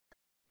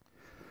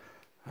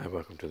Hi,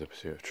 welcome to the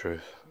Pursuit of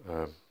Truth.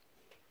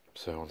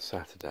 So on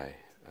Saturday,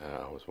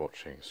 I was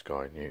watching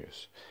Sky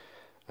News,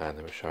 and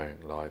they were showing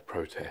live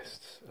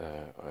protests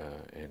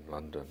in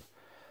London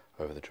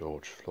over the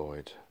George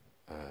Floyd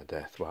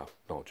death. Well,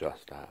 not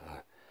just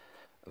that.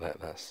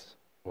 That's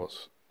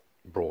what's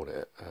brought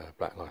it,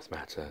 Black Lives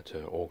Matter,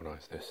 to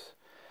organise this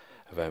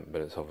event.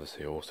 But it's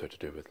obviously also to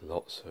do with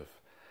lots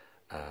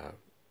of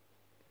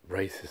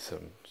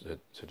racism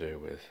to do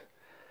with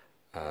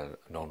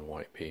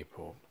non-white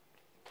people.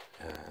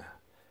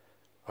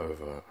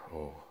 Over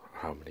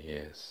how many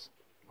years?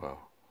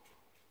 Well,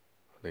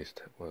 at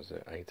least was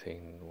it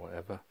 18,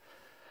 whatever.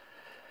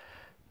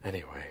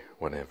 Anyway,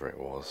 whenever it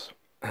was,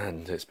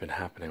 and it's been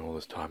happening all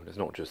this time. And it's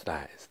not just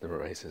that; it's the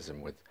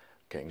racism with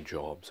getting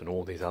jobs and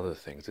all these other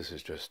things. This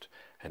is just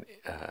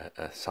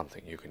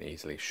something you can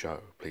easily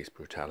show, police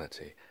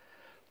brutality.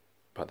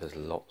 But there's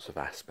lots of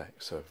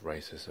aspects of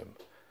racism.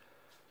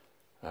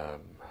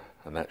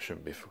 And that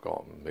shouldn't be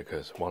forgotten,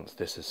 because once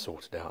this is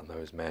sorted out and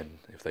those men,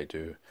 if they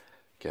do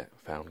get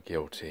found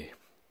guilty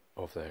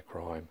of their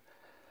crime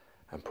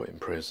and put in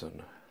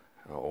prison,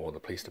 or the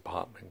police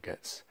department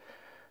gets,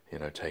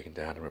 taken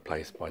down and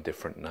replaced by a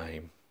different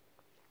name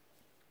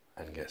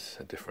and gets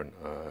different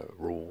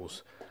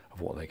rules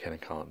of what they can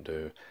and can't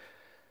do,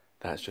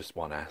 that's just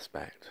one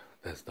aspect.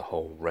 There's the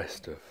whole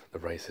rest of the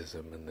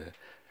racism and the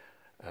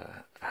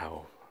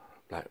how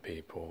black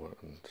people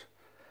and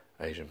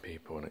Asian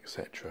people and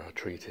etc. are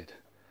treated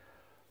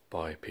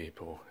by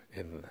people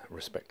in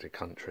respected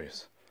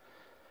countries.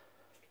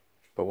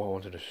 But what I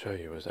wanted to show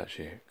you was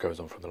actually goes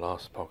on from the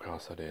last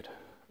podcast I did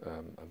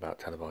about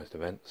televised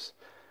events,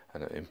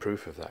 and in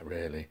proof of that,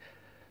 really.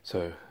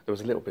 So there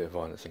was a little bit of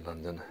violence in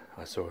London.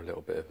 I saw a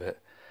little bit of it.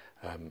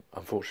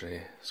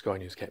 Unfortunately, Sky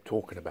News kept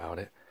talking about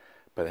it,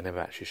 but they never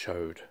actually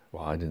showed.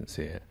 Well, I didn't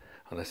see it,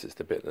 unless it's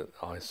the bit that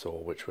I saw,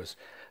 which was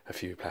a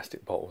few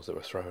plastic bottles that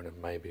were thrown,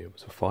 and maybe it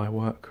was a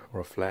firework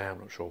or a flare. I'm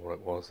not sure what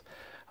it was.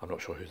 I'm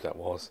not sure whose that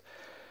was.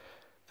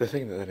 The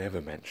thing that they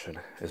never mention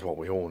is what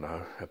we all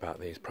know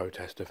about these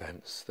protest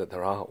events, that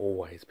there are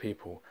always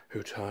people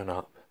who turn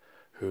up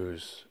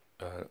whose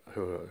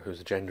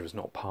agenda is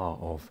not part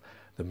of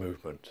the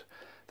movement.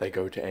 They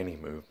go to any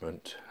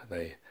movement.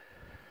 They're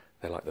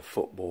like the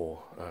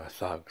football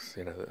thugs,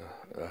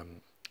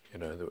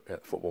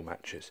 at football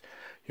matches.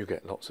 You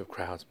get lots of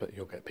crowds, but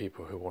you'll get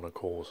people who want to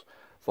cause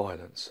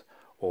violence,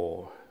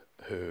 or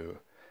who,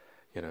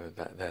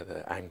 that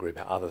they're angry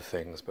about other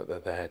things, but they're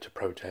there to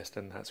protest,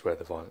 and that's where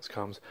the violence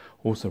comes.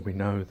 Also, we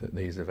know that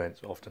these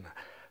events often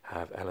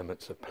have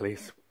elements of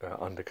police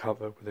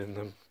undercover within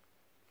them.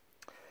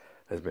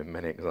 There's been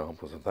many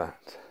examples of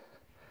that,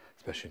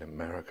 especially in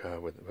America,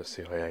 with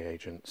CIA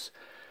agents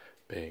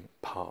being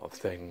part of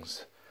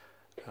things.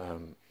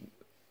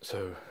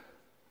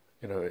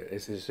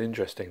 It's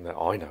interesting that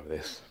I know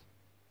this,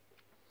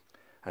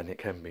 and it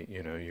can be,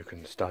 you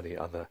can study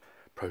other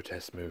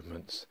protest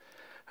movements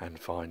and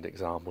find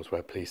examples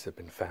where police have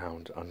been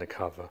found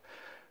undercover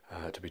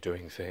to be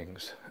doing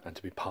things and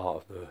to be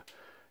part of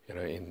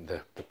in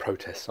the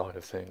protest side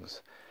of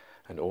things.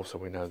 And also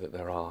we know that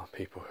there are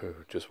people who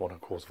just want to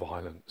cause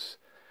violence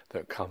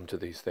that come to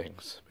these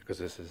things because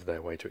this is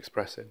their way to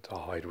express it, to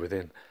hide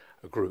within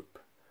a group.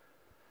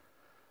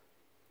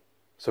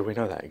 So we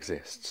know that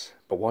exists,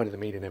 but why do the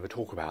media never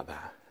talk about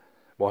that?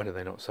 Why do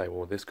they not say,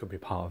 well, this could be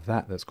part of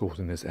that's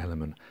causing this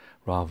element,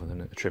 rather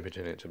than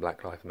attributing it to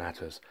Black Lives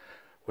Matters,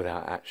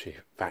 without actually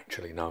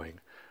factually knowing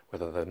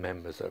whether the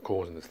members that are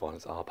causing this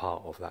violence are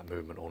part of that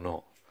movement or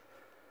not?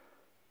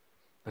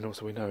 And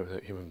also we know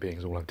that human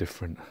beings all have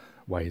different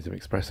ways of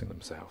expressing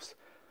themselves.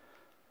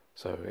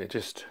 So it's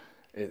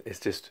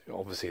just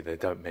obviously they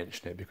don't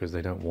mention it because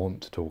they don't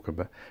want to talk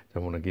about,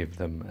 don't want to give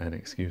them an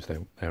excuse.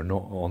 They're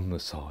not on the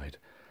side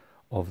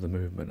of the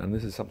movement. And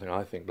this is something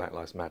I think Black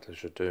Lives Matter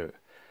should do,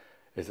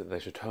 is that they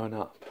should turn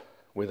up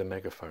with a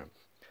megaphone,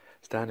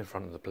 stand in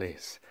front of the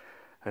police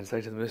and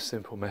say to them this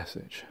simple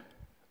message: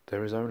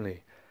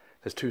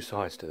 there's two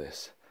sides to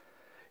this.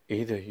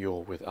 Either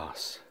you're with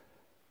us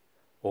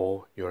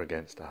or you're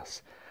against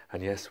us.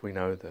 And yes, we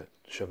know that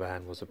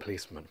Chauvin was a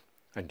policeman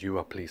and you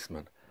are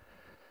policemen,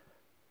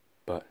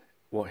 but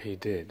what he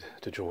did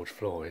to George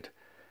Floyd,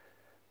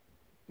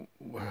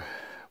 well,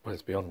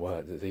 it's beyond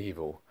words. It's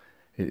evil.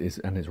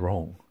 And it's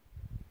wrong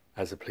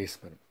as a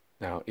policeman.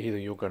 Now, either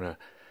you're going to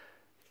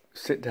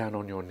sit down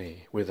on your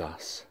knee with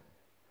us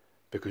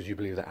because you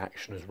believe that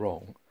action is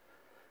wrong,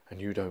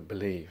 and you don't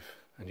believe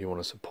and you want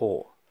to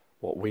support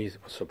what we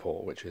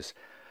support, which is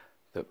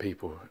that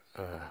people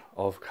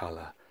of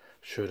colour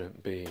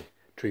shouldn't be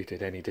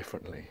treated any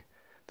differently,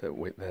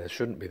 that there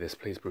shouldn't be this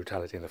police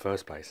brutality in the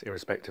first place,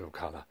 irrespective of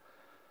colour.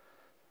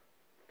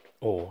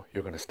 Or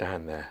you're going to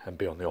stand there and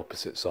be on the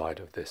opposite side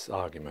of this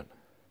argument.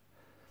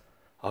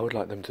 I would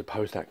like them to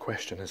pose that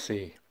question and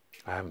see.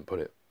 I haven't put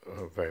it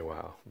very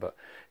well, but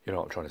you know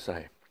what I'm trying to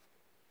say.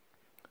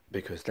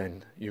 Because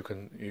then you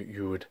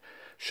would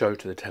show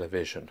to the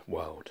television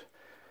world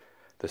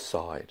the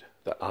side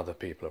that other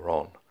people are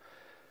on.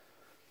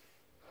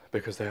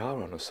 Because they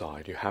are on a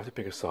side. You have to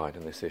pick a side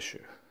in this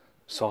issue.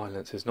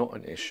 silence is not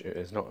an issue,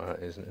 is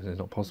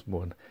not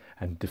possible,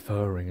 and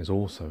deferring is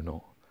also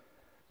not.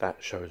 That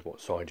shows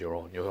what side you're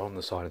on. You're on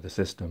the side of the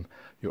system.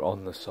 You're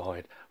on the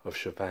side of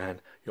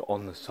Chauvin. You're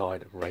on the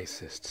side of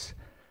racists.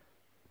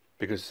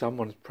 Because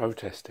someone's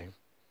protesting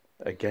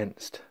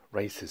against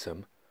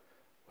racism.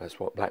 That's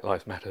what Black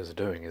Lives Matter are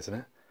doing, isn't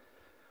it?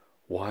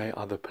 Why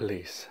are the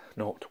police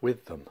not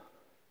with them?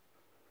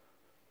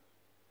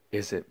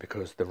 Is it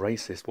because the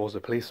racist was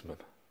a policeman?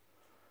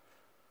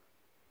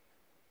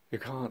 You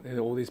can't,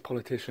 all these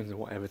politicians and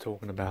whatever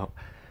talking about,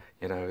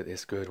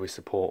 it's good, we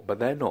support, but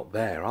they're not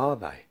there, are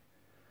they?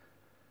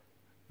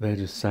 They're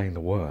just saying the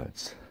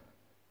words.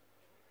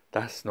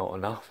 That's not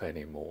enough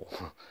anymore.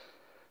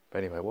 But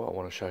anyway, what I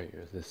want to show you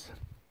is this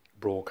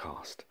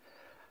broadcast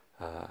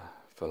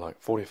for like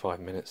 45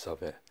 minutes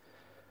of it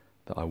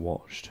that I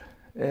watched.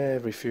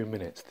 Every few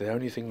minutes, the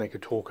only thing they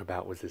could talk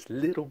about was this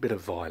little bit of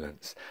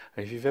violence.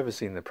 And if you've ever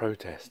seen the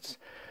protests,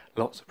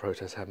 lots of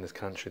protests happen in this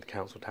country, the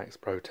council tax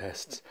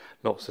protests,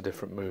 lots of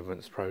different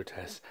movements,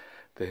 protests,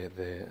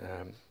 lots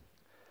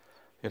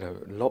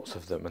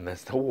of them, and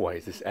there's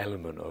always this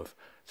element of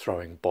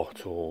throwing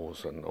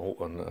bottles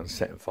and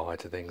setting fire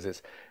to things.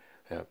 It's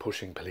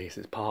pushing police.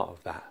 It's part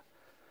of that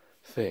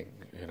thing,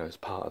 it's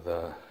part of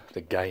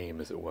the game,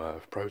 as it were,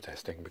 of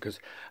protesting. Because,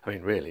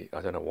 really,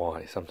 I don't know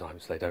why,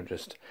 sometimes they don't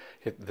just,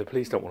 if the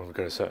police don't want to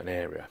go to a certain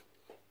area,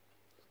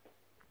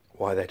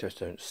 why they just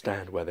don't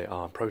stand where they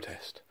are and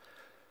protest.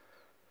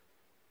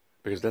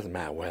 Because it doesn't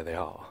matter where they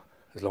are,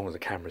 as long as the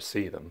cameras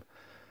see them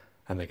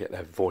and they get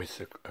their voice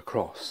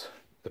across.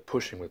 The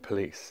pushing with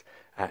police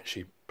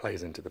actually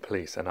plays into the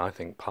police, and I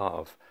think part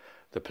of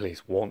the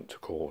police want to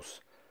cause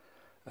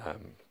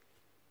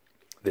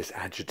this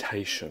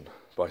agitation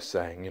by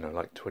saying,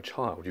 like to a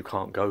child, you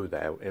can't go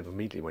there. And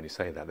immediately when you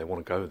say that, they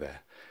want to go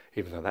there,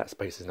 even though that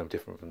space is no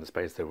different from the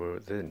space they were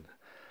within.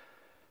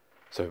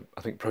 So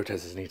I think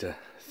protesters need to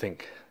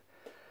think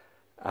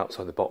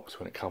outside the box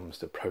when it comes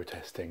to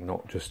protesting,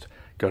 not just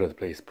go to the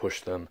police,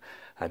 push them,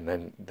 and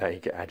then they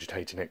get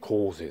agitated, and it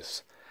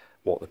causes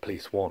what the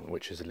police want,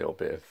 which is a little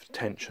bit of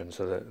tension,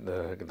 so that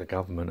the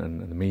government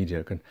and the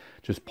media can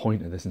just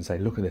point at this and say,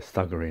 look at this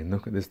thuggery, and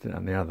look at this, that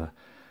and the other,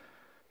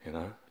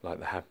 like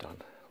they have done.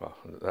 Well,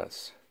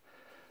 that's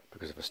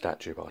because of a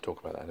statue, but I'll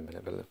talk about that in a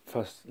minute. But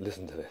first,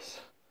 listen to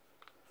this.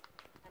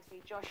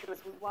 Joshua was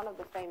one of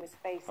the famous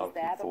faces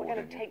there, but we're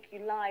going to take you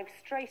live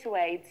straight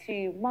away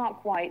to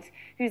Mark White,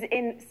 who's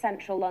in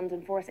central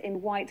London for us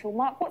in Whitehall.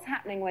 Mark, what's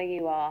happening where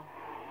you are?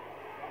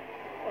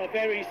 A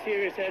very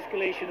serious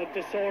escalation of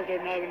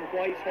disorder now in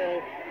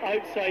Whitehall,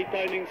 outside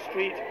Downing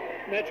Street.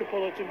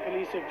 Metropolitan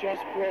Police have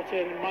just brought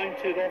in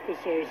mounted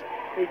officers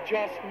who've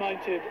just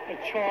mounted a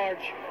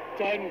charge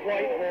down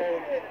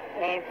Whitehall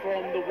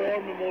from the War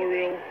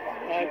Memorial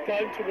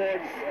down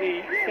towards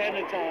the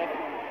Cenotaph.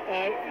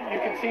 You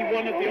can see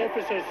one of the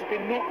officers has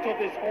been knocked off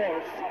his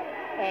horse.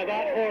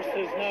 That horse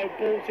is now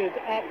bolted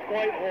up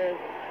Whitehall.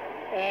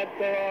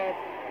 There are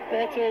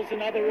bottles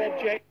and other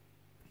objects.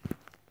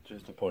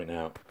 Just to point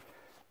out,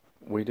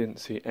 we didn't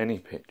see any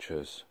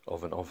pictures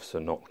of an officer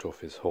knocked off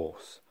his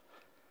horse.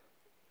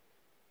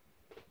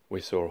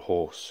 We saw a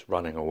horse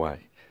running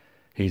away.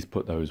 He's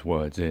put those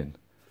words in.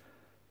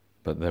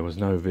 But there was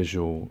no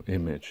visual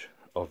image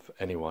of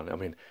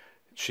anyone.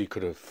 She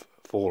could have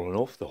fallen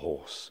off the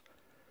horse.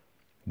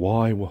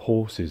 Why were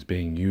horses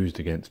being used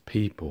against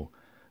people?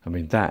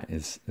 That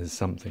is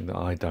something that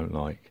I don't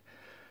like.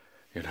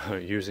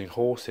 Using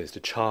horses to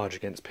charge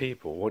against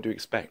people. What do you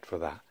expect for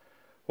that?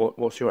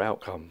 What's your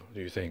outcome, do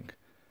you think?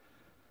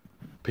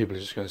 People are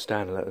just going to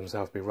stand and let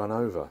themselves be run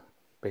over.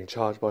 Being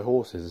charged by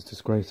horses is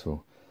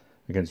disgraceful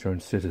against your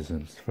own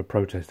citizens for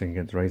protesting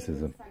against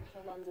racism.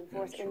 Central London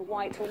for us in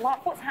Whitehall.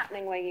 Mark, what's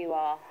happening where you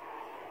are?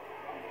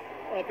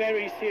 A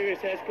very serious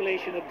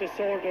escalation of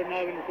disorder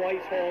now in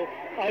Whitehall,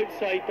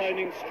 outside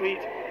Downing Street.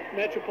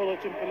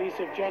 Metropolitan Police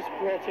have just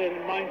brought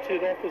in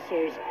mounted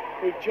officers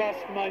who've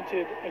just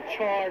mounted a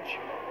charge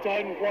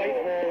down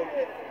Whitehall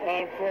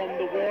from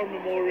the War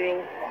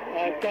Memorial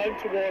down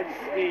towards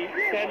the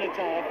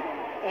Cenotaph.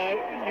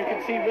 You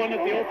can see one of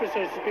the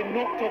officers has been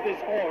knocked off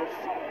his horse.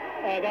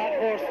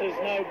 That horse is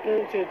now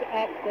bolted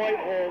up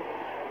Whitehall.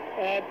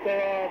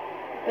 There are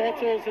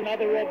bottles and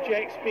other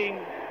objects being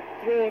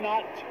thrown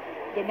at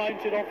the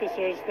mounted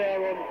officers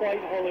there on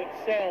Whitehall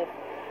itself.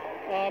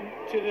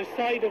 To the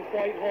side of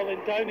Whitehall in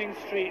Downing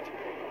Street,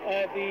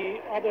 the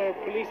other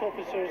police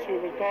officers who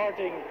were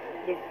guarding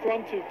the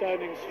front of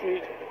Downing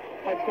Street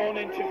have gone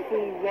into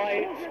full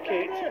riot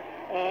kit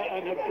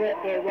and have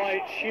brought their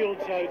riot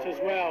shields out as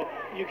well.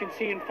 You can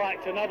see, in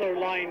fact, another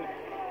line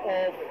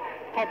of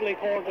public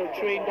order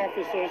trained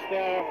officers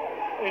there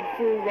in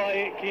full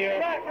riot gear,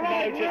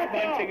 now just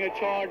mounting a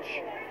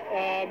charge,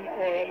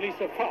 or at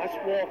least a fast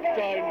walk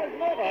down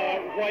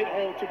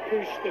Whitehall to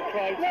push the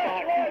crowds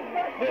back.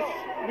 This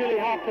really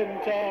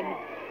happened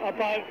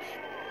about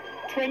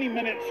 20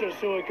 minutes or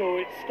so ago.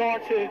 It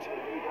started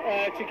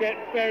to get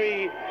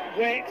very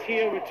wet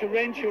here with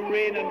torrential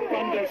rain and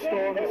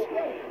thunderstorms,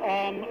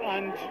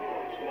 and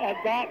at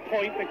that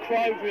point the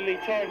crowd really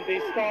turned.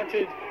 They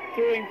started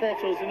throwing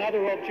bottles and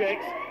other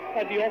objects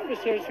at the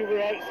officers who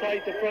were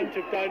outside the front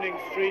of Downing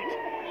Street.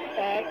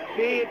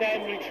 They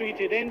then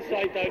retreated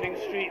inside Downing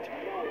Street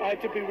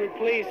to be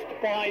replaced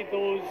by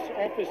those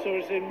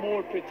officers in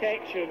more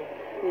protection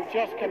who've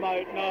just come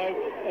out now.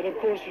 And of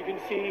course you can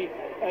see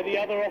the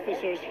other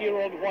officers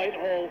here on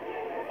Whitehall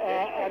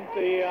and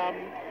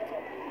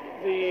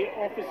the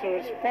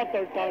officers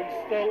further down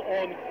still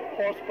on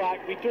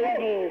horseback. We don't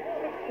know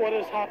what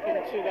has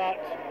happened to that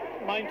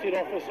mounted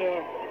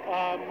officer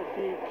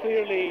who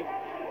clearly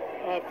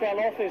fell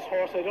off his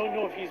horse. I don't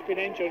know if he's been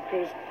injured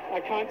because I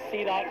can't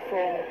see that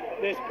from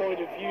this point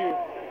of view.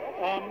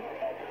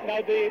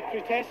 Now the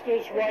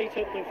protesters right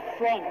at the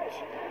front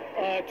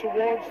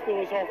towards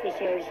those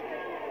officers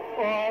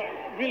are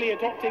really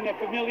adopting a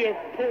familiar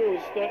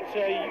pose that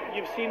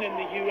you've seen in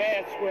the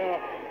US, where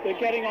they're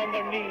getting on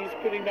their knees,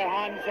 putting their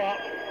hands up,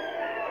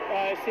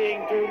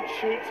 saying "don't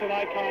shoot" and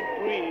 "I can't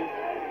breathe."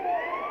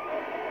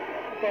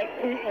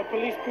 But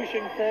police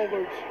pushing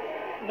forward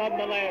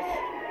nonetheless,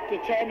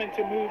 determined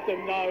to move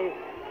them now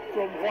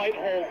from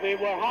Whitehall. They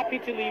were happy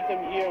to leave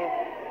them here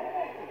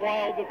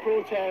while the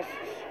protests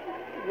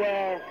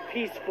were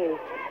peaceful,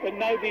 but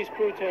now these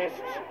protests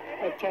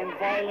have turned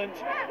violent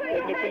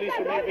and the police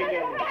are moving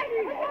them.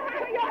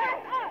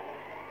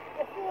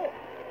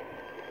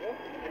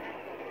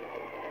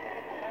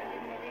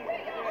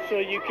 So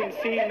you can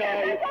see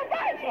now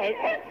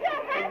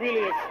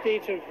really a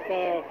state of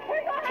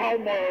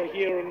turmoil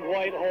here in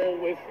Whitehall,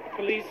 with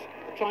police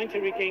trying to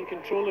regain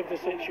control of the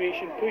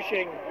situation,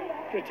 pushing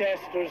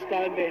protesters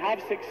down. They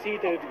have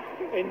succeeded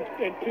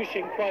in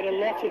pushing quite a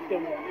lot of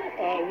them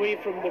away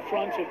from the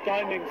front of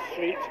Downing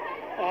Street.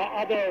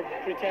 Other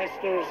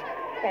protesters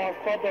are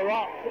further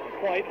up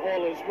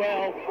Whitehall as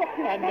well,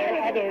 and there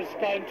are others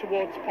down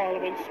towards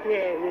Parliament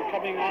Square who are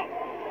coming up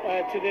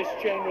to this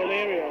general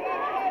area.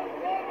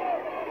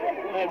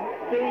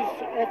 Those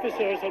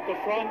officers at the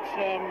front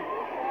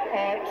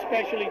are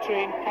specially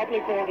trained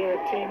public order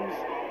teams.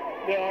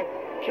 They are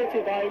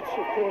kitted out,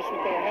 of course,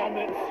 with their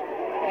helmets.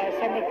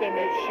 Some of them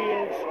have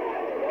shields.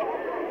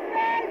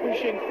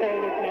 Pushing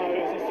forward now,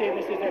 as I say,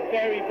 this is a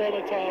very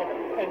volatile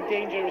and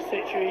dangerous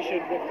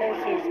situation, with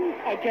horses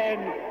again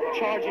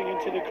charging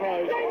into the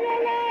crowd.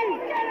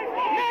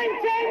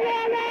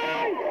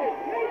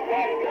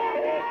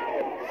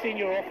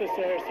 Senior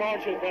officer,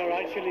 sergeant there,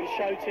 actually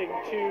shouting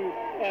to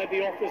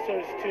the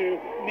officers to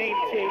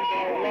maintain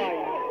their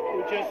line.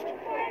 We'll just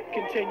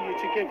continue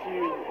to give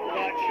you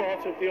that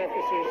shot of the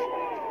officers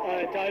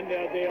down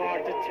there. They are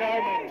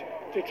determined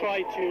to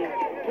try to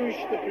push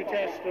the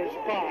protesters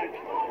back.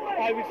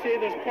 I would say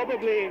there's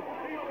probably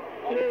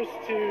close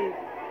to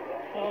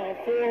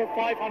 400 or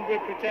 500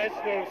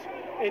 protesters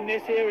in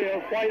this area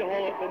of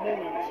Whitehall at the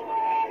moment.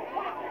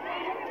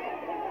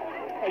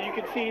 You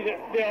can see that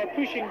they are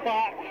pushing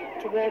back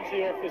towards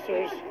the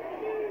officers.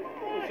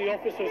 As the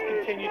officers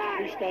continue to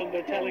push down,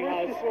 they're telling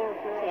us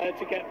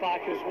to get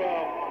back as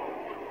well.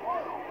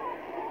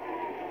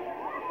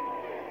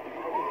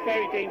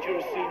 Very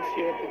dangerous scenes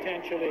here,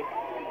 potentially,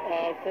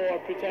 for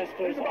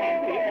protesters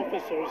and the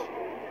officers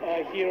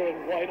here in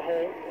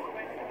Whitehall.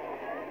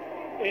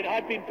 It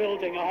had been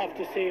building, I have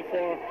to say,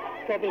 for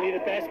probably the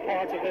best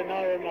part of an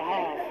hour and a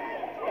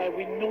half.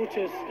 We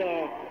noticed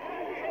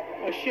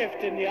a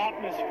shift in the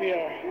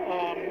atmosphere.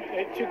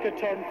 It took a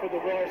turn for the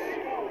worse,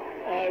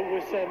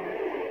 with some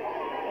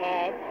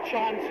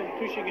chants and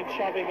pushing and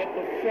shoving at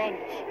the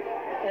front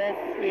of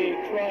the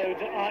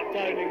crowd at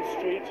Downing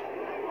Street.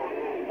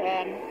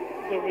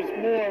 There was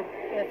more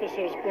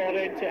officers brought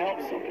in to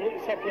help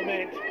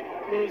supplement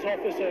those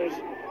officers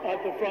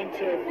at the front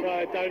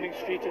of Downing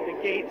Street at the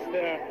gates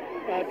there,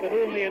 but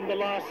only in the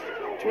last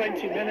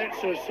 20 minutes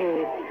or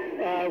so,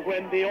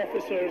 when the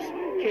officers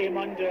came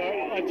under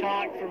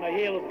attack from a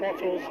hail of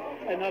bottles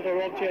and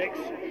other objects,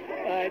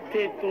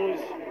 did those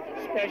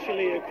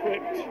specially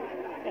equipped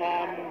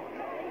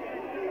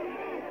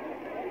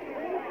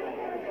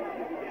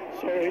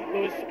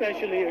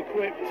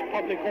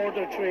public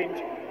order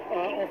trained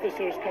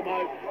officers come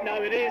out.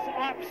 Now it is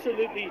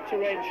absolutely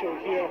torrential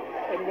here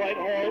in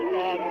Whitehall.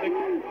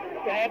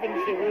 The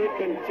heavens have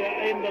opened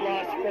in the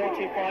last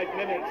 45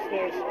 minutes.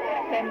 There's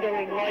thunder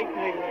and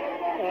lightning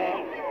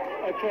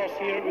across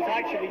here. It was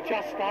actually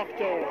just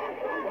after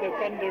the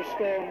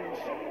thunderstorms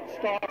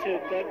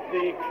started that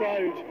the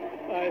crowd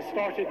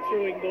started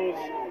throwing those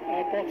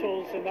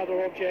bottles and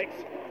other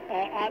objects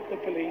at the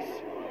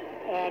police.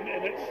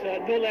 And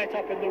it's no let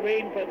up in the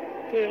rain, but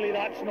clearly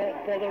that's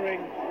not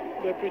bothering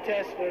the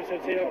protesters as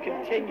they are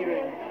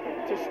continuing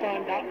to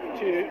stand up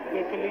to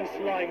the police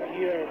line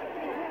here.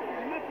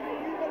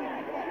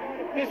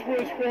 This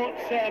was what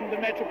the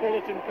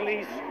Metropolitan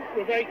Police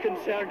were very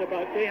concerned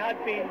about. They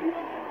had been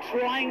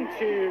trying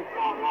to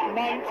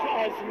mount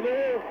as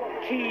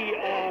low-key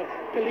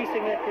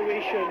policing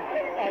operation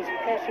as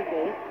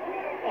possible.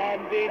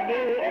 They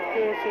know, of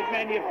course, that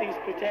many of these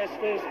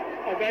protesters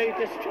are very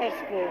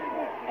distrustful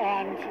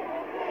and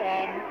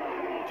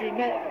do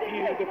not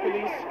view the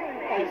police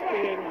as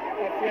being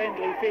a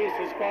friendly face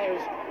as far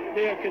as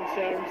they're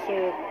concerned.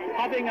 So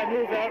having an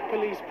overt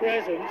police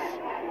presence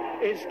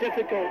it's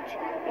difficult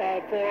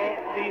for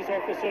these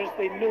officers.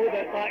 They know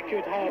that that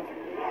could have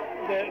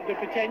the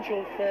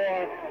potential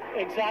for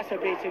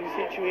exacerbating the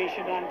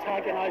situation,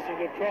 antagonising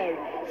the crowd.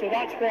 So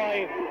that's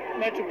why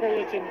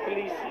Metropolitan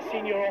Police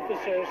senior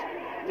officers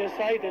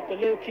decided the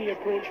low-key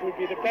approach would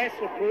be the best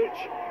approach.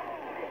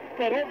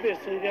 But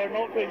obviously they're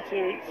not going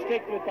to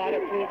stick with that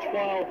approach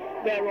while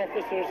their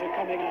officers are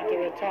coming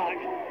under attack.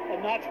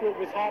 And that's what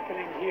was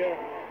happening here.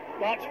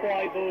 That's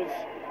why those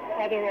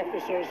other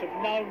officers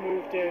have now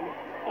moved in,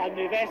 and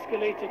they've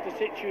escalated the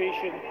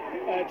situation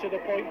to the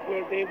point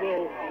where they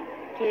will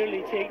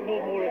clearly take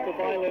no more of the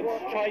violence,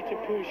 try to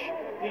push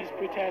these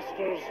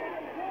protesters.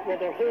 Well,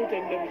 they're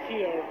holding them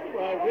here.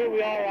 Where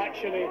we are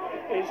actually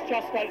is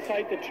just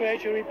outside the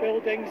Treasury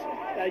buildings.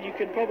 You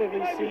can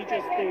probably see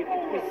just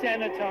the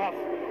cenotaph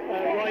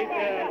right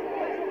there.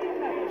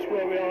 That's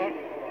where we are.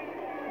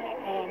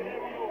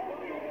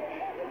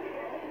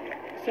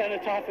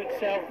 Cenotaph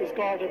itself was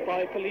guarded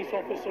by police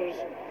officers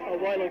a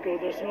while ago.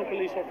 There's no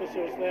police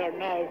officers there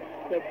now.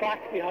 They're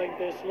back behind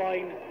this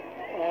line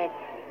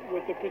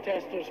with the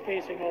protesters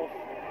facing off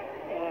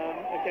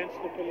against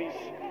the police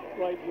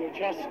right here,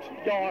 just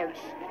yards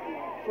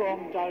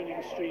from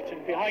Downing Street.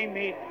 And behind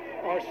me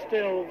are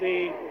still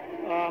the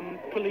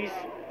police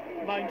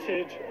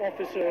mounted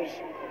officers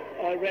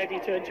ready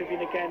to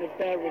intervene again if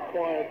they're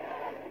required.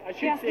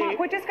 Yes, Mark,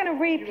 we're just going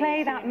to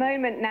replay that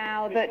moment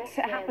now that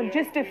happened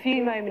just a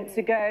few moments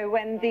ago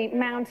when the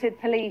mounted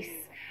police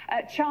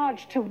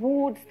charged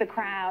towards the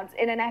crowds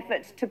in an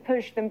effort to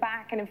push them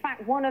back. And in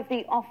fact, one of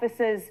the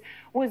officers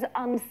was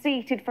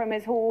unseated from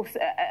his horse,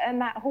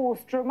 and that horse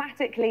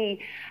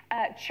dramatically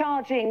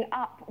charging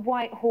up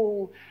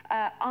Whitehall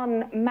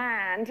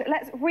unmanned.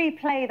 Let's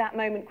replay that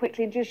moment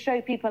quickly and just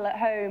show people at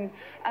home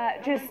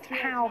just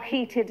how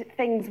heated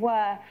things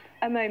were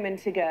a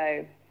moment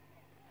ago.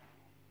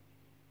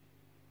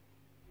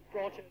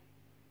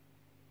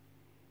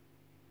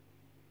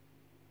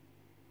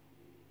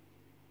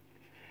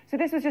 So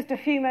this was just a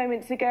few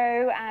moments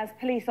ago as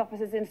police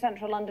officers in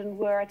central London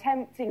were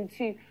attempting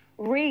to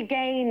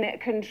regain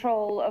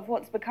control of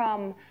what's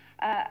become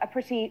a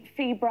pretty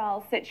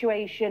febrile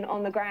situation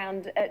on the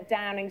ground at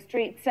Downing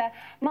Street.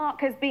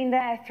 Mark has been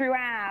there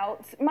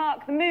throughout.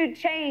 Mark, the mood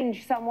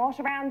changed somewhat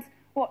around,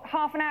 what,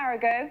 half an hour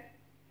ago?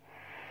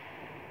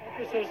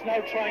 Officers now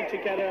trying to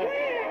get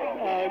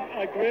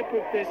a grip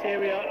of this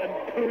area and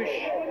push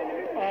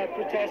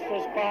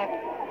protesters back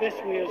this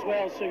way as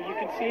well. So you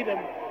can see them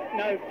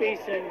now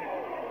facing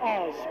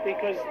us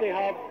because they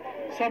have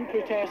some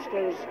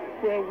protesters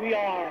where we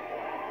are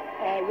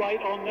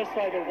right on this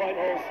side of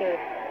Whitehall. So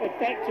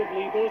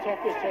effectively those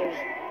officers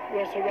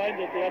were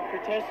surrounded. They had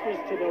protesters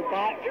to their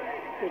back,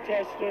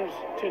 protesters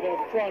to their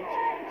front.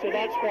 So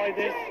that's why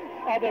this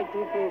other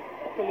group of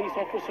police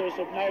officers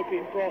have now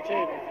been brought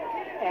in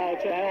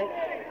to help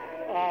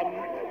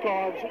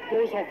guard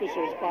those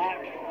officers back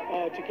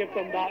to give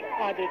them that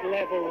added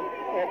level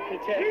of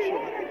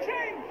protection.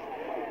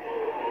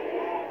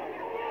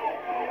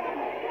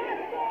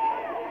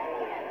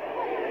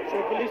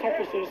 So police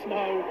officers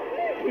now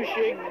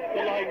pushing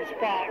the lines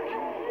back,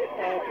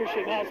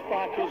 pushing us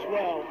back as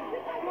well,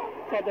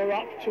 further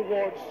up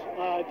towards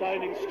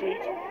Downing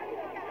Street.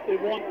 They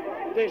want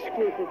this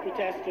group of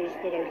protesters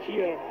that are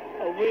here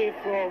away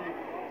from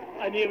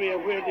an area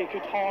where they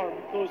could harm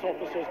those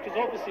officers, because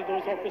obviously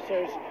those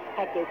officers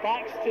have their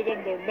backs to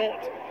them. They're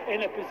not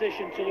in a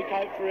position to look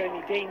out for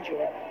any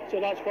danger. So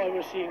that's why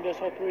we're seeing this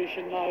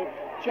operation now,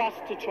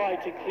 just to try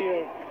to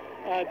clear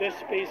this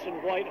space in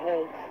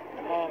Whitehall,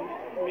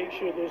 make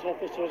sure those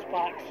officers'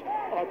 backs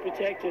are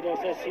protected. As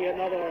I see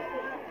another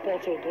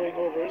bottle going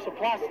over. It's a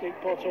plastic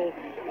bottle.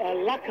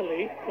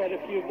 Luckily, quite a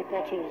few of the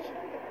bottles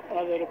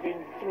that have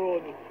been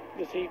thrown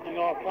this evening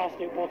are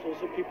plastic bottles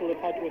that people have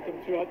had with them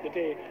throughout the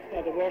day.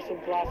 There were some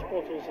glass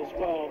bottles as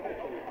well,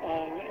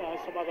 and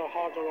some other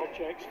harder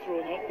objects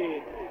thrown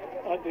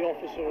at the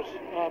officers.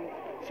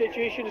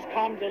 Situation has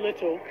calmed a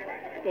little,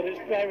 but it's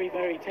very,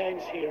 very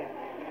tense here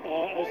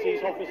as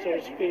these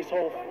officers face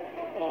off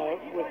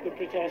with the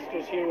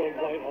protesters here on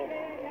Whitehall.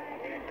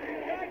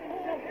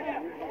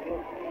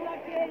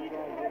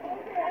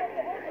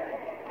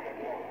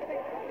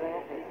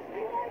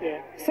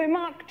 Yeah. So,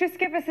 Mark, just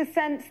give us a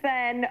sense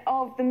then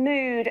of the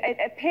mood. It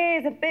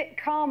appears a bit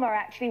calmer,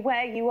 actually,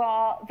 where you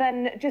are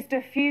than just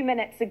a few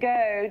minutes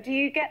ago. Do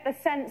you get the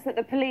sense that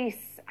the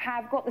police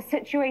have got the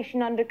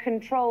situation under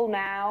control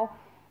now,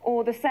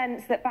 or the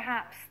sense that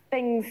perhaps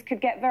things could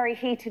get very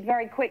heated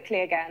very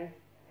quickly again?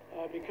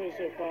 Because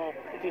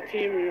of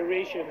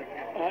deterioration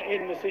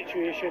in the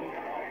situation,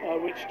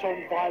 which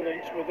turned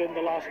violent within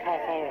the last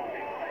half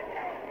hour.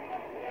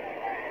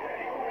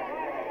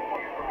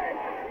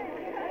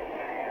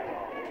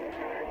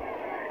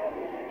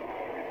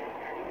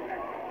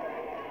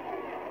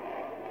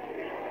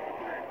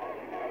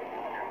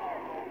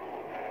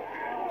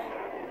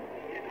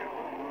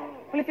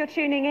 Well, if you're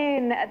tuning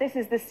in, this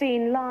is the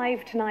scene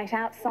live tonight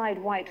outside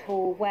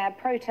Whitehall, where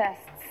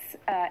protests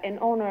in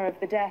honour of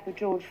the death of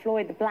George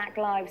Floyd, the Black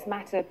Lives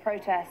Matter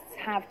protests,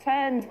 have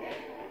turned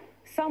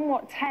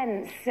somewhat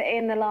tense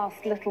in the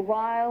last little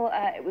while.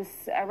 It was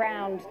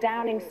around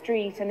Downing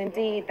Street and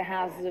indeed the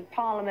Houses of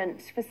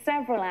Parliament for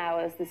several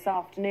hours this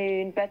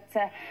afternoon. But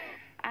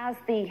as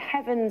the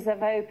heavens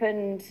have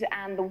opened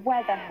and the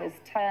weather has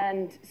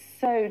turned,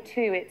 so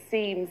too, it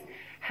seems,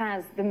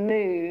 has the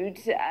mood.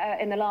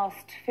 In the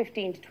last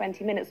 15 to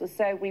 20 minutes or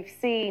so, we've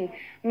seen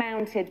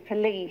mounted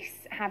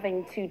police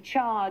having to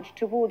charge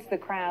towards the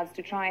crowds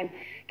to try and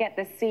get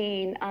the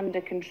scene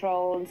under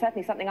control. And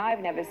certainly something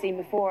I've never seen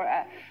before,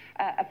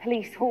 a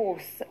police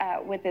horse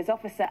with his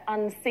officer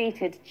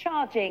unseated,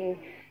 charging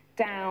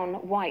down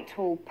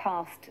Whitehall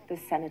past the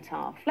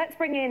Cenotaph. Let's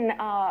bring in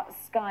our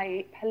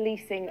Sky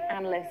policing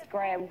analyst,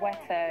 Graham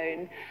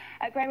Whettone.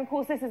 Graham, of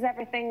course, this is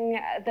everything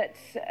that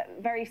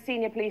very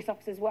senior police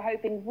officers were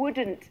hoping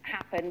wouldn't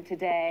happen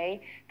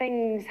today.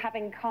 Things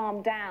having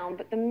calmed down,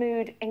 but the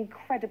mood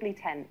incredibly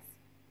tense.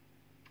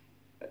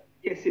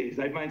 Yes, it is.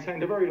 They've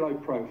maintained a very low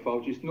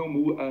profile, just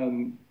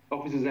normal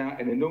officers out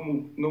in a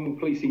normal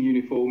policing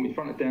uniform in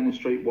front of Downing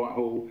Street,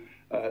 Whitehall.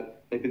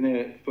 They've been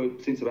there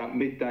since about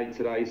midday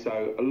today,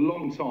 so a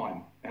long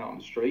time out on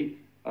the street.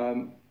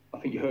 I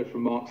think you heard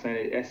from Mark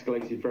saying it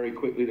escalated very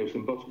quickly. There were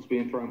some bottles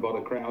being thrown by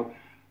the crowd.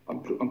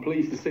 I'm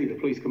pleased to see the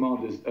police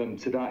commanders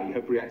today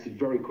have reacted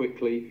very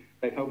quickly.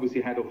 They've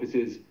obviously had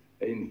officers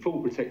in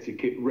full protective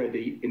kit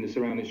ready in the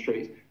surrounding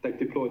streets. They've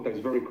deployed those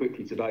very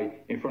quickly today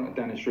in front of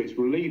Downing Street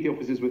to relieve the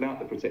officers without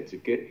the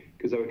protective kit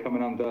because they were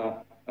coming under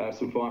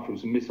some fire from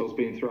some missiles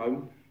being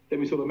thrown. Then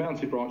we saw the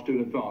mounted branch do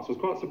an advance. I was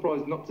quite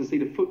surprised not to see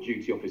the foot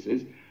duty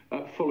officers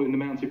following the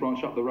mounted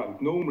branch up the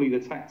road. Normally the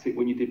tactic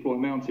when you deploy a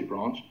mounted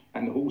branch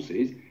and the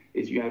horses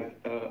is you have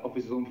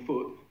officers on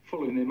foot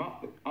following them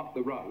up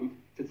the road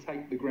to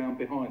take the ground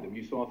behind them.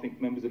 You saw, I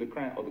think, members of the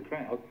crowd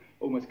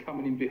almost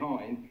coming in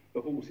behind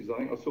the horses. I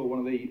think I saw one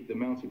of the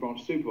mounted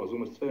branch supervisors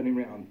almost turning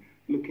around,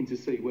 looking to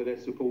see where their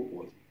support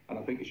was. And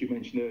I think, as you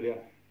mentioned earlier,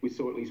 we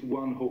saw at least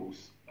one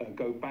horse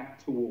go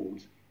back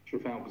towards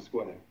Trafalgar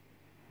Square.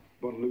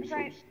 One loose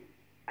horse.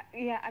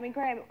 Yeah, I mean,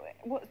 Graham,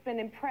 what's been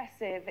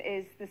impressive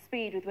is the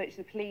speed with which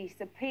the police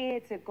appear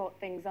to have got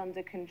things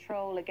under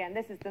control again.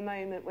 This is the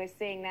moment we're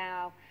seeing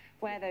now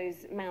where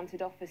those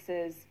mounted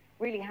officers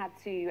really had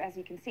to, as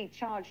you can see,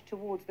 charge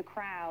towards the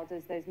crowd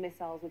as those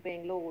missiles were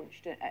being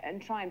launched and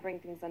try and bring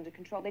things under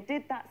control. They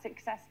did that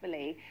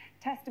successfully,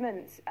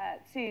 testament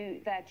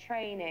to their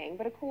training.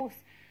 But of course,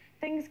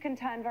 things can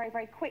turn very,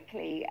 very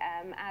quickly,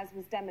 as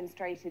was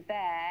demonstrated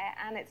there,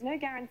 and it's no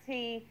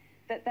guarantee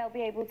that they'll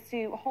be able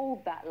to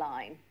hold that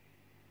line.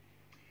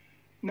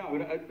 No,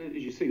 as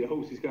you see, the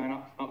horse is going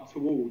up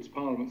towards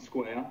Parliament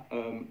Square.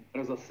 And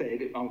as I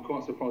said, I'm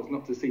quite surprised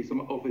not to see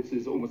some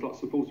officers almost like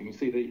supporting. You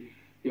see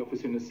the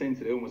officer in the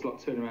centre, they're almost like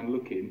turning around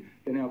looking.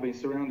 They're now being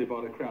surrounded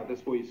by the crowd.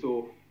 That's why you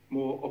saw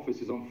more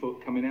officers on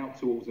foot coming out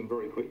towards them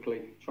very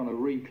quickly, trying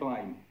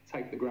to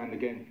take the ground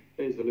again.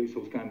 There's the loose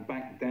horse going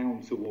back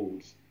down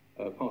towards,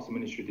 past the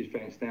Ministry of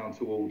Defence, down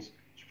towards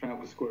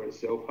Trafalgar Square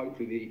itself.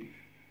 Hopefully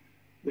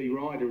the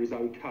rider is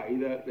okay.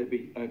 They'll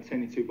be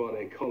tended to by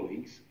their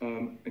colleagues,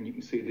 and you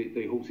can see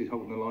the horses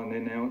holding the line there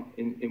now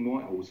in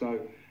Whitehall. So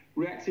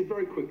reacted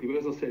very quickly, but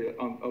as I said,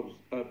 I was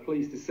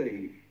pleased to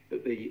see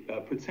that the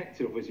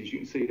protected officers, you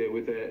can see there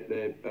with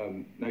their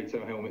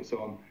NATO helmets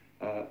on,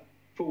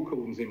 full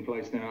cordons in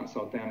place now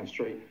outside Downing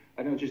Street,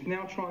 and they'll just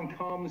now try and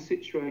calm the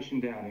situation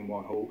down in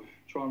Whitehall,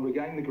 try and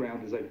regain the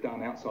ground as they've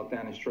done outside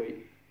Downing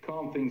Street,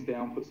 calm things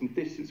down, put some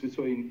distance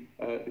between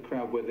the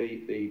crowd where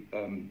the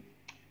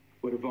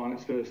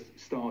violence first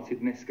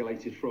started and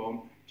escalated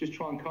from. Just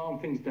try and calm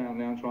things down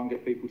now and try and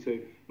get people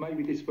to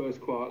maybe disperse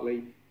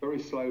quietly, very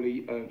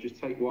slowly, just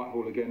take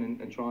Whitehall again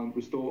and try and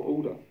restore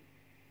order.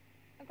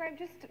 Graham,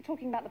 just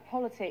talking about the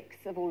politics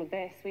of all of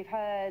this, we've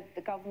heard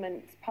the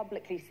government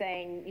publicly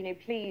saying, you know,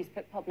 please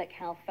put public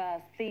health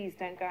first, please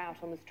don't go out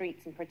on the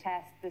streets and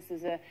protest. This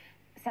is a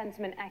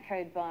sentiment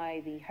echoed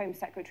by the Home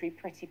Secretary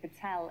Priti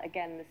Patel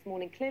again this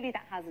morning. Clearly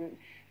that hasn't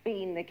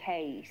been the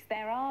case.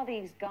 There are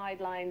these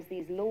guidelines,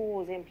 these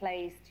laws in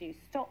place to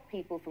stop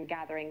people from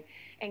gathering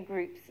in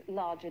groups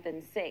larger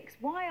than 6.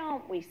 Why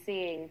aren't we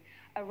seeing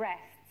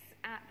arrests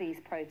at these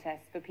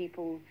protests for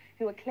people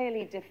who are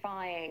clearly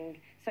defying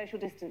social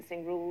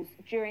distancing rules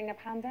during a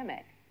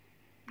pandemic?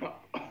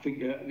 I think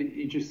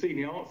you just seen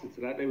the answer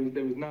to that. There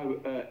was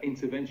no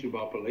intervention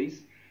by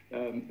police.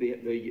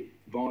 The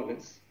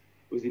violence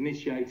was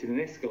initiated and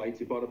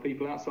escalated by the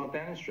people outside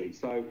Downing Street.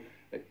 So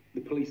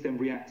the police then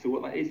react to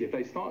what that is. If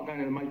they start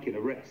going and making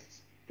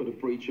arrests for the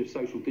breach of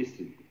social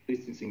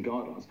distancing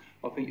guidelines,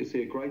 I think you'll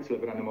see a greater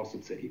level of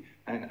animosity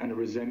and a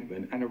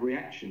resentment and a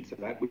reaction to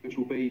that, which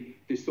will be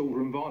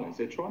disorder and violence.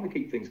 They're trying to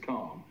keep things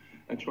calm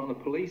and trying to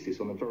police this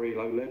on a very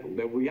low level.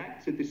 They'll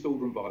react to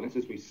disorder and violence,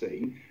 as we've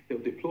seen. They'll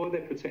deploy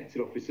their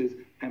protected officers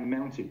and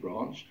mounted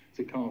branch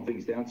to calm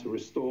things down, to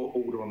restore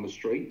order on the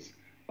streets.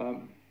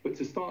 But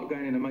to start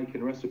going in and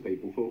making arrests of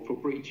people for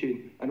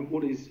breaching and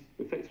what is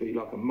effectively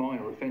like a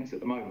minor offence at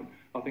the moment,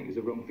 I think is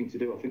the wrong thing to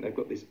do. I think they've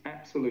got this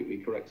absolutely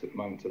correct at the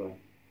moment today.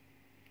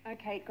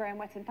 OK, Graham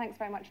Wetton, thanks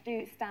very much.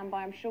 Do stand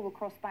by. I'm sure we'll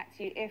cross back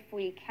to you if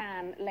we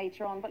can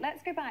later on. But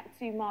let's go back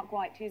to Mark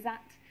White, who's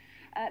at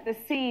the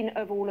scene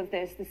of all of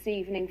this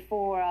evening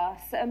for us.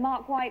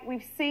 Mark White,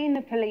 we've seen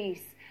the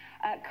police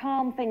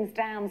calm things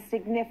down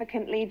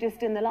significantly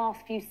just in the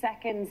last few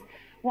seconds.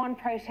 One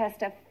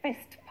protester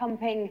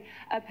fist-pumping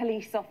a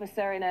police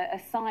officer in a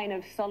sign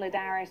of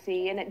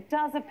solidarity. And it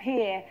does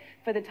appear,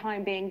 for the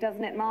time being,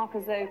 doesn't it, Mark,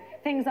 as though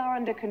things are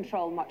under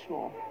control much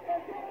more?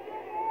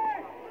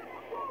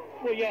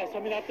 Well, yes. I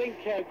mean, I think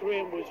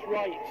Graham was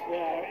right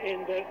there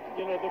in that,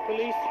 you know, the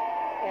police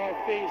are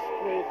faced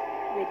with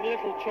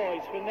little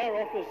choice. When their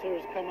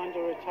officers come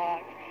under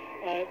attack,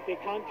 they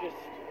can't just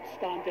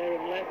stand there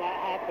and let that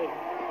happen.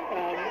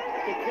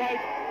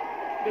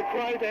 The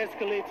crowd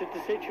escalated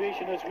the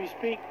situation as we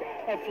speak.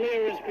 A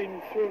flare has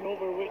been thrown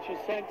over, which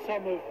has sent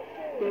some of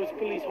those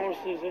police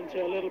horses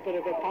into a little bit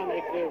of a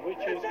panic there,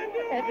 which is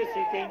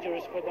obviously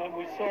dangerous for them.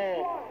 We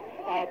saw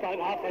about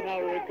half an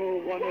hour ago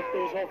one of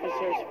those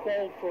officers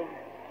fall from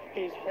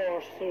his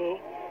horse, so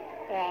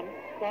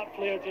that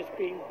flare just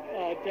being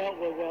dealt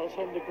with well. It's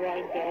on the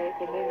ground there at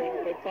the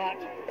moment, but that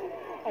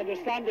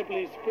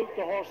understandably spooked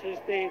the horses.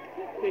 They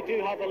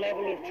do have a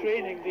level of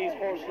training, these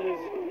horses,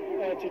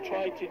 to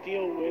try to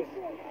deal with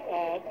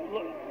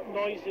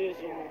noises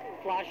and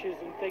flashes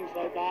and things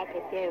like that,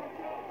 but they're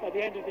at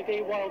the end of the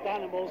day wild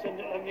animals, and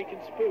they can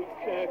spook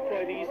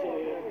quite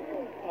easily.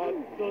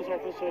 Those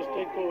officers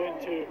did go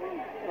into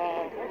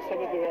some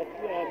of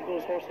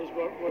those horses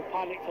were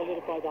panicked a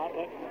little by that,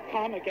 but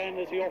calm again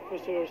as the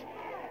officers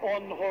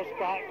on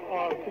horseback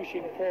are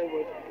pushing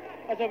forward.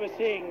 As I was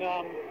saying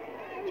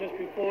just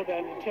before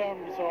then, in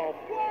terms of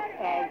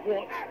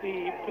what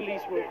the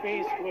police were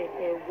faced with,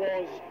 there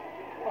was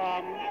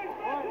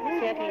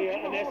certainly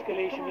an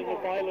escalation in the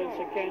violence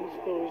against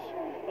those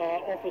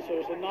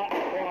officers, and that's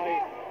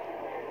why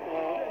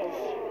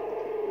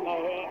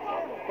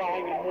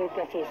bang and more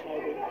bottles now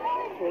been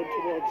thrown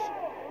towards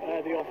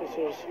the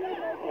officers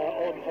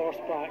on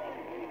horseback.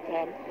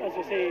 As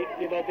I say,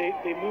 you know,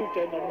 they moved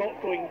in. They're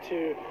not going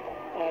to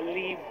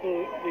leave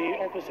the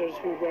officers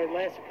who were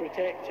less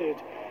protected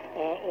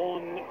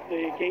on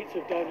the gates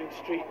of Downing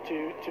Street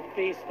to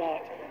face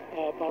that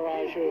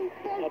barrage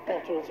of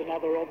bottles and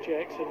other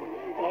objects, and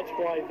that's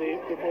why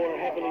the more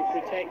heavily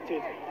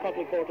protected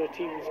public order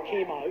teams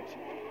came out.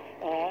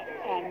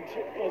 And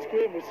as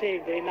Graham was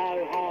saying, they now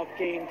have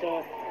gained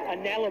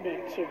an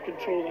element of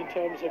control in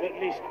terms of at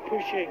least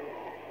pushing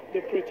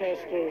the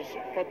protesters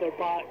further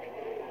back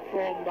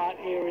from that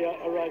area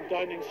around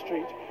Downing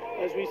Street.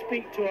 As we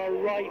speak to our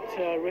right,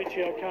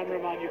 Richie, our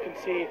cameraman, you can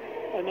see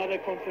another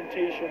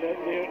confrontation.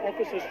 The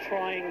officers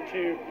trying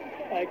to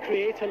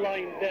create a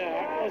line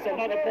there as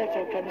another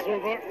bottle comes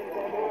over.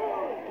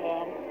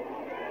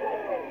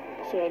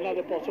 So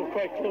another bottle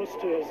quite close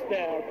to us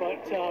there,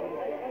 but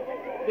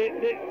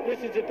this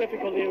is a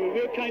difficult area.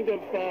 We're kind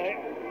of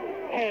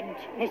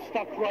we're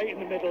stuck right in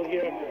the middle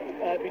here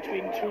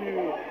between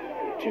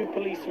two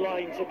police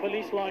lines. A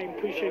police line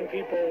pushing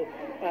people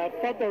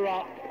further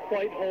up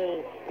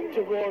Whitehall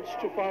towards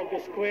Trafalgar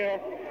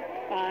Square,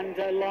 and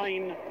a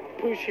line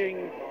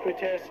pushing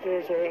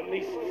protesters, or at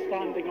least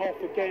standing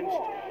off against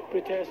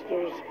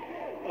protesters,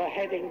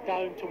 heading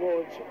down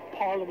towards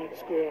Parliament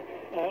Square.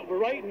 We're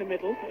right in the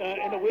middle.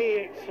 In a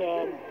way,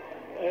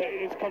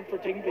 it's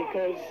comforting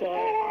because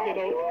you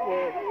know,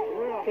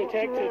 we're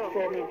protected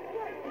from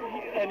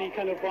any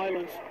kind of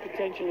violence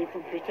potentially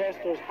from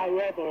protesters.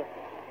 However,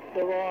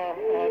 there are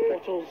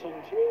bottles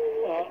and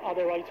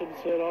other items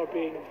that are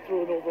being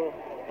thrown over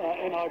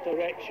in our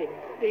direction,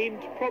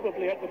 aimed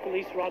probably at the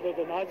police rather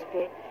than us,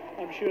 but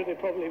I'm sure they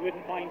probably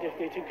wouldn't mind if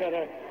they took out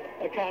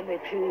a camera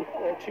crew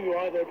or two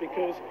either,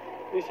 because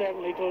they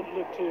certainly don't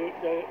look to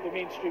the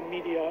mainstream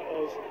media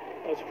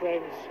as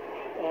friends,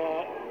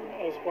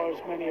 as far as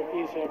many of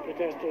these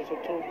protesters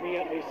have told me,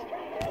 at least.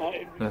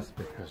 That's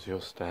because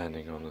you're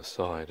standing on the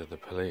side of the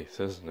police,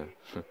 isn't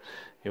it?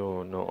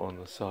 You're not on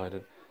the side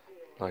of,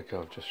 like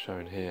I've just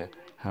shown here,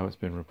 how it's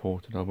been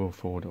reported. I will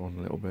forward it on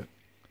a little bit,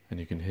 and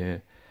you can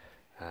hear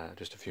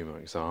just a few more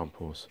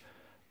examples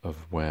of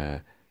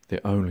where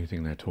the only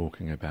thing they're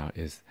talking about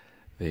is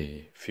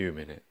the few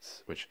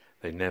minutes, which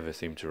they never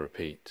seem to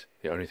repeat.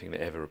 The only thing they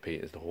ever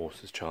repeat is the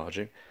horses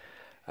charging,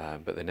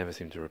 but they never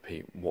seem to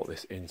repeat what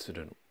this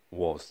incident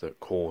was that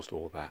caused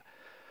all that.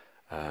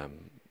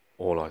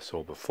 All I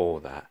saw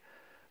before that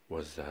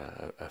was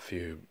a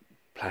few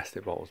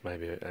plastic bottles,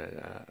 maybe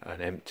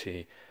an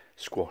empty,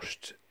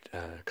 squashed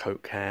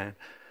Coke can,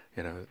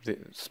 you know, the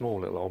small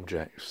little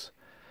objects.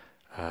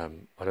 I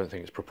don't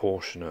think it's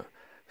proportionate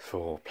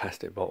for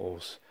plastic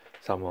bottles,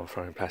 someone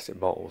throwing plastic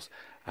bottles,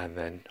 and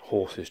then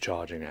horses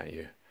charging at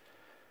you.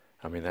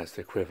 I mean, that's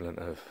the equivalent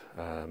of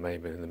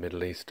maybe in the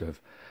Middle East of,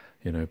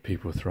 you know,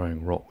 people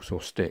throwing rocks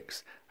or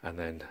sticks, and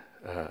then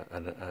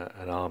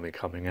an army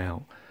coming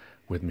out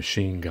with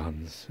machine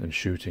guns and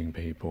shooting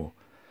people.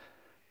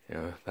 You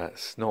know,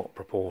 that's not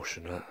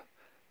proportionate.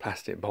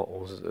 Plastic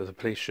bottles, the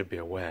police should be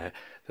aware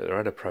that they're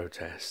at a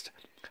protest.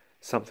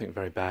 something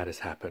very bad has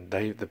happened.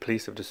 The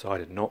police have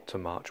decided not to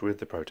march with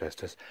the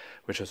protesters,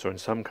 which I saw in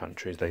some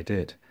countries they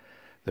did.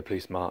 The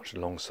police marched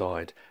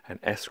alongside and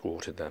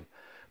escorted them,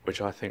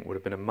 which I think would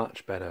have been a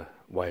much better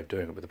way of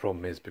doing it. But the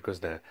problem is, because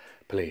they're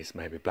police,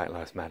 maybe Black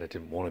Lives Matter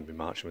didn't want to be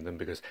marching with them,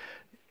 because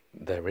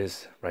there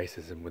is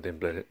racism within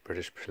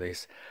British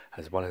police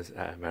as well as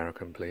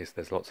American police.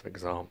 There's lots of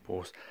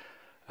examples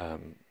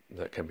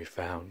that can be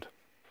found.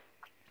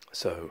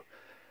 So,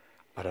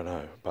 I don't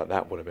know, but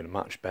that would have been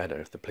much better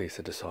if the police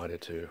had decided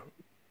to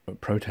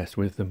protest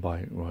with them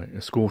by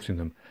escorting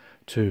them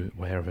to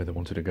wherever they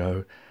wanted to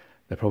go.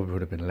 There probably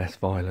would have been less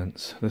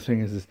violence. The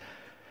thing is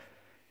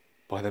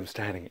by them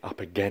standing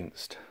up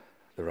against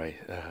the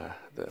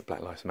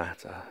Black Lives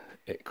Matter,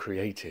 it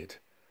created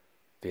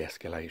the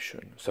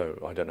escalation. So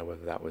I don't know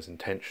whether that was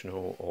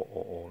intentional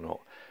or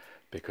not,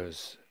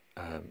 because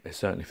it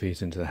certainly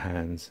feeds into the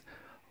hands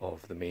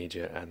of the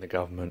media and the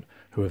government,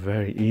 who are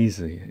very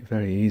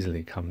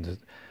easily come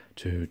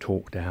to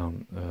talk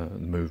down the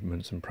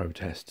movements and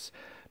protests,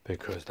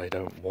 because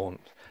they're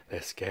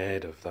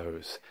scared of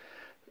those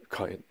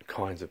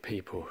kinds of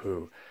people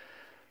who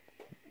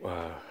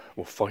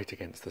will fight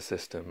against the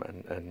system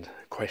and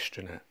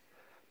question it,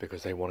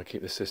 because they want to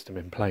keep the system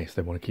in place.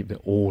 They want to keep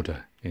the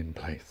order in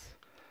place.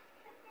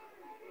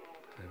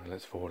 And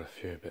let's forward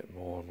a bit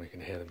more, and we can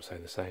hear them say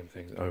the same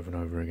things over and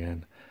over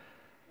again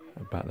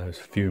about those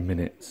few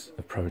minutes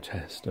of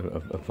protest,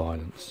 of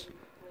violence.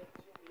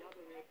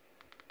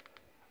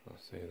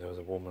 Let's see, there was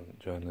a woman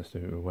journalist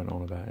who went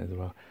on about it as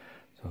well,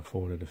 so I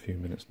forwarded a few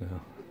minutes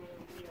now.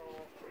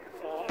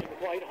 In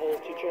Whitehall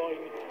to join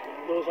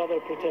those other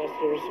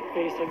protesters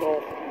facing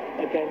off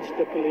against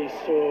the police.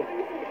 So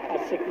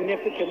a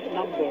significant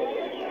number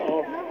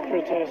of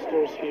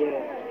protesters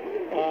here.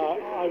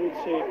 I would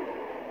say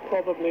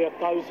probably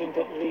 1,000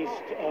 at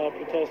least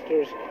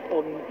protesters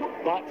on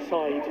that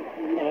side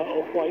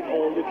of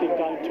Whitehall, looking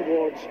down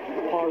towards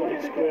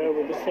Parliament Square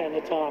where the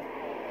cenotaph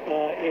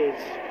is.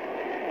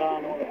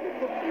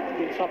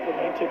 Being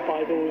supplemented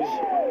by those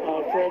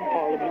from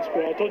Parliament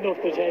Square. I don't know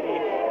if there's any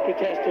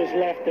protesters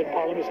left in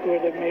Parliament Square.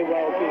 There may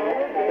well be,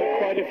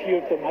 but quite a few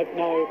of them have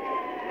now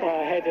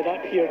headed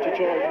up here to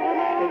join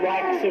the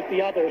ranks of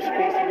the others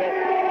facing off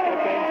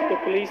against the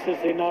police as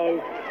they now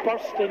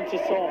burst into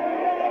song.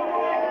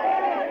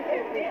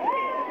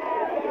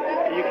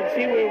 You can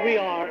see where we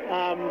are.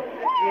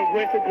 We're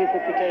with a group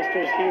of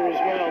protesters here as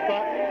well.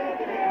 But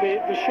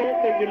the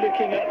shot that you're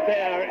looking at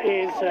there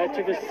is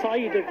to the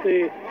side of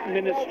the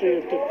Ministry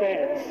of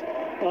Defence,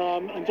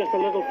 and just a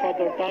little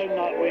further down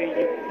that way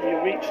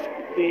you reached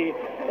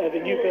the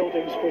new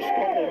buildings for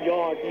Scotland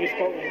Yard, New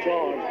Scotland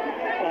Yard.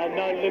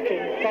 Now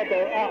looking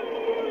further up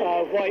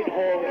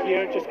Whitehall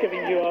here, just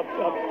giving you a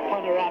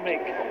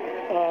panoramic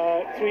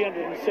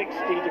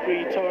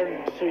 360-degree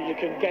turn so you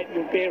can get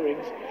your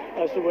bearings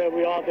as to where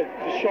we are. The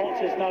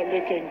shot is now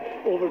looking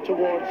over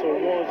towards, or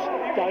was,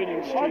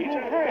 Downing Street,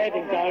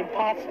 heading down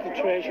past the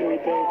Treasury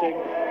building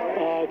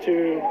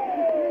to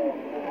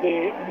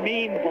the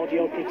main body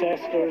of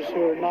protesters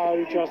who are now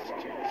just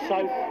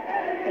south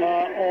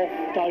of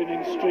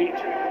Downing Street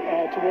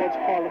towards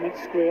Parliament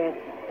Square,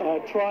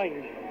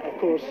 trying, of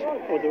course,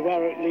 or they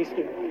were at least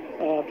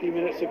a few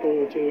minutes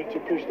ago, to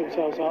push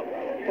themselves up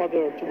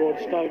further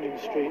towards Downing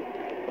Street,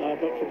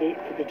 but for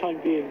the time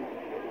being,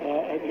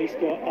 at least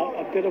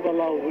a bit of a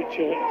lull, which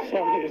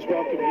certainly is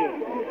welcome here.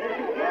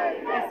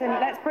 Listen,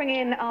 let's bring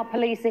in our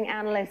policing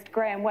analyst,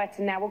 Graham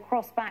Wetton. Now, we'll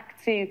cross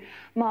back to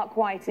Mark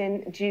White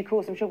in due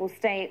course. I'm sure we'll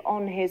stay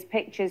on his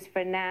pictures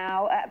for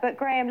now. But,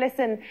 Graham,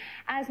 listen,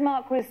 as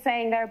Mark was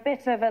saying, they're a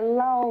bit of a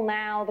lull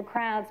now. The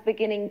crowd's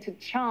beginning to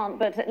chant,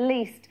 but at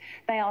least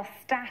they are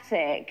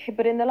static.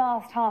 But in the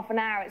last half an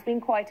hour, it's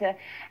been quite a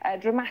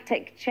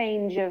dramatic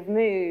change of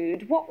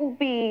mood. What will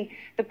be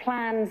the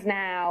plans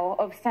now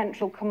of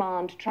Central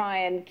Command to try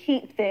and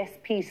keep this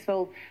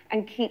peaceful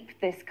and keep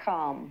this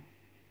calm?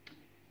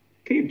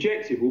 Key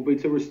objective will be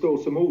to restore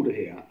some order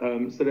here.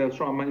 So they'll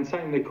try and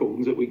maintain their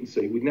cordons that we can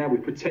see. Now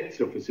we've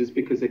protected officers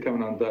because they're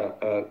coming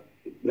under,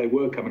 they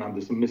were coming under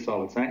some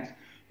missile attacks.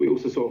 We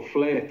also saw a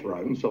flare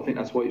thrown, so I think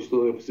that's why you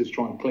saw the officers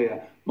try and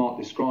clear. Mark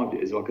described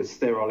it as like a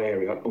sterile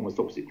area, almost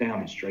opposite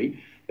Downing Street.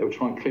 They were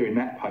trying clearing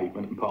that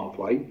pavement and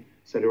pathway,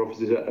 so their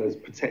officers are as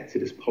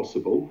protected as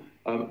possible.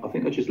 I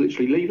think they'll just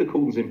literally leave the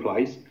cordons in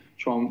place,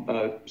 try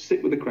and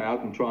sit with the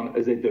crowd and try and,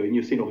 as they're doing,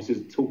 you've seen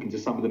officers talking to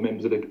some of the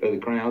members of the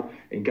crowd,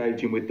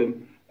 engaging with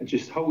them, and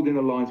just holding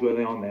the lines where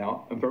they are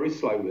now. And very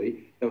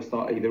slowly, they'll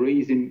start either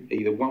easing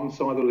either one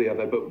side or the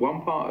other, but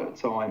one part at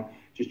a time,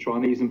 just try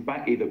and ease them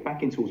back, either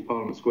back in towards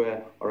Parliament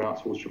Square or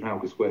out towards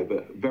Trafalgar Square,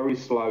 but very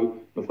slow,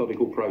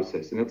 methodical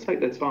process. And they'll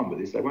take their time with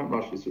this. They won't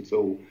rush this at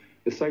all.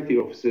 The safety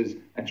officers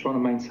and trying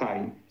to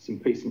maintain some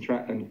peace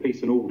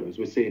and order, as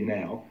we're seeing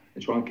now,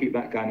 and try and keep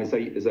that going as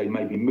they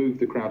maybe move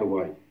the crowd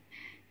away.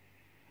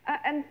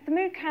 And the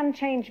mood can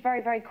change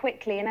very, very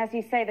quickly. And as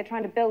you say, they're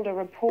trying to build a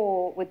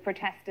rapport with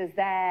protesters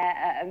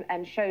there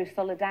and show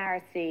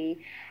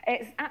solidarity.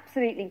 It's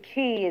absolutely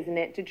key, isn't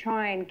it, to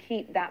try and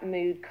keep that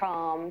mood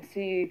calm,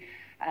 to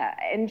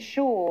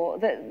ensure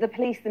that the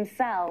police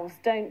themselves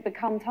don't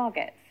become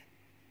targets?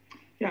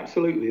 Yeah,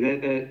 absolutely.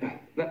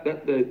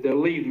 They'll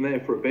leave them there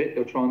for a bit.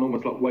 They'll try and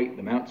almost like wait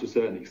them out to a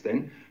certain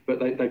extent. But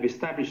they've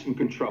established some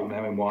control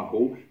now in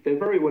Whitehall. They're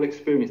very well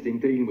experienced in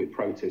dealing with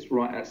protests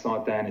right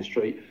outside Downing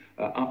Street,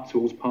 up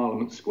towards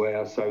Parliament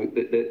Square. So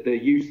they're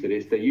used to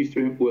this. They're used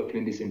to working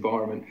in this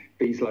environment,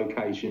 these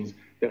locations.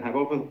 They'll have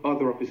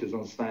other officers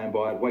on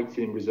standby,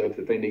 waiting in reserve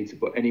if they need to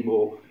put any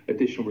more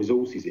additional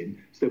resources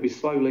in. So they'll be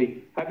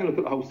slowly having a look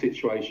at the whole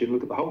situation,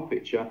 look at the whole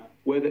picture,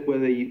 where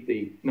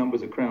the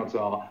numbers of crowds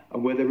are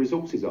and where the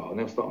resources are. And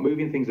they'll start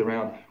moving things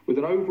around with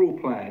an overall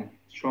plan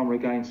to try and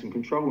regain some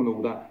control and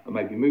order and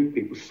maybe move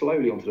people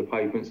slowly onto the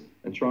pavements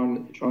and try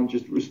and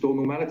just restore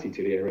normality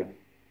to the area.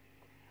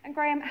 And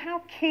Graham,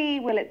 how key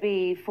will it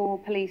be for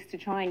police to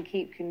try and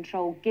keep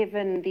control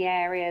given the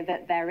area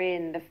that they're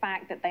in, the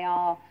fact that they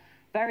are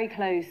very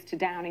close to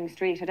Downing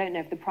Street? I don't know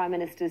if the Prime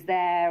Minister's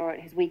there or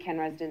at his weekend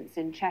residence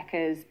in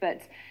Chequers,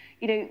 but,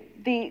 you know,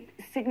 the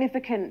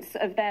significance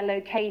of their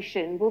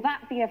location, will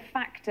that be a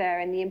factor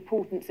in the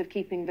importance of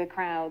keeping the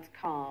crowds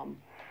calm?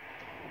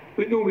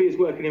 Well, it normally is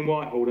working in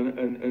Whitehall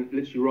and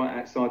literally right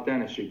outside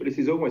Downing Street, but this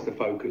is always the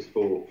focus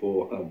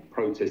for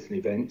protesting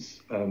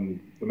events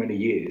for many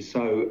years.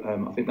 So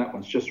I think that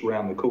one's just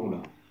around the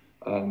corner.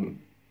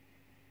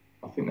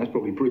 I think that's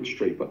probably Bridge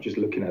Street, but just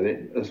looking at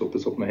it, that's off the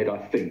top of my head, I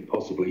think,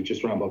 possibly,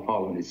 just around by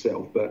Parliament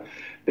itself. But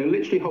they'll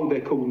literally hold their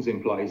cordons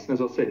in place, and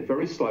as I said,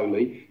 very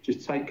slowly,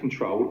 just take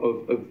control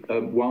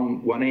of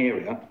one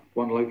area,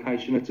 one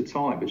location at a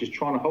time, but just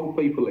trying to hold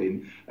people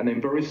in, and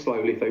then very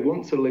slowly, if they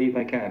want to leave,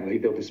 they can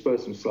leave. They'll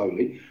disperse them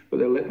slowly, but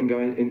they'll let them go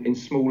in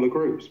smaller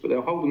groups. But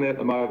they'll hold them there at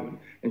the moment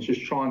and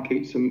just try and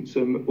keep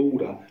some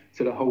order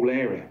to the whole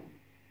area.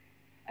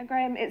 And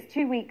Graham, it's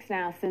 2 weeks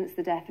now since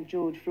the death of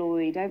George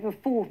Floyd, over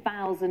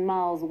 4,000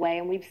 miles away,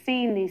 and we've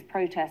seen these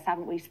protests,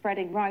 haven't we,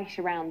 spreading right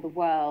around the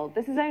world.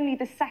 This is only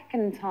the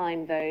second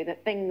time, though,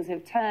 that things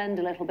have turned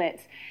a little bit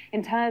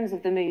in terms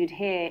of the mood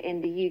here in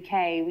the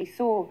UK. We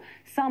saw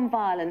some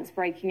violence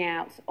breaking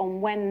out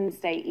on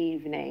Wednesday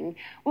evening.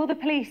 Will the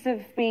police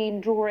have been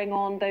drawing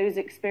on those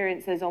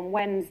experiences on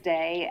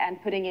Wednesday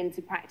and putting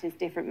into practice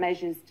different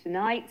measures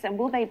tonight? And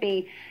will they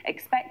be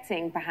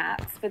expecting,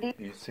 perhaps, for the...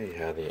 You see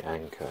how the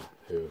anchor,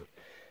 who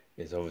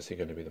is obviously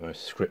going to be the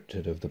most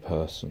scripted of the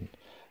person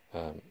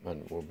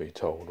and will be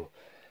told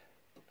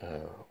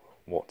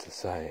what to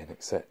say and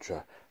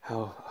etc.,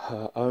 how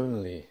her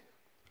only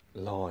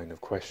line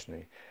of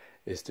questioning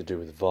is to do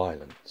with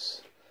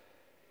violence.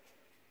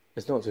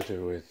 It's not to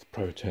do with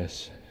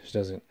protests. She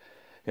doesn't,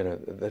 you know,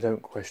 they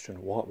don't question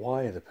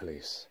why are the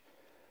police?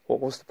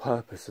 What's the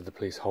purpose of the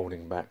police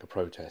holding back a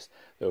protest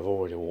that have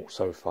already walked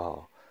so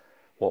far?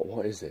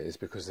 What is it? It's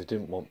because they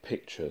didn't want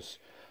pictures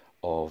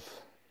of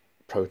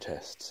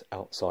protests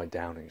outside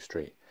Downing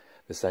Street,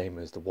 the same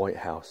as the White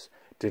House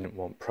didn't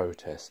want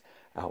protests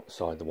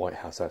outside the White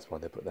House. That's why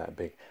they put that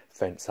big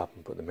fence up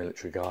and put the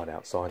military guard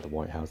outside the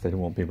White House. They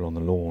didn't want people on the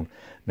lawn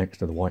next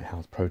to the White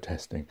House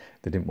protesting.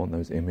 They didn't want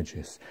those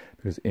images,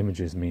 because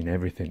images mean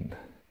everything.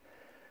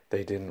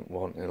 They didn't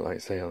want,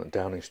 like say on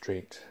Downing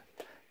Street,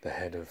 the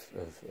head of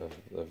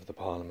the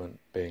Parliament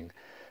being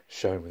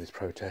shown with his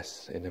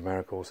protests. In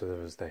America also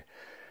there was the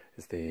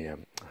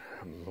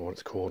what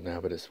it's called now,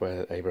 but it's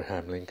where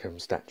Abraham Lincoln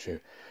statue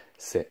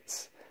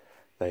sits.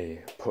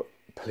 They put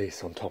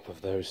police on top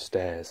of those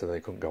stairs so they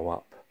couldn't go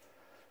up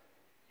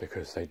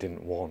because they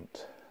didn't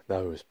want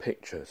those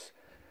pictures.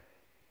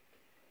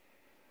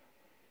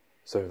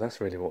 So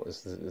that's really what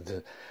is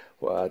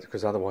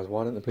because otherwise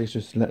why don't the police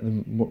just let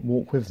them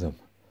walk with them?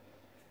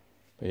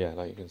 But yeah,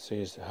 like you can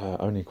see, her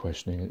only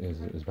questioning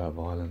is about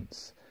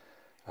violence.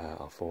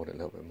 I'll forward it a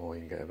little bit more,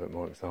 you can get a bit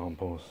more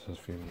examples. There's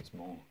a few minutes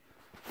more.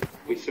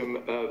 With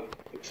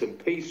some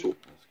peaceful...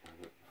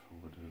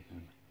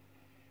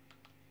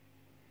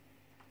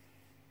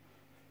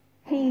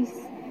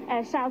 Peace,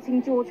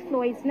 shouting George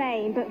Floyd's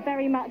name, but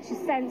very much a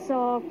sense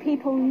of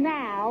people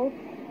now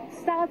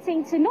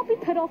starting to not be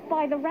put off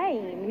by the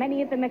rain.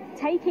 Many of them are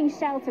taking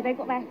shelter. They've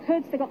got their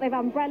hoods, they've got their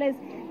umbrellas,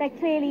 they're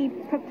clearly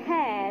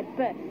prepared,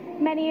 but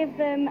many of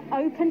them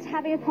open to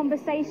having a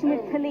conversation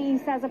with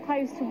police as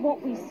opposed to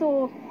what we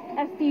saw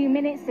a few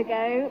minutes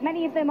ago.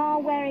 Many of them are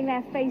wearing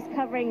their face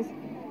coverings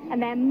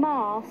and their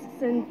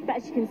masks, and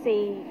as you can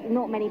see,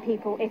 not many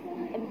people, if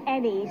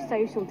any,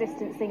 social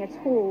distancing at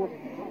all.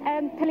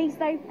 Police,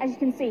 though, as you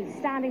can see,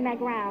 standing their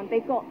ground.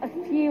 They've got a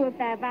few of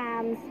their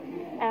vans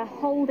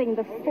holding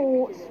the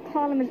fort.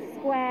 Parliament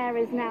Square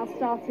has now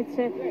started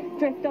to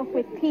drift off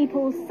with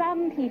people.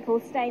 Some people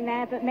staying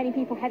there, but many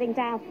people heading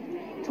down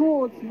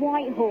towards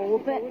Whitehall.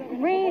 But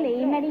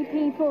really, many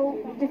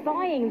people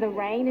defying the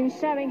rain and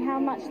showing how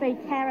much they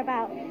care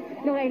about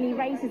not only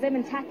racism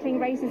and tackling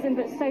racism,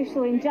 but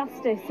social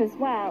injustice as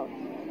well.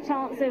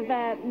 Chants of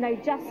no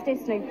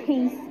justice, no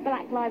peace,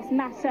 Black Lives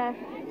Matter.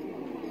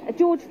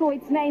 George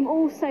Floyd's name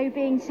also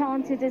being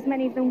chanted as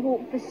many of them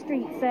walked the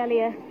streets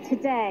earlier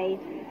today.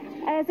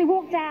 As they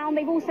walk down,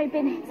 they've also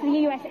been to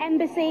the US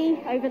Embassy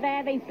over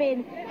there. They've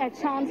been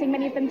chanting,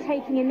 many of them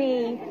taking a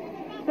knee.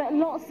 but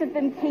lots of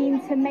them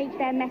keen to make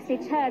their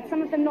message heard.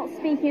 Some of them not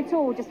speaking at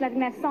all, just letting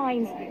their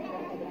signs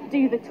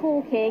do the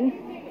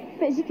talking.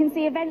 But as you can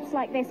see, events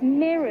like this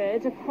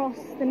mirrored across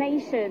the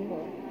nation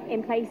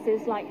in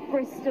places like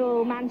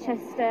Bristol,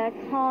 Manchester,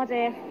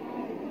 Cardiff.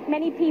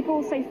 Many people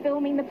also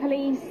filming the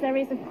police. There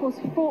is, of course,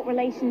 a fraught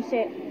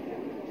relationship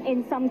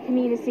in some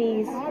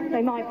communities.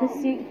 They might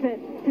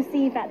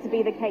perceive that to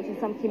be the case in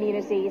some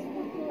communities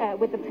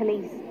with the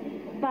police.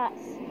 But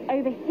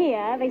over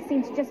here, they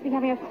seem to just be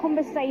having a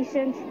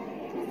conversation,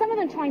 some of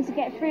them trying to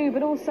get through,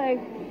 but also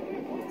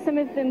some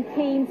of them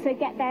keen to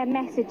get their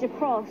message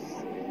across.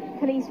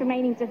 Police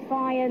remaining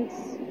defiant,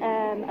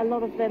 a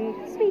lot of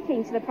them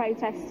speaking to the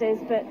protesters,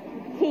 but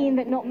keen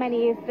that not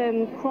many of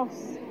them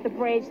cross the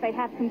bridge. They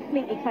had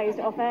completely closed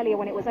it off earlier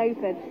when it was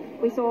open.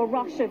 We saw a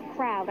rush of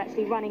crowd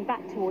actually running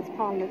back towards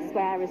Parliament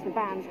Square as the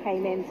vans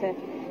came in to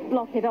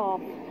block it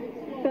off.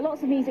 But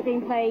lots of music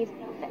being played.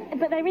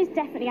 But there is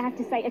definitely, I have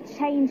to say, a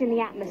change in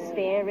the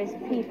atmosphere as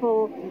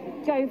people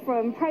go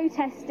from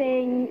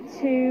protesting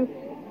to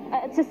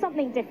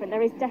something different.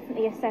 There is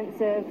definitely a sense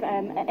of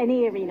an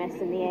eeriness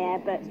in the air,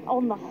 but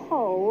on the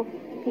whole,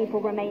 people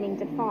remaining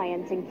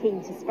defiant and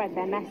keen to spread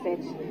their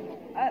message.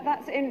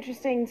 That's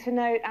interesting to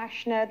note,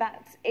 Ashna,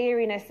 that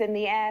eeriness in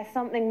the air,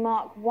 something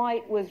Mark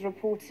White was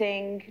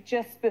reporting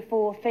just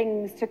before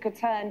things took a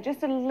turn,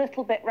 just a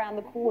little bit round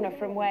the corner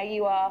from where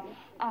you are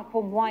up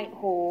on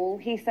Whitehall.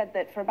 He said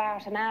that for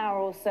about an hour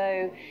or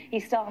so, he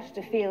started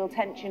to feel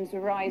tensions were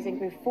rising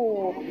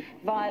before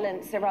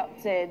violence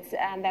erupted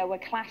and there were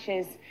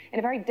clashes in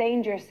a very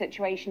dangerous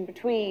situation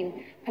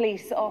between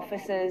police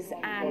officers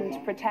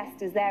and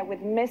protesters there,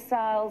 with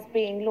missiles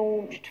being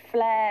launched,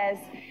 flares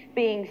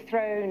being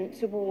thrown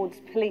towards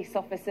police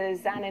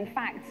officers. And in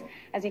fact,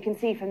 as you can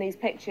see from these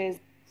pictures...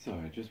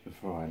 Sorry, just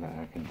before I let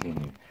her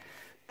continue,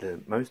 the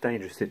most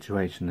dangerous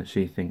situation that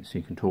she thinks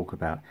she can talk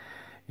about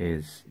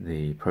is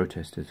the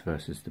protesters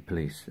versus the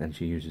police, and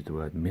she uses the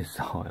word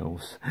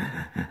missiles.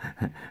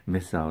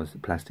 Missiles,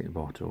 plastic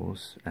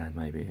bottles, and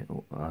maybe,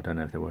 I don't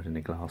know if there was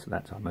any glass at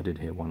that time, I did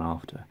hear one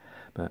after,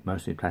 but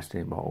mostly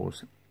plastic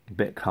bottles, a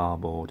bit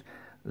cardboard.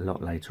 A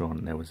lot later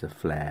on there was a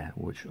flare,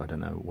 which I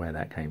don't know where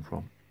that came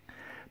from,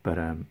 but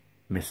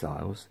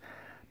missiles.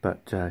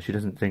 But she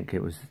doesn't think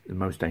it was the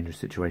most dangerous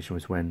situation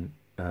was when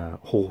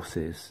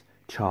horses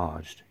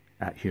charged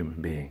at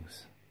human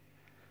beings.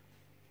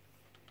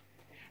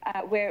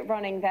 We're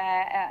running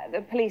there.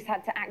 The police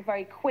had to act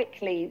very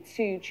quickly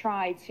to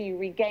try to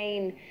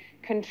regain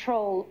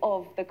control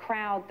of the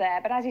crowd there.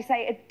 But as you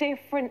say, a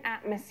different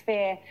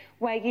atmosphere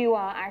where you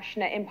are,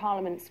 Ashna, in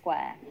Parliament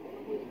Square.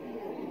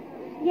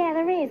 Yeah,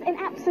 there is, and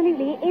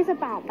absolutely it is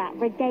about that,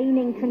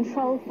 regaining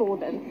control for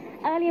them.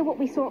 Earlier what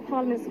we saw at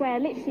Parliament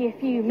Square, literally a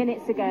few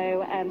minutes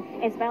ago,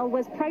 Isabel,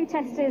 was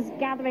protesters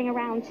gathering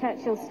around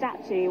Churchill's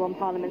statue on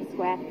Parliament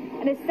Square.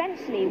 And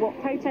essentially what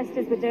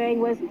protesters were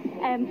doing was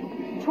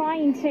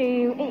trying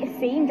to, it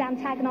seemed,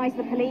 antagonise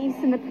the police,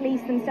 and the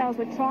police themselves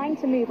were trying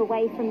to move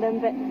away from them,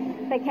 but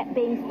they kept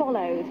being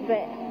followed.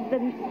 But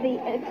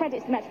the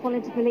credit to the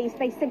Metropolitan Police,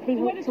 they simply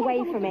walked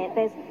away from it.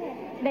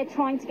 They're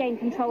trying to gain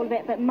control of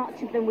it, but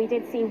much of them we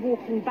did see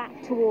walking back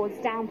towards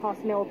down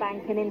past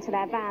Millbank and into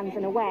their vans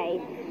and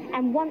away.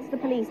 And once the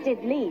police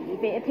did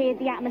leave, it appeared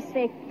the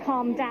atmosphere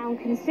calmed down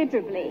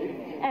considerably.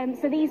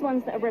 So these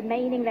ones that are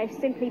remaining, they've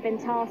simply been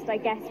tasked, I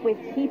guess, with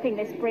keeping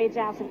this bridge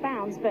out of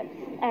bounds. But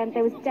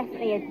there was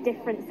definitely a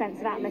different sense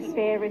of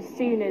atmosphere as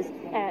soon as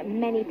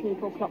many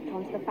people clocked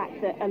onto the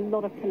fact that a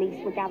lot of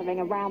police were gathering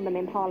around them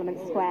in Parliament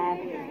Square.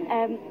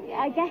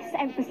 I guess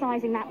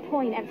emphasising that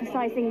point,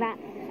 emphasising that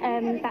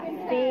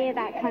that fear,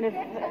 that kind of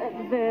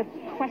the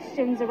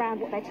questions around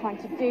what they're trying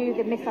to do,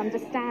 the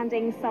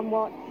misunderstanding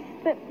somewhat.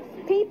 But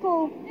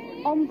people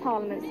on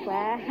Parliament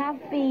Square have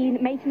been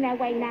making their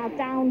way now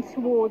down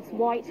towards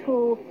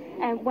Whitehall,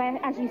 where,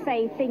 as you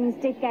say, things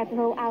did get a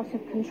little out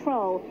of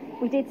control.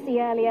 We did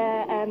see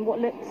earlier what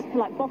looked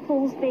like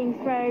bottles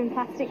being thrown,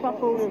 plastic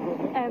bottles,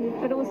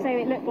 but also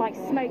it looked like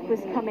smoke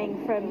was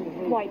coming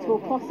from Whitehall,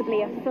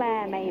 possibly a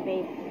flare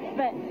maybe.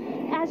 But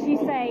as you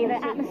say,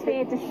 the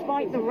atmosphere,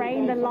 despite the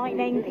rain, the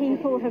lightning,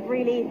 people have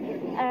really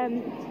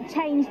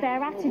changed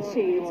their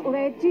attitudes. Although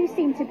there do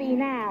seem to be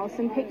now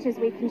some pictures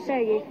we can show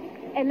you.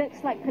 It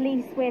looks like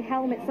police with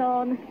helmets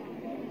on,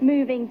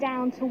 moving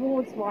down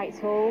towards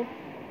Whitehall.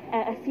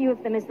 A few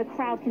of them, as the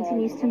crowd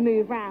continues to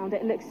move round,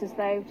 it looks as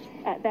though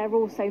they're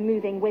also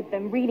moving with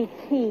them, really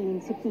keen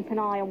to keep an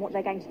eye on what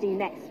they're going to do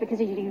next, because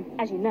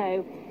as you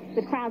know,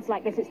 with crowds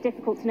like this, it's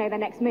difficult to know their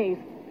next move.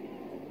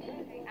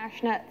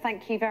 Ashna,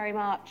 thank you very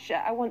much.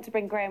 I want to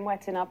bring Graham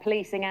Wetton, our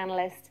policing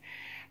analyst,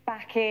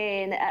 back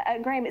in.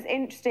 Graham, it's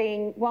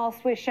interesting,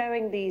 whilst we're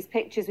showing these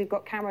pictures, we've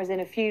got cameras in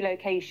a few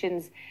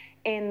locations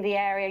in the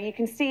area. You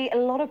can see a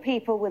lot of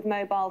people with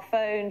mobile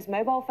phones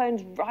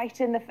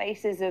right in the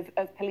faces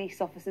of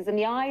police officers. And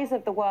the eyes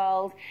of the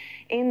world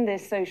in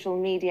this social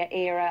media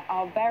era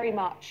are very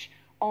much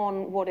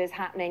on what is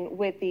happening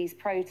with these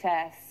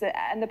protests.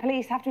 And the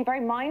police have to be very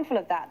mindful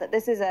of that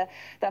this is the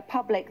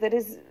public that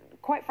is,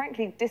 quite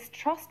frankly,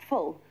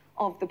 distrustful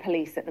of the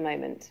police at the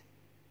moment.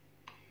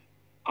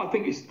 I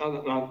think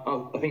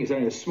it's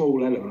only a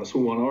small element, a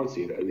small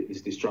minority that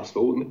is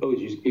distrustful. And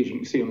as you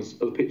can see on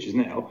the pictures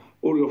now,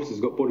 all the officers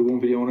have got body-worn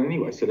video on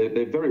anyway, so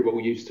they're very well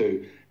used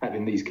to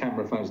having these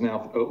camera phones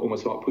now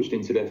almost like pushed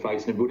into their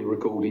face and everybody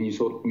recording. You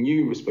saw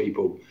numerous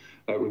people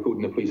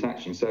recording the police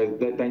action, so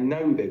they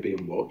know they're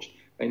being watched.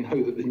 They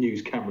know that the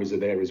news cameras are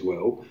there as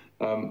well.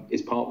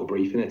 It's part of the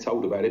briefing. They're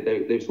told about it.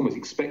 They're almost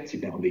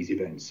expected now on these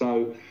events.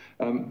 So,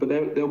 but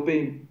they're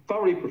being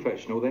thoroughly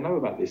professional. They know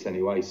about this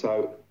anyway.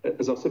 So,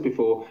 as I said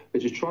before,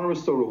 they're just trying to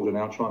restore order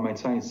now, try and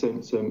maintain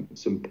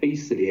some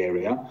peace to the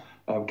area,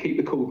 keep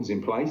the cordons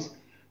in place,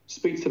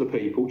 speak to the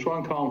people, try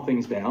and calm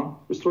things down,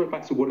 restore it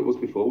back to what it was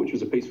before, which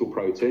was a peaceful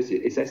protest.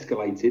 It's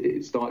escalated.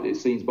 It started, it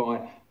seems,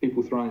 by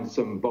people throwing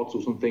some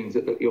bottles and things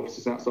at the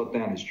officers outside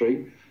Downing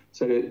Street.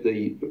 So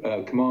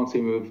the command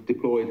team have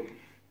deployed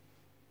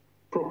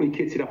properly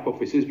kitted up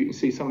officers. But you can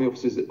see some of the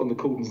officers on the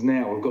cordons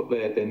now have got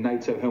their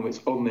NATO helmets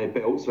on their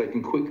belts, so they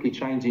can quickly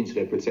change into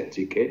their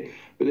protective kit.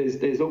 But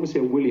there's obviously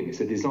a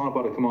willingness, a desire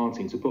by the command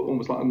team to put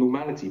almost like a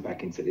normality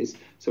back into this.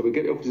 So we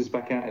get the officers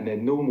back out in their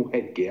normal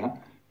headgear,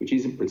 which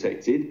isn't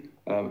protected,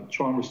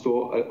 try and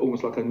restore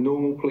almost like a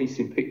normal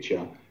policing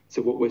picture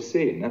to what we're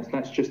seeing.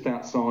 That's just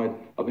outside,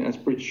 I think that's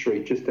Bridge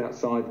Street, just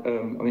outside,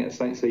 I think that's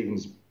St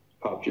Stephen's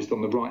pub, just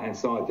on the right-hand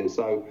side there.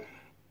 So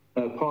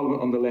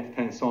Parliament on the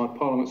left-hand side,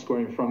 Parliament Square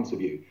in front of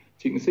you.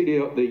 So you can see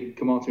the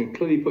command team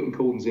clearly putting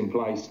cordons in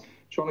place,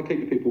 trying to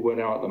keep the people where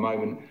they are at the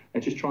moment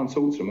and just try and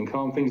talk to them and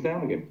calm things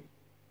down again.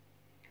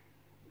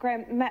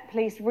 Graham, Met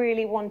Police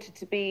really wanted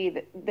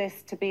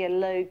this to be a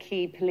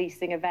low-key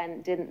policing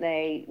event, didn't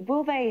they?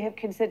 Will they have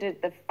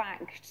considered the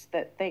fact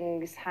that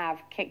things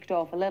have kicked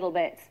off a little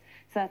bit,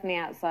 certainly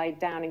outside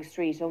Downing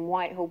Street and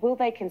Whitehall? Will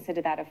they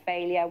consider that a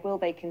failure? Will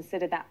they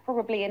consider that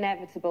probably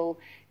inevitable,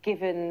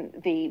 given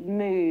the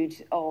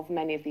mood of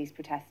many of these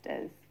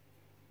protesters?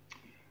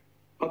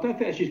 I don't think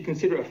they should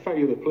consider it a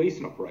failure of the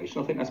policing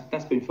operation. I think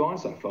that's been fine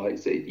so far.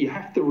 You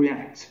have to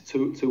react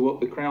to what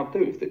the crowd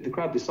do. If the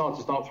crowd decides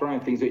to start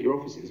throwing things at your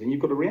offices, and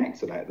you've got to react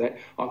to that.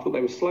 I thought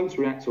they were slow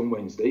to react on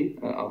Wednesday.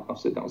 I've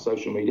said that on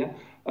social media.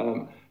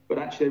 But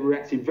actually, they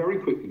reacted very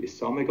quickly this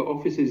time. They got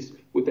officers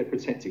with their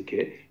protective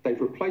kit. They've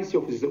replaced the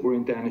officers that were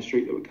in Downing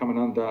Street that were coming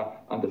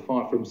under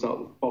fire from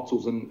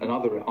bottles and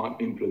other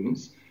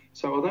implements.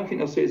 So I don't think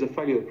they'll see it as a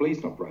failure of the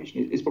policing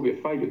operation. It's probably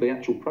a failure of the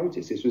actual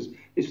protest. This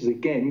was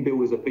again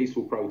billed as a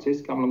peaceful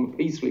protest, come along and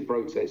peacefully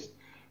protest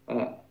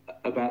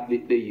about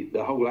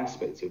the whole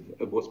aspect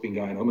of what's been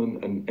going on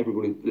and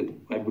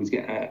everybody's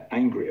getting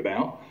angry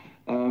about.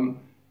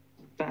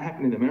 That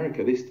happened in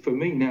America. For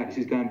me now, this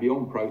is going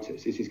beyond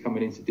protest. This is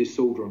coming into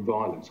disorder and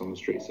violence on the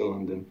streets of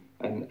London,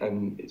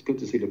 and it's good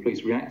to see the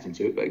police reacting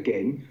to it. But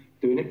again,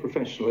 doing it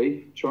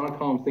professionally, trying to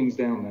calm things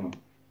down now.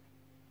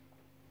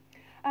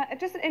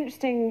 Just an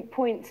interesting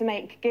point to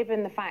make,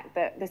 given the fact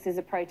that this is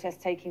a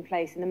protest taking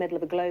place in the middle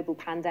of a global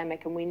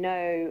pandemic, and we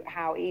know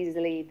how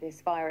easily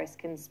this virus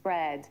can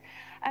spread.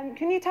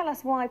 Can you tell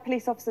us why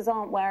police officers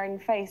aren't wearing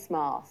face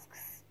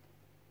masks?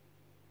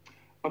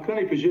 I can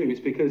only presume it's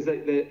because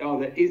there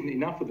isn't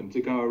enough of them to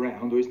go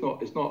around, or it's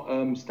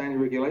not standard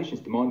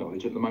regulations, to my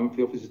knowledge, at the moment, for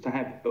the officers to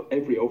have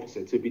every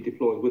officer to be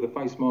deployed with a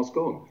face mask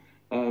on.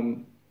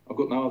 I've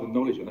got no other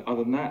knowledge on it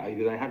other than that.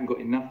 Either they haven't got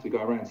enough to go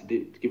around to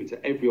give it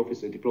to every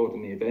officer deployed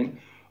in the event,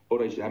 or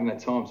they just haven't had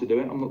time to do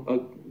it. I'm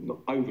not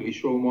overly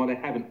sure on why they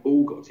haven't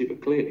all got it,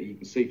 but clearly you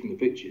can see from the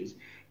pictures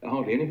that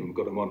hardly any of them have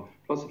got them on.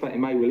 Plus the fact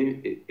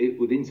it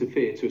would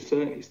interfere to a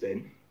certain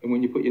extent, and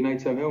when you put your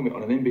NATO helmet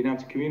on and then being able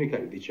to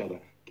communicate with each other.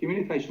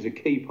 Communication is a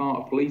key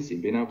part of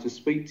policing, being able to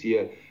speak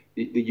to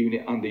the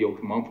unit under your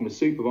command, from the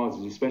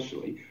supervisors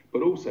especially,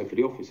 but also for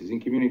the officers in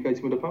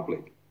communicating with the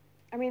public.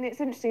 I mean,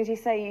 it's interesting, as you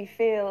say, you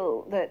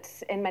feel that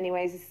in many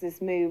ways this has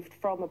moved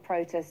from a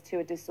protest to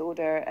a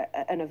disorder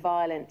and a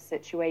violent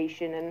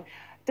situation, and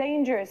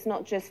dangerous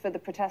not just for the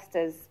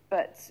protesters,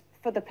 but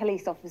for the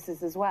police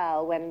officers as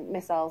well, when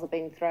missiles are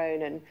being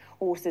thrown and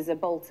horses are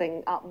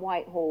bolting up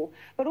Whitehall.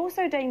 But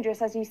also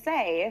dangerous, as you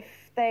say, if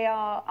they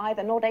are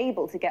either not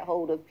able to get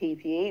hold of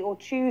PPE or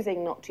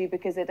choosing not to,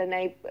 because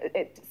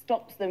it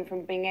stops them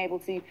from being able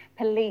to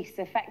police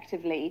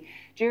effectively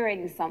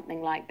during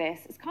something like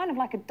this. It's kind of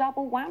like a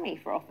double whammy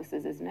for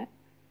officers, isn't it?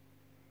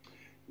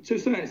 To a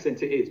certain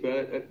extent it is,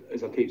 but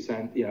as I keep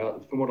saying,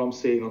 from what I'm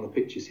seeing on the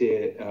pictures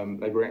here,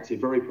 they've reacted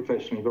very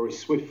professionally, very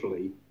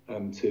swiftly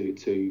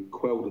to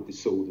quell the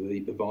disorder,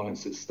 the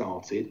violence that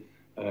started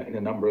in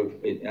a number of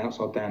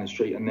outside Downing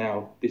Street, and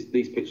now these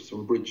pictures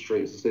from Bridge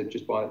Street, as I said,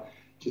 just by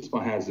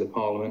Houses of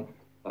Parliament.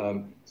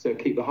 So try and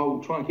keep the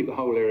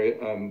whole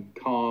area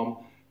calm,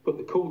 put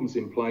the cordons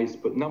in place,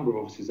 put a number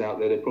of officers out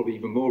there. There are probably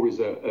even more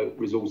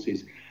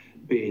resources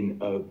being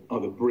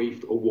either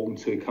briefed or warned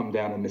to come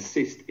down and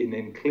assist in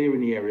then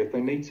clearing the area if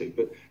they need to.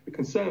 But the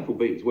concern will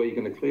be is where you're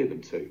going to clear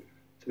them to.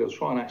 So they'll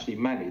try and actually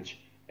manage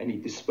any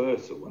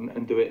dispersal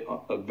and do it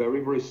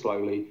very, very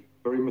slowly,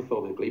 very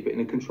methodically, but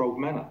in a controlled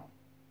manner.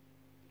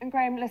 And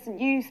Graham, listen,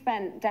 you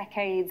spent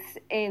decades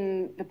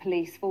in the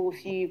police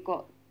force. You've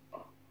got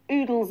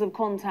oodles of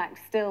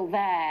contacts still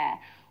there.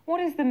 What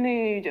is the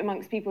mood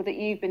amongst people that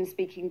you've been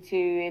speaking to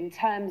in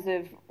terms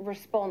of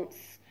response,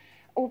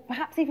 or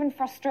perhaps even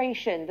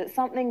frustration, that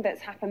something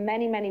that's happened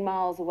many, many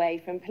miles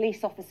away from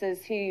police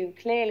officers who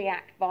clearly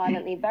act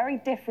violently, very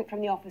different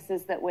from the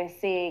officers that we're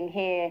seeing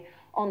here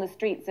on the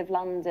streets of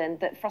London,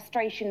 that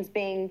frustration's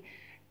being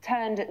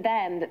turned at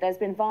them, that there's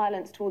been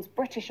violence towards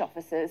British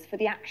officers for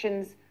the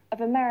actions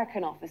of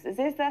American officers?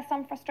 Is there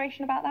some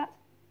frustration about that?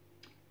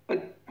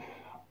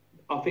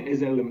 I think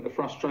there's an element of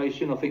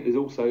frustration. I think there's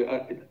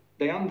also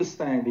they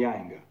understand the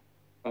anger.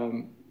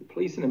 The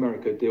police in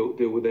America deal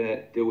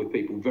with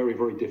people very,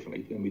 very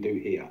differently than we do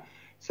here.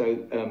 So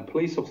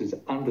police officers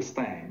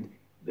understand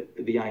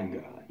the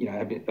anger. You know,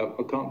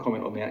 I can't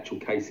comment on the actual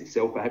case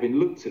itself, but having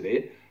looked at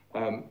it,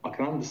 I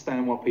can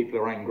understand why people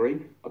are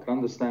angry. I can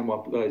understand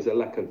why there's a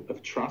lack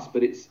of trust,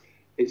 but it's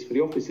for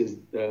the officers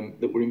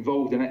that were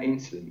involved in that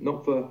incident,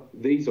 not for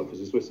these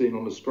officers we're seeing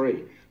on the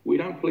screen. We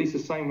don't police the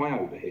same way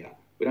over here.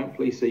 We don't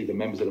police either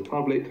members of the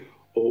public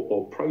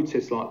or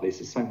protests like this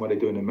the same way they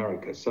do in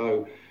America.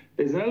 So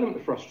there's an element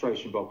of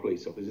frustration by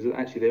police officers.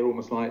 Actually, they're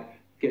almost like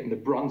getting the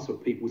brunt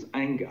of people's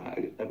anger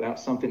about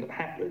something that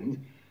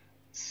happened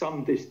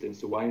some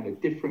distance away in a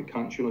different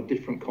country on a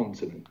different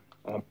continent.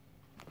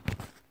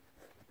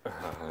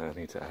 I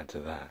need to add to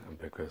that,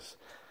 because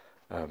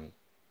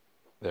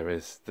there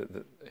is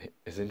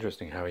it's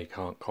interesting how he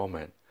can't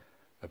comment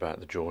about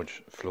the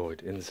George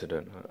Floyd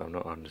incident. I'm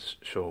not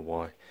sure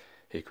why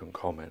he couldn't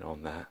comment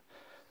on that,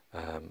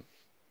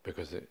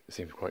 because it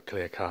seems quite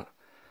clear cut,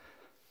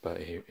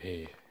 but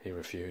he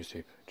refused.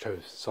 He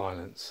chose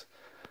silence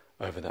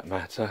over that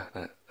matter.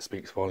 That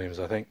speaks volumes,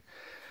 I think.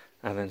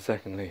 And then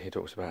secondly, he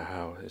talks about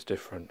how it's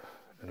different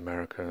in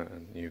America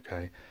and the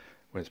UK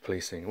when it's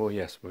policing. Well,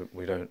 yes,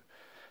 we don't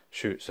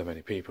shoot so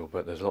many people,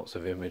 but there's lots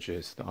of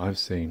images that I've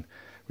seen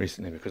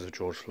recently because of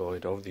George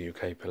Floyd of the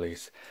UK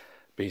police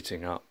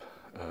beating up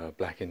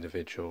black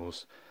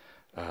individuals,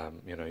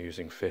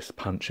 using fists,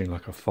 punching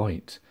like a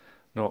fight,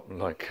 not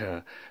like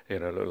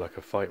like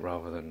a fight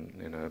rather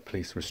than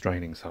police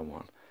restraining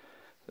someone,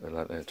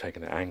 like they're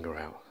taking their anger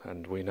out.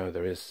 And we know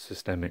there is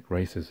systemic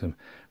racism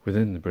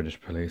within the British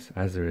police,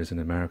 as there is in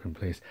American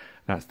police.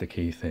 That's the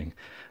key thing,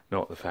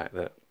 not the fact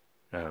that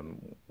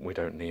we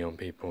don't knee on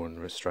people and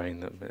restrain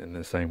them in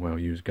the same way, or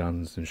use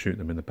guns and shoot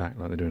them in the back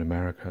like they do in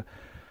America.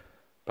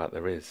 But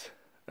there is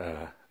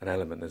an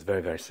element that's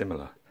very, very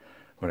similar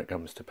when it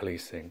comes to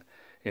policing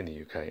in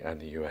the UK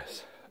and the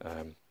US.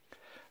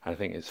 I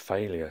think it's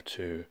failure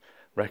to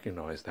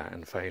recognise that,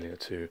 and failure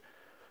to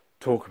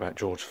talk about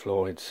George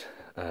Floyd's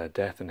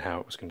death and how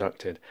it was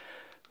conducted,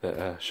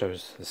 that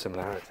shows the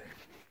similarity.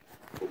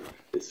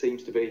 It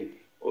seems to be,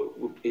 or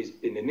is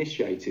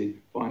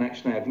initiated by an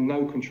action they have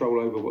no control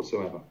over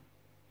whatsoever.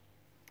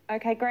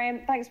 OK,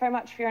 Graham, thanks very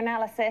much for your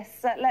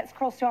analysis. Let's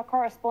cross to our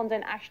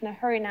correspondent, Ashna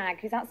Herinag,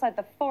 who's outside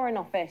the Foreign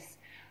Office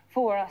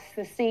for us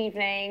this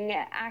evening.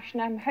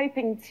 Ashna, I'm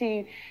hoping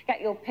to get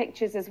your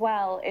pictures as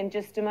well in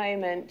just a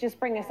moment. Just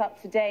bring us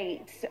up to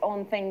date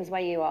on things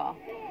where you are.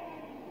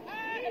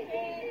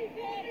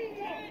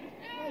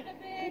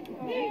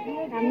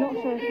 I'm not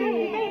sure if you...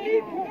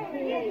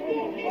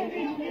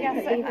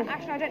 Yes,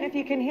 Ashna, I don't know if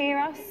you can hear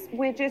us.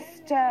 We're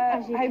just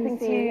hoping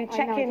to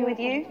check in with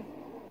you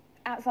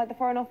outside the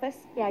Foreign Office.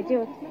 Yeah, I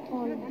do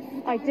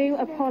apologise. I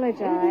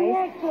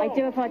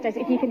do apologise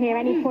if you can hear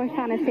any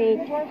profanity.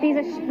 These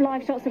are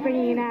live shots we're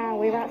bringing you now.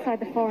 We're outside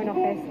the Foreign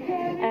Office.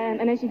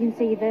 And as you can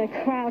see, the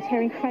crowd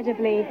here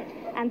incredibly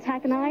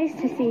antagonised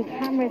to see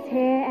cameras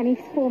here, any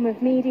form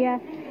of media.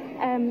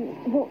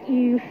 What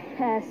you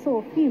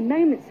saw a few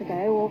moments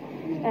ago,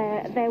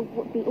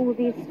 all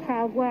these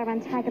crowd were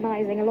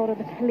antagonising a lot of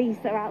the police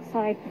that are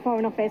outside the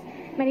Foreign Office.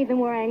 Many of them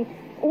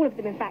all of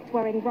them in fact,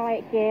 wearing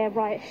riot gear,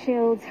 riot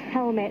shields,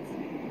 helmets,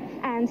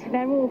 and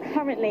they're all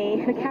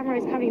currently, the camera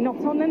is currently not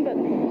on them, but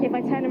if I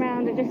turn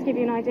around and just give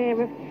you an idea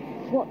of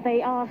what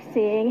they are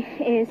seeing,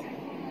 is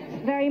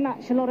very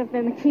much a lot of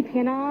them are keeping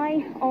an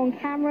eye on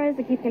cameras,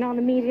 they're keeping an eye on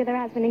the media. There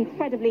has been an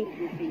incredibly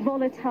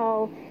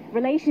volatile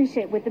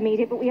relationship with the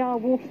media, but we are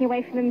walking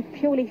away from them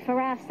purely for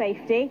our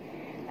safety.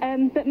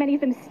 But many of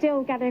them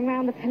still gathering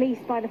around the police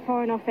by the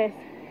Foreign Office,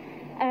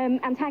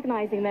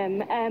 antagonising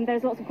them.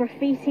 There's lots of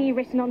graffiti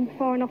written on the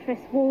Foreign Office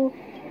wall.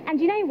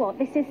 And you know what?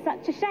 This is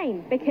such a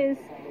shame, because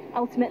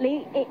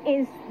ultimately it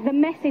is the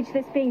message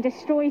that's being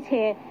destroyed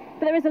here.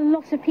 But there is a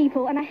lot of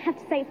people, and I have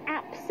to say it's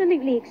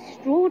absolutely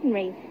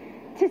extraordinary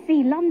to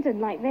see London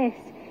like this.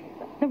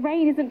 The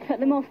rain hasn't put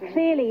them off,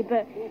 clearly,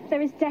 but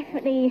there is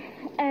definitely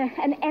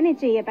an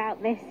energy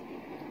about this,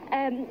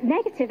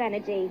 negative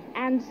energy.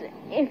 And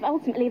if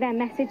ultimately their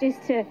message is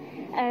to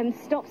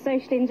stop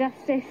social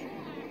injustice,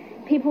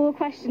 people will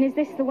question, is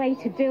this the way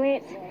to do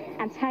it?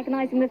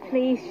 Antagonising the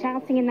police,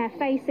 shouting in their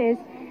faces.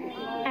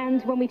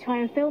 And when we try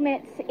and film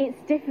it, it's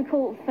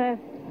difficult for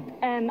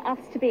us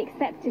to be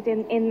accepted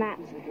in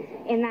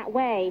that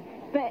way.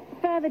 But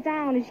further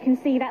down, as you can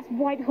see, that's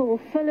Whitehall,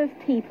 full of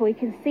people. You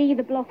can see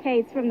the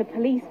blockades from the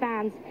police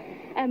vans,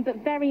 but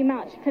very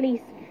much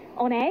police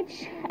on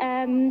edge.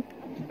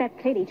 They're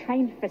clearly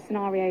trained for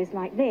scenarios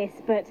like this,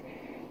 but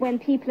when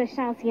people are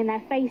shouting in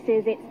their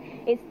faces,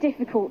 it's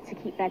difficult to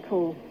keep their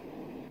cool.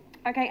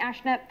 OK,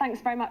 Ashna, thanks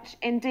very much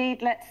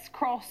indeed. Let's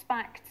cross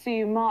back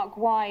to Mark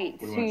White,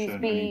 who's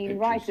been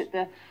right at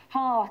the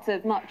heart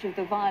of much of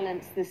the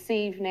violence this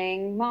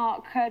evening.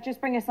 Mark,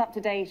 just bring us up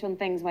to date on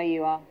things where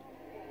you are.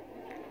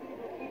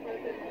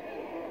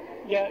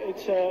 Yeah,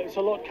 it's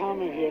a lot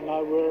calmer here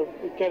now. We're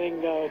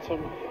getting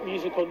some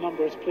musical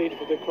numbers played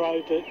for the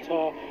crowd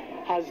that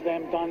has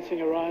them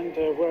dancing around,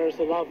 Where's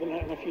the Love,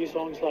 and a few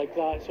songs like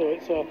that. So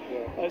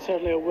it's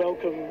certainly a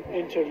welcome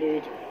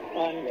interlude.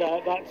 And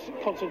that's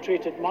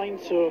concentrated mind,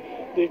 so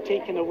they've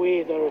taken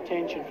away their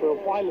attention for a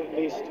while at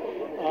least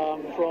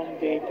from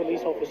the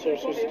police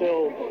officers who are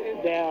still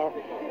there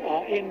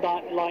in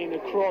that line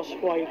across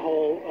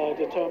Whitehall,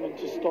 determined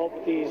to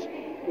stop these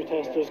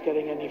protesters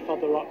getting any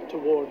further up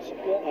towards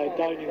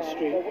Downing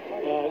Street.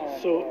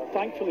 So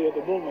thankfully at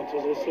the moment,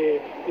 as I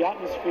say, the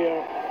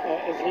atmosphere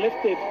is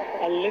lifted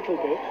a little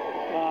bit.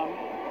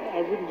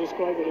 I wouldn't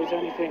describe it as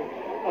anything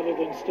other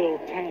than still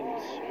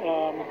tense.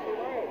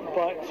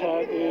 But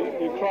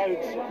the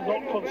crowd's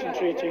not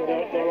concentrating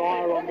their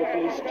ire on the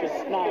police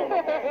just now,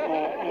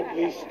 at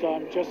least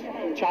just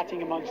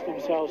chatting amongst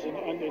themselves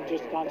and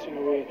just dancing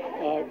away.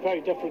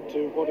 Very different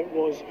to what it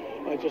was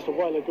just a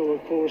while ago,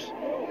 of course.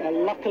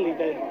 Luckily,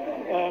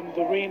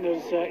 the rain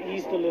has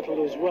eased a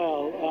little as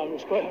well. It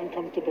was quite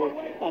uncomfortable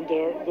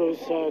under those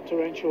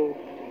torrential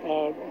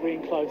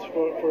rain clouds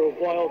for a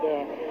while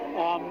there.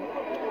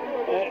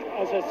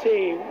 As I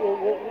say,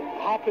 what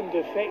happened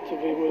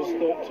effectively was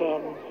that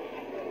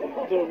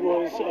there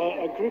was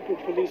a group of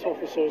police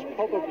officers,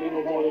 probably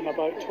no more than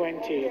about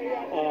 20,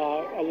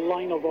 a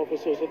line of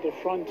officers at the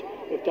front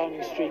of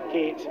Downing Street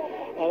Gate.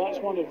 That's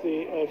one of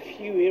the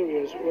few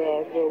areas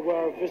where there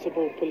were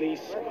visible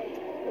police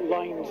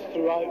lined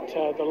throughout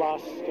the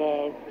last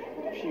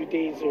few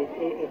days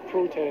of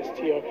protest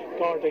here,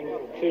 guarding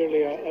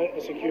clearly a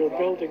secure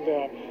building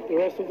there. The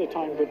rest of the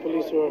time the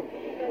police were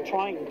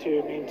trying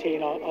to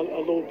maintain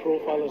a low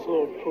profile, as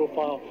low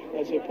profile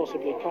as they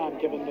possibly can,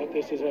 given that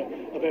this is a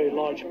very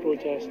large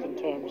protest in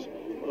terms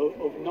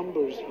of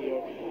numbers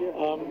here.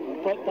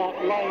 But that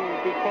line,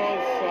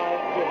 because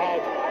you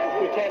had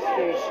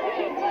protesters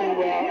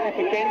who were up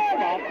against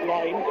that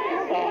line,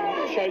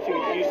 shouting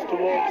abuse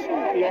towards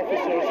the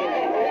officers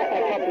over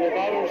a couple of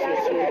hours or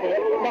so, but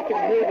nothing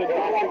more than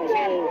that. It was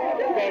all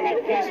very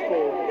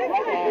peaceful,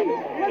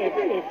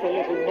 if a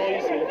little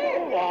noisy.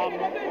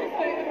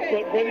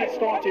 But when it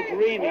started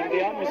raining,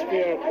 the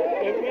atmosphere,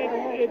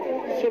 it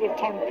sort of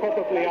turned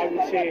probably, I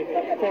would say,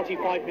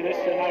 45 minutes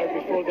to an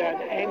hour before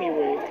then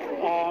anyway.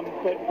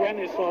 But when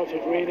it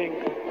started raining,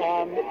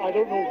 I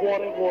don't know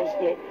what it was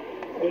that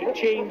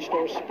changed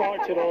or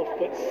sparked it off,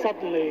 but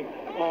suddenly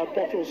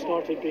bottles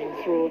started being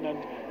thrown and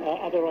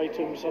other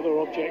items, other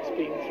objects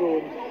being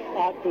thrown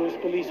at those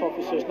police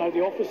officers. Now,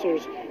 the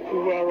officers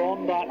who were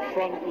on that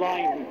front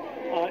line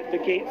at the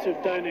gates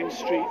of Downing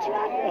Street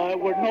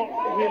were not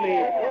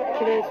really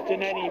clothed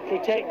in any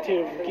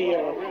protective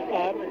gear,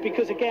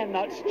 because again,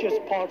 that's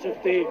just part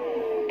of the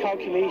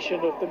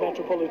calculation of the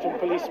Metropolitan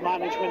Police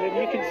management, and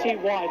you can see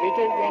why. They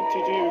don't want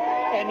to do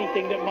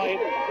anything that might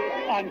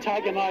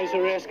antagonise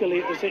or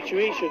escalate the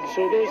situation.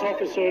 So those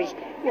officers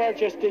were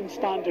just in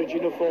standard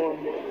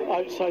uniform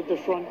outside the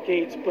front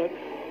gates. But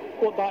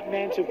what that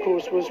meant, of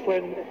course, was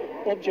when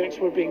objects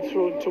were being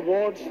thrown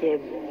towards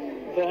them,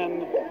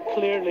 then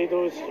clearly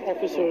those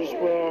officers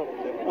were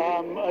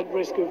at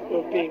risk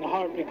of being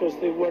hurt because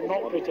they were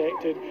not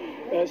protected.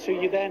 So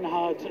you then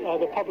had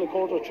the public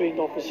order trained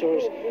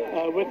officers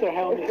with their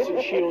helmets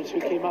and shields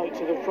who came out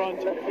to the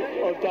front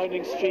of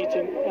Downing Street,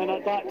 and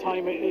at that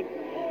time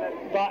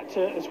that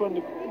is when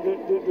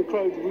the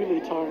crowd really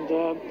turned.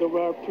 There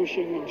were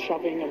pushing and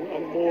shoving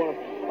and more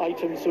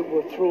items that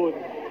were thrown,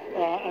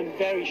 and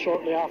very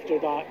shortly after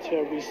that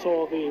we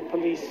saw the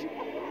police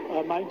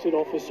mounted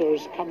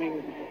officers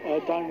coming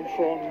down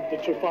from the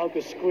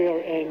Trafalgar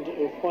Square end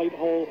of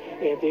Whitehall.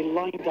 They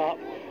lined up,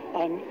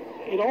 and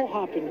it all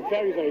happened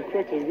very, very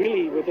quickly,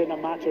 really within a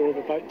matter of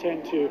about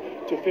 10 to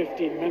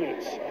 15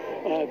 minutes.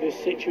 This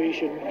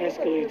situation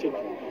escalated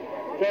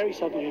very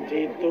suddenly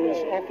indeed.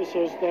 Those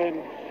officers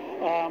then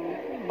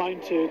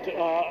mounted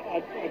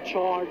a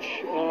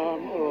charge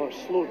or a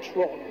slow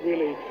trot,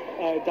 really,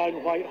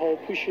 down Whitehall,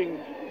 pushing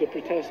the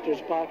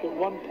protesters back. At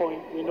one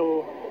point, we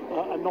know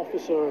an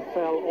officer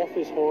fell off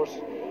his horse.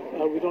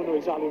 We don't know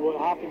exactly what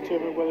happened to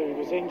him and whether he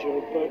was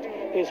injured, but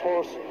his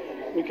horse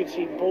we could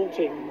see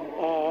bolting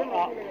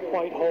up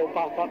Whitehall,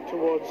 back up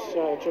towards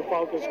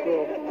Trafalgar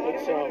Square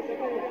itself.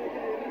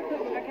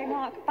 OK,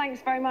 Mark,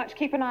 thanks very much.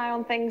 Keep an eye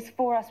on things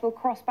for us. We'll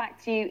cross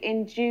back to you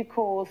in due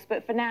course.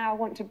 But for now, I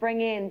want to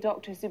bring in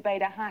Dr.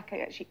 Zubaydah Haq.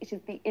 She is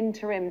the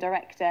interim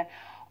director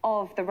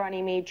of the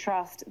Runnymede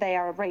Trust. They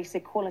are a race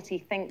equality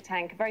think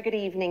tank. Very good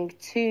evening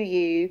to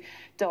you,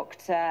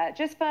 Doctor.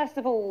 Just first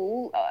of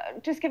all,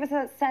 just give us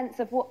a sense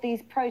of what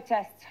these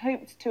protests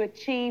hoped to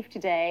achieve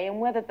today, and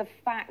whether the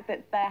fact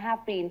that there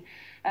have been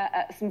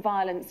some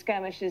violent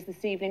skirmishes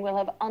this evening will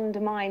have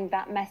undermined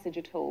that message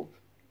at all.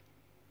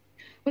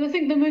 Well, I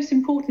think the most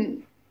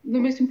important the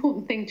most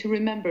important thing to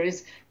remember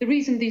is the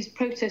reason these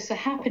protests are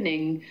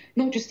happening,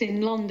 not just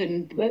in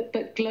London,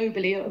 but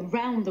globally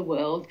around the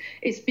world,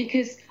 is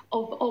because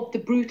of the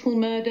brutal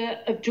murder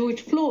of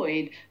George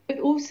Floyd. But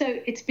also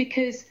it's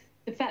because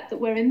the fact that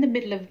we're in the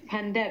middle of a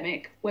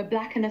pandemic where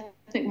black and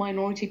ethnic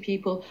minority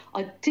people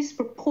are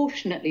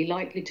disproportionately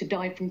likely to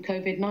die from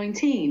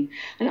COVID-19.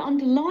 And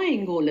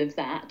underlying all of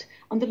that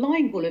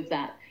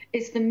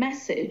is the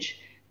message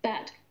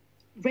that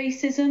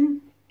racism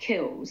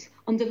kills.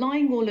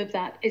 Underlying all of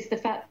that is the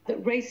fact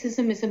that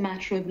racism is a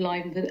matter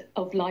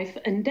of life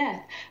and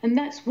death. And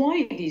that's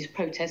why these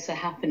protests are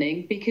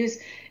happening, because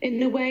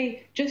in a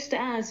way, just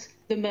as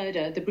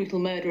the brutal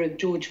murder of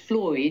George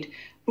Floyd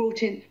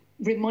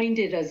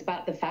reminded us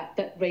about the fact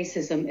that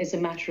racism is a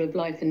matter of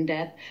life and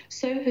death,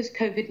 so has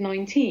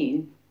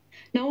COVID-19.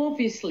 Now,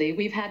 obviously,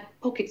 we've had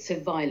pockets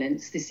of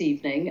violence this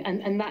evening,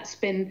 and that's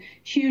been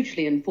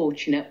hugely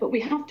unfortunate. But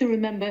we have to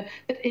remember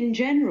that, in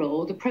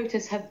general, the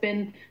protests have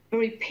been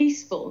very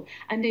peaceful.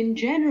 And in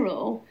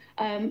general,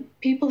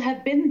 people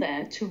have been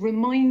there to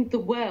remind the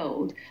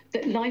world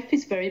that life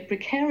is very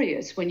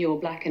precarious when you're a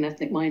black and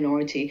ethnic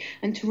minority,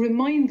 and to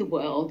remind the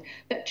world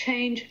that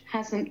change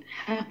hasn't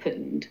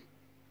happened.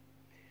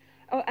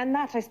 Oh, and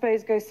that, I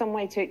suppose, goes some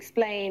way to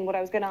explain what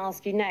I was going to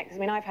ask you next. I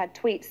mean, I've had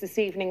tweets this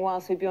evening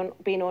whilst we've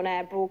been on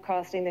air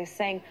broadcasting this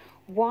saying,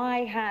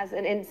 why has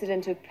an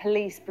incident of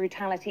police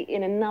brutality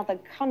in another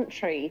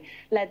country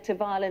led to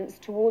violence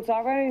towards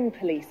our own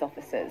police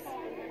officers?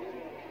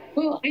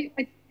 Well,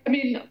 I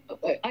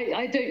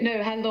don't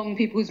know how long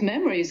people's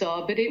memories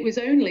are, but it was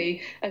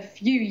only a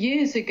few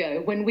years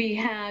ago when we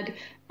had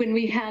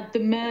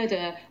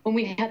the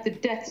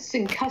deaths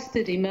in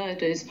custody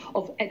murders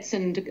of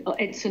Edson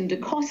da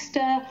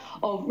Costa,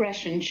 of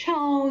Rashan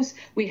Charles.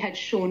 We had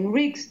Sean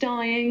Riggs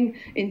dying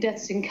in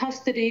deaths in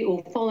custody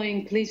or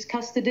following police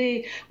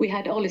custody. We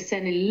had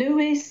Oliseni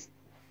Lewis.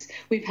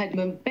 We've had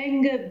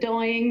Mbenga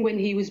dying when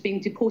he was being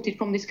deported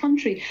from this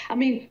country. I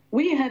mean,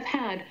 we have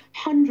had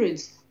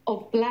hundreds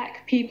of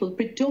black people,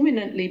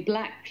 predominantly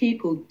black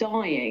people,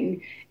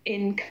 dying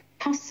in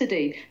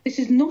custody. This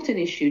is not an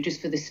issue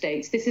just for the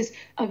States. This is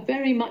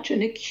very much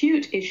an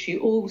acute issue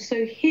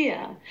also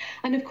here.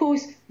 And of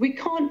course, we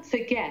can't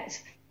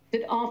forget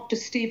that after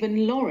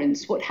Stephen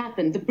Lawrence, what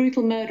happened, the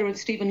brutal murder of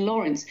Stephen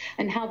Lawrence,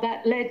 and how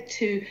that led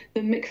to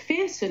the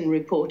Macpherson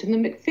report. And the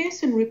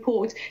Macpherson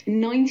report in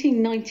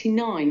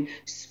 1999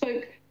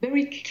 spoke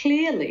very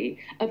clearly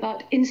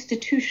about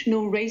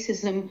institutional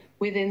racism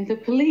within the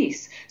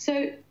police.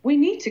 So we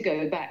need to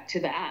go back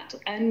to that,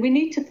 and we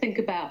need to think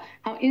about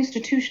how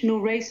institutional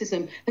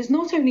racism has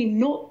not only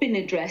not been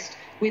addressed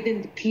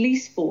within the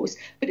police force,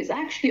 but it's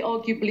actually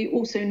arguably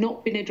also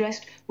not been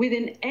addressed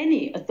within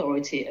any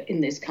authority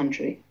in this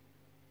country.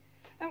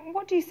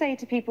 What do you say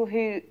to people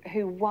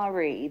who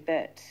worry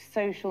that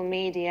social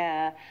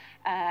media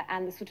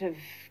and the sort of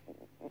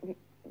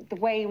the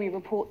way we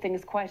report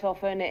things quite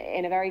often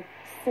in a very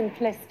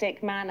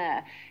simplistic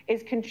manner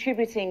is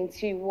contributing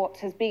to what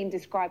has been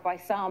described by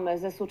some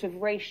as a sort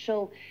of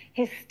racial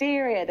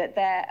hysteria, that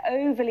they're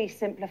overly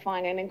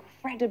simplifying an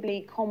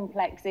incredibly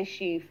complex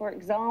issue? For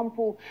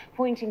example,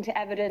 pointing to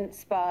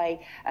evidence by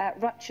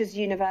Rutgers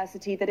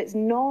University that it's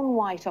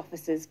non-white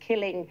officers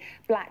killing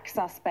black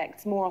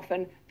suspects more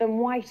often than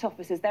white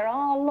officers. There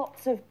are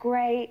lots of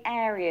grey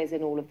areas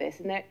in all of this,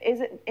 and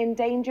is it in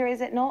danger,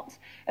 is it not,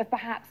 of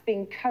perhaps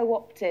being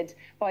co-opted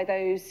by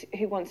those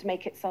who want to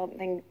make it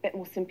something a bit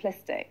more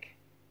simplistic?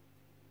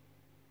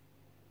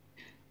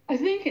 I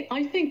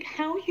think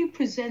how you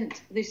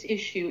present this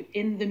issue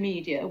in the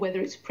media, whether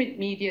it's print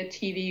media,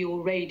 TV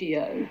or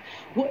radio,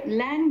 what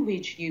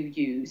language you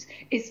use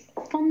is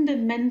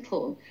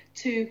fundamental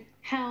to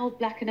how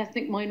black and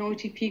ethnic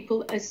minority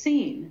people are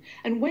seen.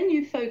 And when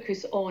you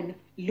focus on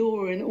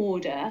law and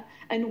order,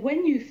 and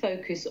when you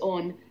focus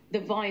on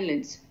the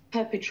violence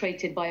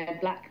perpetrated by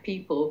black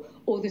people,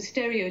 or the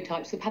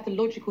stereotypes, the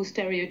pathological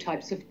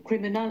stereotypes of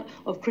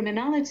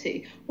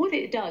criminality, what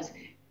it does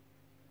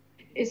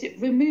is it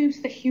removes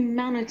the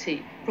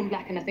humanity from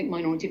black and ethnic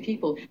minority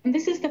people. And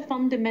this is the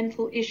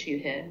fundamental issue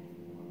here.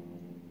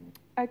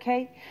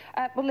 OK.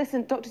 Well,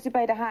 listen, Dr.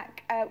 Zubaida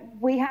Haq,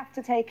 we have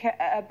to take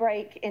a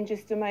break in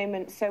just a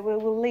moment, so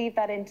we'll leave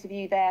that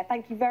interview there.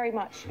 Thank you very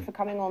much for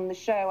coming on the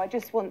show. I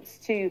just want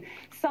to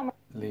sum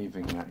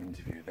leaving that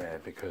interview there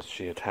because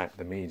she attacked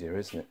the media,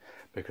 isn't it?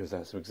 Because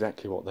that's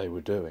exactly what they were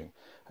doing.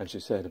 And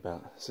she said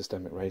about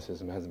systemic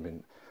racism hasn't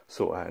been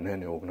sought out in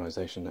any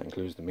organisation that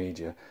includes the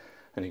media.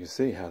 And you can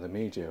see how the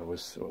media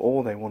was,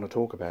 all they want to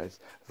talk about is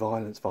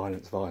violence,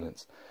 violence,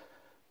 violence.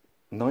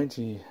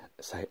 98%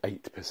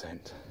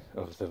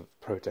 of the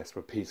protests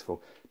were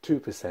peaceful,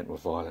 2% were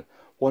violent.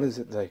 What is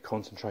it they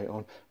concentrate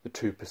on? The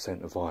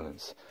 2% of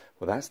violence.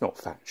 Well, that's not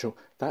factual,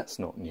 that's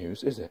not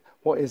news, is it?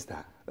 What is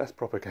that? That's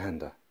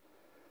propaganda.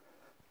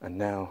 And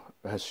now,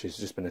 as she's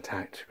just been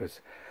attacked,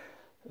 because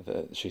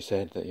she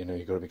said that, you know,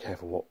 you've got to be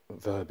careful what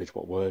verbiage,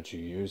 what words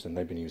you use, and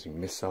they've been using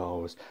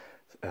missiles.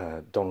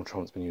 Donald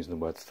Trump's been using the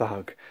word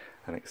thug,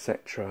 and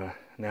etc.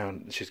 Now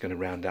she's going to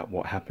round out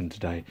what happened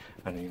today,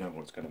 and you know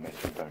what's going to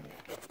mention, don't you?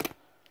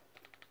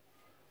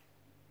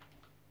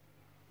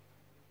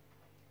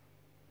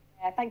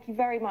 Thank you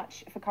very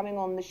much for coming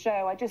on the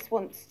show. I just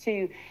want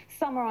to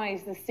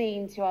summarise the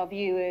scene to our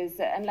viewers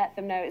and let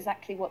them know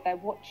exactly what they're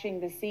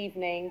watching this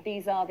evening.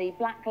 These are the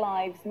Black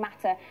Lives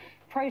Matter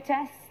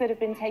protests that have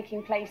been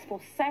taking place for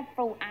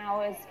several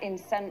hours in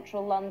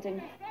central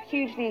London,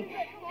 hugely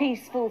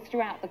peaceful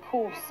throughout the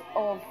course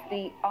of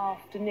the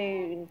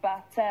afternoon.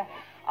 But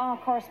our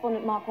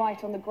correspondent Mark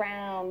White on the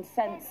ground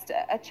sensed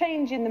a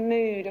change in the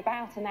mood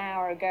about an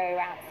hour ago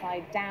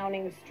outside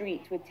Downing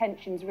Street, with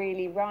tensions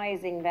really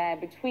rising there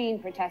between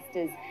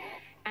protesters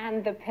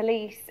and the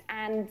police.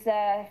 And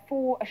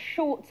for a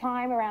short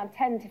time, around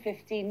 10 to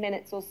 15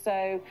 minutes or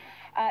so,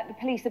 the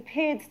police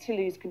appeared to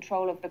lose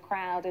control of the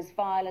crowd as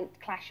violent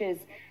clashes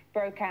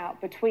broke out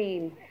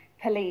between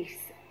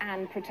police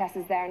and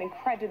protesters there. An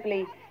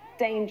incredibly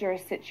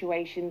dangerous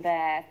situation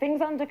there.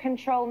 Things under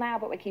control now,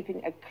 but we're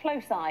keeping a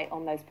close eye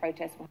on those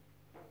protests.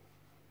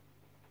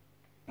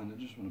 And I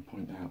just want to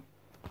point out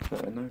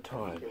that at no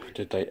time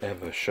did they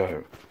ever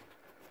show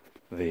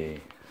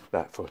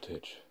that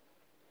footage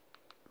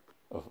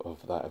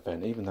of that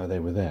event, even though they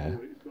were there.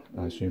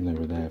 I assume they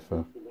were there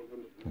for...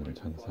 Let me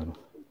turn the sound off.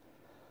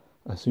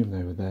 I assume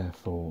they were there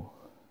for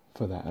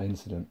that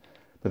incident,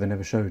 but they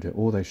never showed it.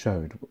 All they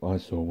showed, I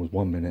saw, was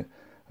 1 minute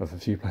of a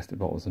few plastic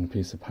bottles and a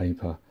piece of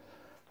paper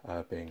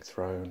being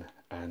thrown,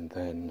 and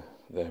then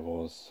there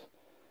was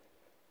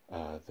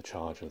the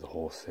charge of the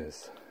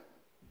horses,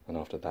 and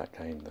after that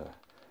came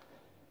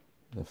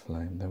the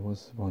flame. There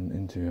was one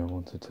interview I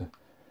wanted to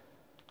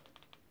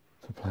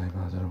play,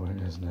 but I don't know where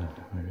it is now.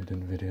 Maybe it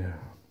didn't video.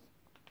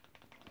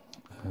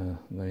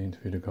 They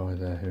interviewed a guy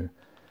there who,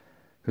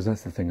 because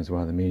that's the thing as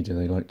well, the media,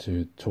 they like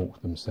to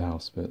talk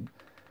themselves, but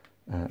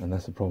and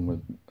that's the problem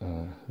with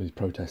these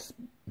protests.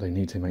 They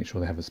need to make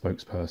sure they have a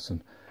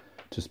spokesperson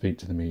to speak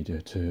to the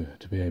media, to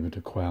be able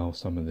to quell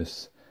some of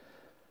this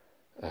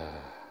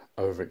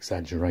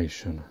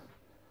over-exaggeration.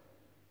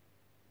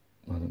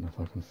 I don't know if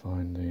I can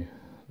find the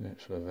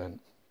actual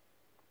event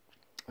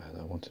that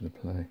I wanted to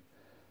play,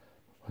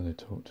 where they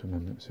talk to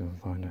them. Let's see if I can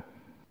find it.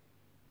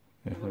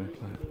 Yeah, let me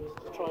play it.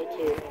 Try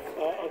to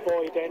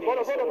avoid any sort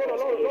of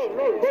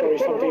escalation. Sorry,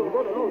 somebody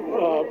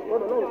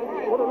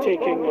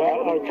taking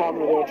our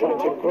camera there, trying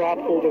to grab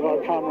hold of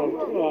our camera.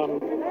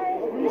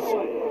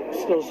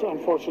 There's still,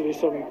 unfortunately,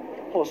 some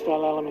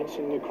hostile elements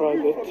in the crowd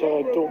that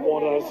don't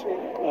want us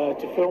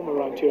to film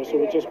around here, so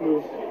we'll just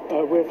move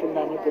away from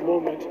them at the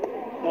moment. Do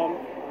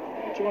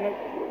you want to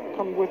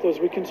come with us?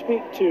 We can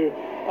speak to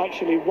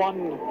actually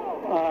one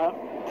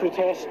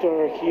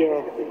protester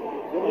here.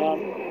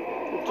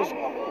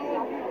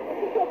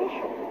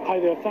 Hi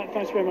there,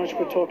 thanks very much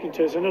for talking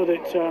to us. I know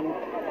that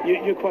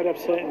you're quite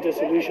upset and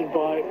disillusioned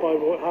by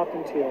what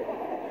happened here.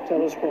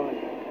 Tell us why.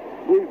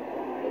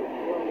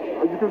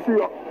 As you can see,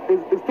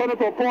 it's turned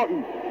into a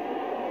party.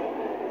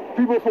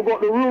 People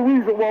forgot the real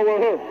reason why we're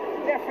here.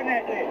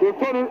 Definitely. They've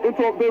turned it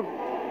into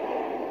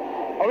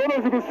I don't know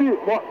if you can see it,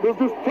 but they've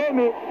just turned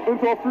it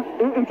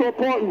into a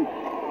party.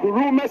 The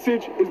real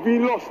message is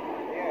being lost.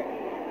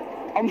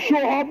 Yeah. I'm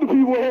sure half the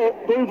people here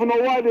don't even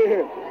know why they're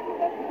here.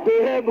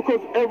 They're here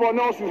because everyone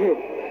else is here.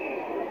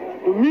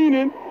 The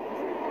meaning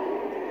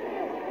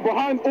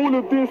behind all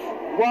of this,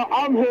 why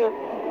I'm here,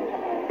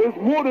 is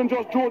more than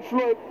just George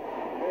Floyd.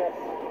 Yes.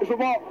 It's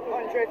about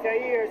hundreds of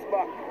years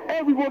back.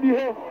 Everybody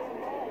here,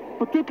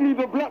 particularly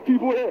the black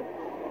people here.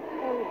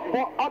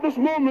 But at this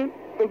moment,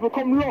 it's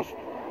become lost.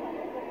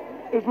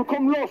 It's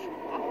become lost.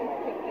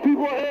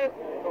 People are here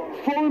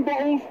throwing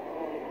bottles.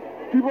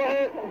 People are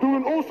here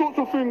doing all sorts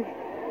of things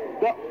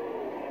that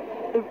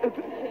is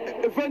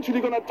eventually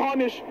going to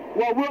tarnish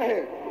why we're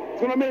here. It's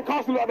going to make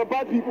us look like the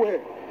bad people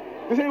here.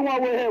 This ain't why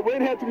we're here. We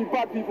ain't here to be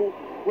bad people.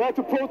 We're here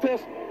to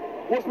protest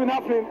what's been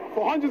happening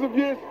for hundreds of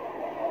years,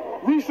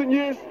 recent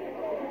years,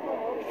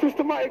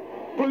 systematic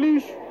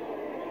police,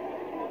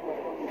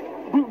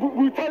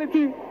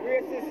 brutality.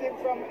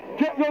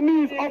 Get your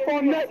knees off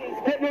our neck.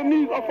 Get your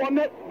knees off our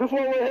neck. That's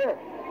why we're here.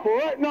 But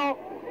right now,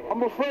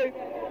 I'm afraid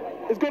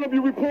it's going to be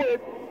reported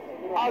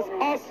as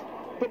us,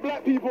 the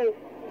black people,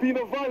 being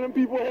the violent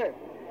people here,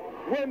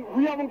 when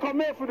we haven't come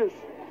here for this.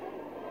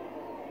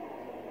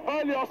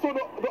 Earlier, I saw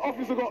the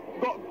officer got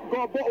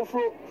a bottle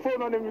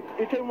thrown on him.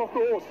 He came off the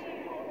horse.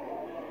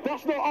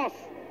 That's not us.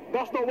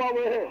 That's not why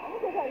we're here.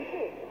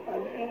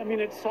 And I mean,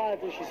 it's sad,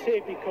 as you say,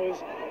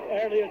 because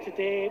earlier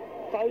today,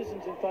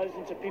 thousands and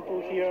thousands of people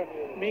here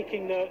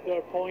making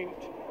their point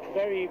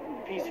very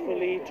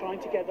peacefully, trying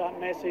to get that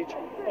message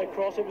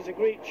across. It was a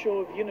great show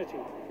of unity.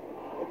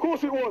 Of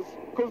course it was,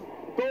 because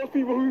those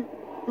people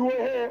who were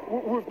here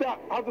with that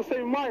have the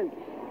same mind.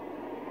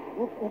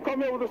 Will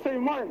come here with the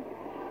same mind.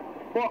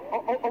 But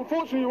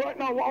unfortunately, right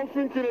now, what I'm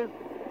thinking is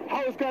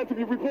how it's going to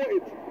be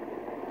reported.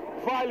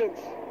 Violence.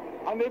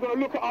 And they're going to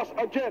look at us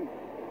again.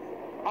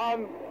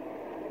 And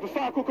the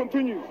cycle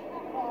continues.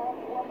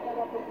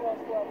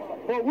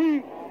 But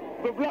we,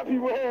 the black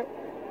people here,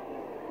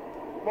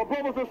 my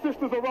brothers and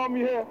sisters around me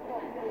here,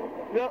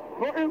 yeah,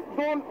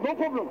 no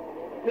problem.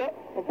 Yeah,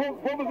 my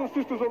brothers and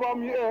sisters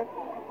around me here,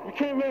 we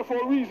came here for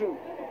a reason.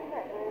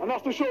 And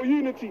that's to show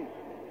unity.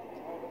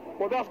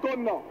 But that's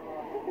gone now.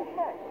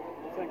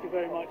 Thank you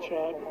very much.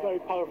 Very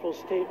powerful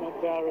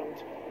statement there, and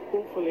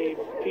hopefully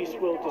peace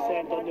will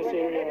descend on this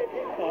area.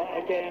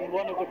 Again,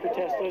 one of the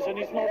protesters, and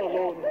he's not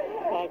alone,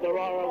 there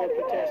are other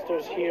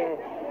protesters here,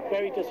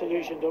 very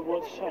disillusioned at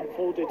what's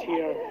unfolded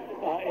here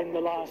in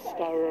the last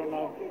hour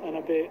and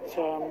a bit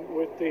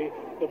with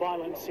the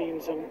violent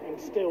scenes and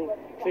still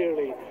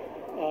clearly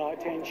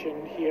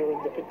tension here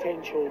and the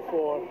potential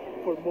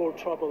for more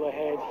trouble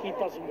ahead. He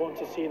doesn't want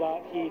to see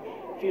that. He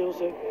feels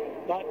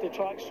that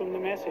detracts from the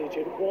message.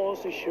 It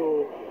was a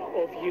show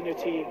of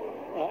unity.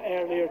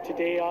 Earlier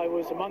today I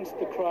was amongst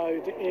the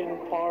crowd in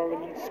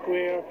Parliament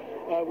Square.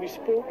 We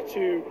spoke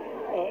to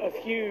a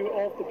few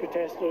of the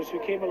protesters who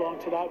came along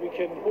to that. We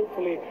can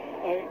hopefully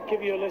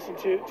give you a listen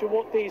to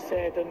what they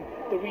said and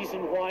the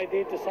reason why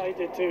they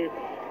decided to,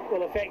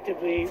 well,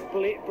 effectively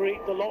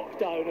break the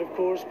lockdown, of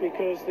course,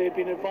 because they've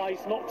been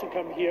advised not to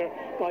come here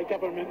by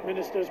government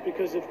ministers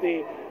because of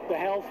the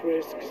health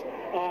risks.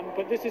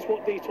 But this is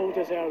what they told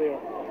us earlier.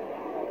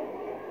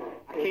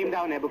 I came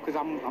down there because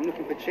I'm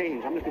looking for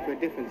change. I'm looking for a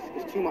difference.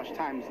 It's too much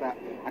times that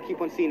I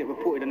keep on seeing it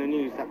reported on the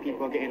news that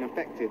people are getting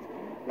affected.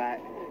 Like,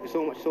 there's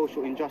so much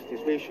social injustice,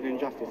 racial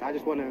injustice. I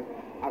just want to,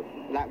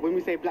 like, when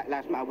we say Black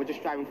Lives Matter, we're just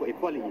striving for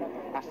equality.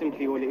 That's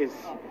simply all it is.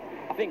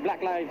 I think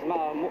Black Lives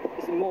Matter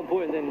is more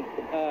important than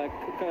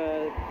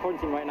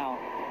quarantine right now.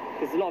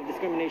 There's a lot of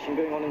discrimination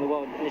going on in the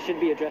world, and it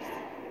should be addressed.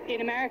 In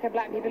America,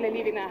 black people are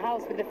leaving their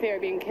house with the fear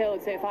of being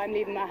killed. So if I'm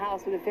leaving my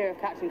house with the fear of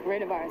catching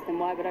coronavirus, then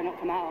why would I not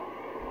come out?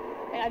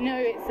 I know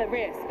it's a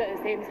risk, but at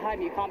the same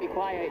time, you can't be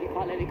quiet. You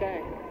can't let it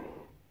go.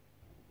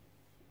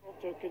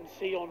 Doctor can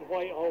see on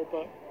Whitehall,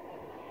 but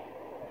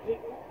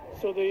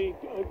so the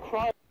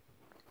crowd.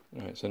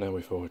 Right, so now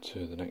we forward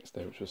to the next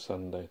day, which was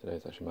Sunday.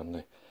 Today's actually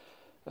Monday,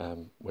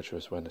 which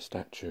was when a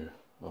statue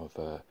of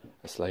a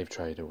slave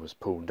trader was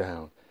pulled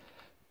down.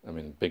 I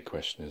mean, the big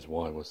question is,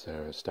 why was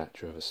there a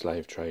statue of a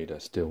slave trader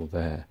still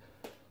there?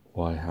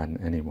 Why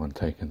hadn't anyone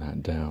taken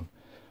that down?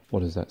 What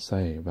does that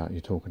say about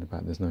you talking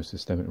about there's no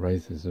systemic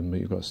racism,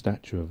 but you've got a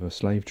statue of a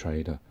slave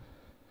trader?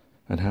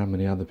 And how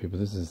many other people?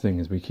 This is the thing,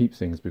 is we keep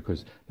things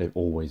because they've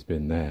always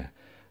been there.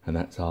 And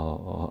that's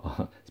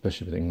our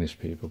especially with English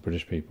people,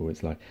 British people,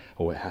 it's like,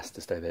 oh, it has to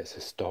stay there, it's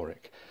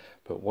historic.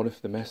 But what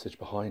if the message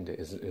behind it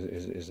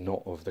is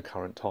not of the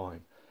current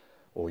time,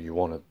 or you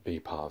want to be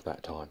part of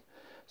that time?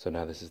 So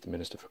now this is the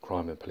Minister for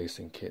Crime and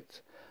Policing,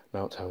 Kit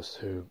Malthouse,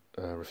 who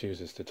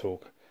refuses to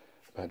talk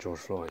about George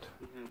Floyd.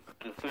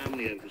 We have a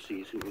family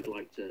overseas who would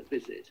like to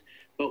visit,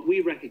 but we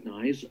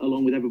recognise,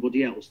 along with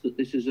everybody else, that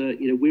this is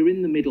we're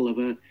in the middle of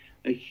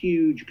a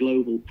huge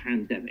global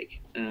pandemic.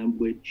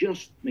 We're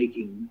just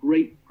making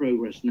great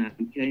progress now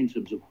in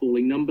terms of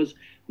falling numbers.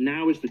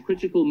 Now is the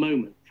critical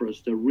moment for us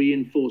to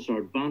reinforce our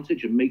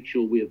advantage and make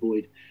sure we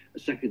avoid a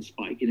second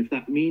spike. And if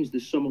that means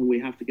this summer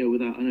we have to go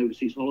without an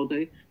overseas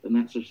holiday, then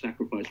that's a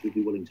sacrifice we'd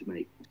be willing to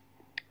make.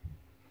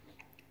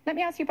 Let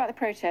me ask you about the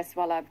protests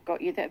while I've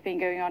got you that have been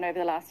going on over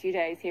the last few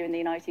days here in the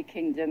United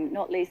Kingdom,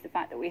 not least the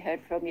fact that we heard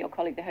from your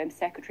colleague, the Home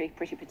Secretary,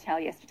 Priti Patel,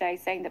 yesterday,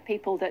 saying that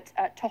people that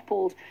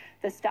toppled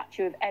the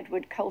statue of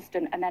Edward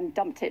Colston and then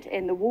dumped it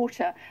in the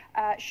water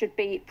should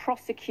be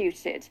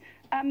prosecuted.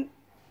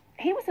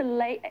 He was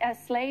a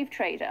slave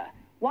trader.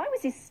 Why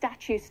was his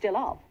statue still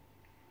up?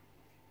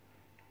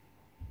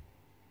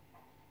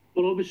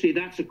 Well, obviously,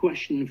 that's a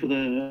question for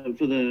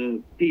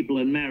the people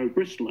and Mayor of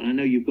Bristol. And I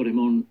know you've got him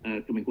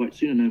on coming quite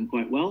soon. I know him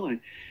quite well. I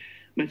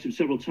met him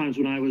several times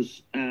when I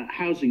was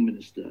housing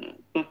minister.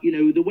 But, you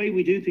know, the way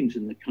we do things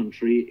in the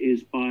country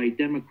is by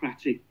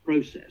democratic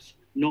process,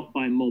 not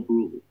by mob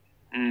rule.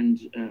 And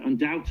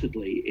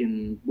undoubtedly,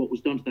 in what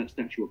was done to that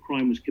statue, a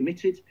crime was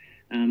committed.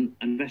 An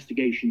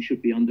investigation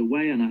should be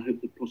underway, and I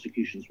hope the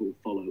prosecutions will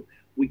follow.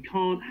 We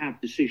can't have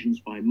decisions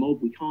by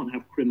mob. We can't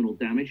have criminal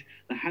damage.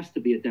 There has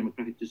to be a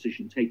democratic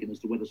decision taken as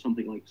to whether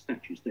something like a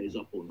statue stays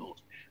up or not.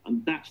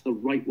 And that's the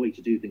right way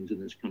to do things in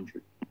this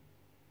country.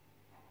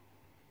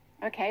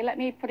 OK, let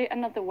me put it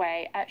another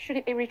way. Should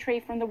it be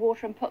retrieved from the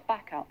water and put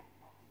back up?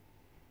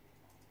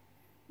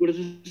 Well, as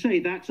I say,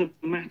 that's a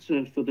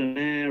matter for the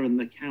mayor and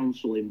the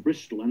council in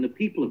Bristol and the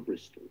people of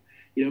Bristol.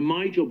 You know,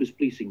 my job as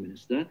policing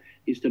minister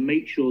is to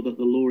make sure that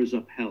the law is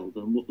upheld.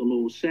 And what the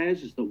law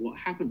says is that what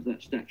happened to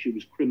that statue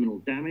was criminal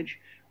damage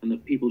and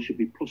that people should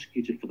be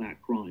prosecuted for that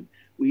crime.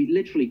 We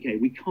literally,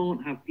 we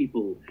can't have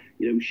people,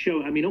 you know,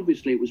 show, I mean,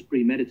 obviously it was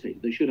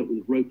premeditated. They showed up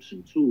with ropes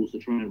and tools to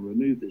try and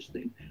remove this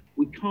thing.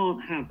 We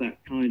can't have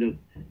that kind of,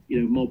 you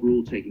know, mob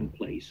rule taking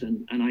place.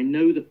 And I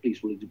know that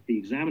police will be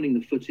examining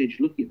the footage,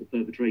 looking at the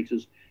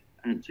perpetrators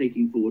and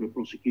taking forward a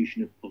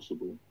prosecution if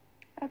possible.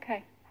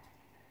 OK.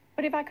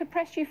 But if I could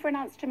press you for an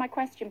answer to my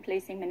question,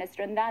 Policing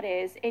Minister, and that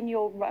is, in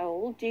your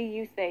role, do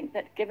you think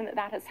that, given that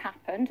that has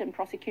happened and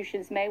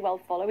prosecutions may well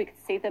follow, we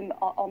could see them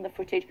on the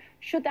footage,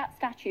 should that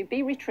statue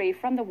be retrieved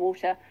from the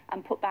water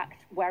and put back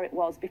where it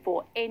was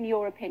before, in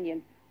your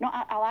opinion?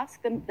 Not, I'll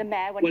ask the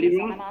Mayor when he's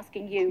on. I'm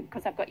asking you,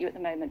 because I've got you at the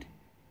moment.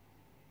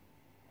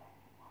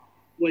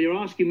 Well, you're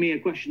asking me a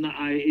question that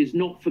is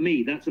not for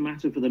me. That's a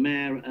matter for the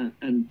Mayor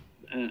and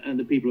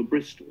the people of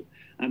Bristol.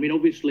 I mean,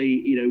 obviously,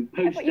 you know,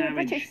 post-damage but you're a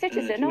British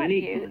citizen, aren't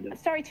you?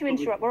 Sorry to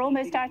interrupt. We're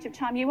almost out of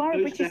time. You are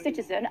a British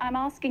citizen. I'm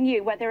asking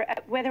you whether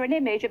an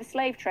image of a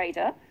slave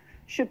trader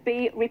should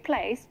be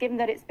replaced, given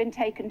that it's been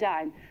taken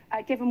down,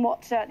 given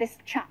what this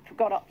chap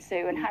got up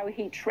to and how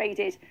he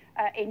traded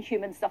in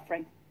human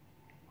suffering.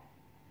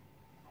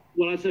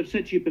 Well, as I've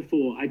said to you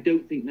before, I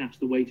don't think that's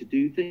the way to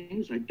do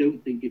things. I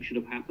don't think it should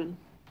have happened.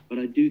 But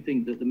I do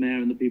think that the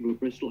mayor and the people of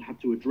Bristol have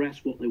to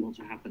address what they want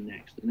to happen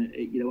next. And,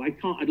 you know,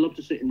 I'd love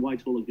to sit in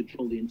Whitehall and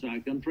control the entire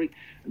country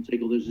and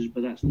take all those,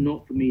 but that's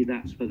not for me,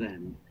 that's for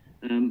them.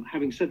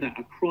 Having said that,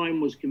 a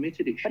crime was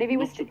committed. It should not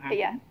have happened.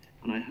 Yeah.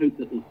 And I hope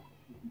that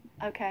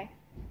Okay.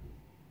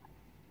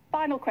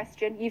 Final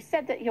question. You've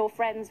said that you're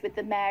friends with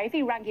the mayor. If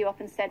he rang you up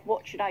and said,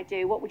 what should I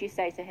do, what would you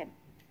say to him?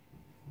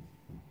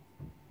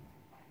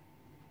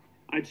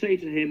 I'd say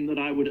to him that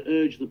I would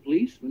urge the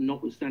police,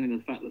 notwithstanding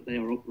the fact that they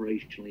are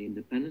operationally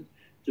independent,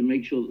 to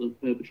make sure that the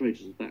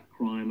perpetrators of that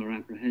crime are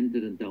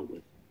apprehended and dealt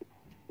with.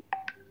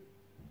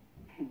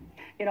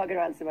 You're not going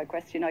to answer my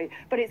question, are you?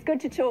 But it's good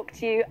to talk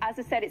to you. As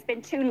I said, it's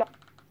been too long.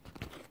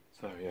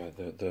 So, yeah,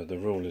 the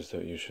rule is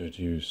that you should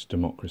use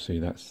democracy.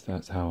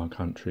 That's how our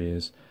country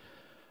is.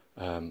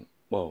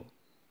 Well,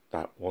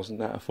 wasn't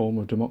that a form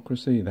of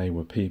democracy? They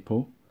were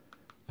people,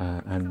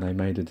 and they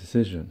made a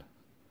decision.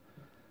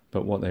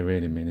 But what they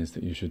really mean is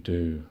that you should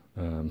do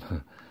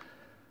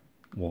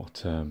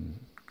what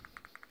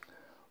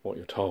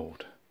you're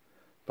told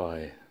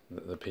by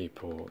the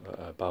people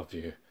above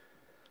you,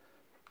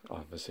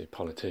 obviously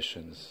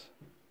politicians,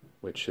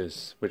 which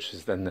is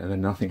then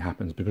nothing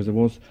happens, because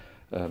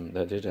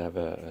they did have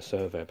a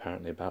survey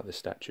apparently about this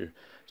statue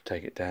to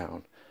take it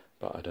down,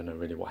 but I don't know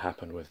really what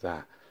happened with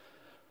that.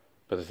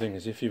 But the thing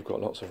is, if you've got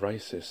lots of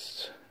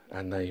racists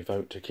and they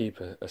vote to keep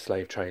a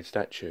slave trade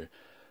statue.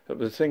 But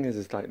the thing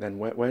is like, then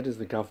where does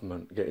the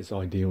government get its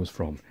ideals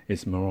from,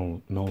 its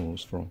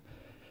morals from,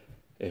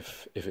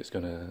 if it's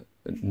going to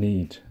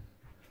need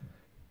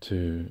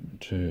to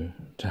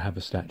have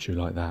a statue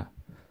like that?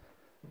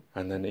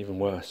 And then even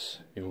worse,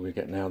 we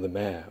get now the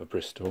mayor of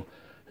Bristol,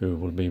 who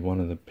will be one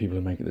of the people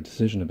who make the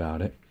decision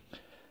about it.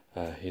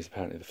 He's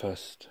apparently the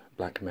first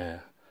black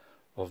mayor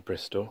of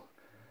Bristol,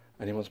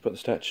 and he wants to put the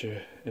statue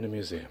in a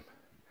museum.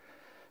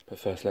 But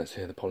first, let's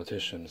hear the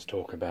politicians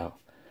talk about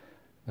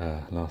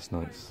last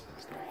night's.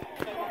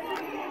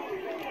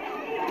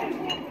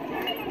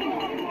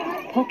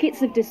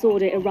 Pockets of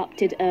disorder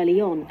erupted early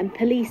on, and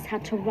police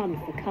had to run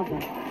for cover.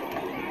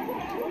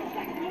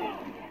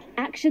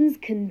 Actions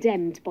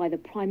condemned by the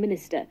Prime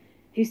Minister,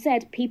 who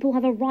said people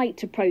have a right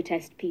to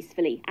protest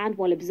peacefully and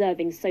while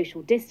observing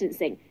social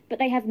distancing, but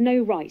they have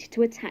no right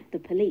to attack the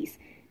police.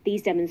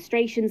 These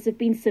demonstrations have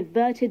been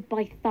subverted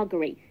by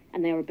thuggery,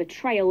 and they are a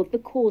betrayal of the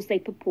cause they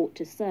purport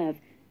to serve.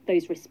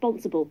 Those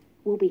responsible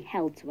will be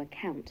held to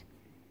account.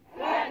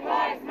 Black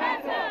Lives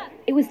Matter!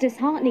 It was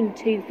disheartening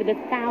too for the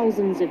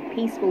thousands of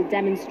peaceful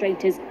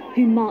demonstrators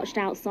who marched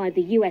outside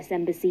the US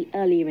Embassy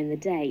earlier in the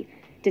day,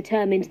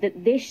 determined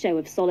that this show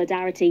of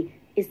solidarity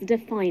is the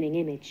defining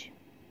image.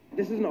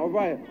 This isn't a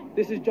riot,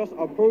 this is just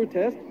a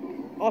protest,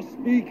 us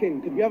speaking,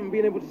 because we haven't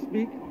been able to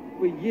speak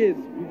for years.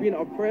 We've been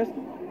oppressed,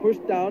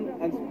 pushed down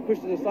and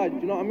pushed to the side, do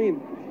you know what I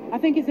mean? I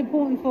think it's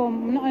important for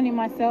not only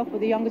myself but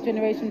the younger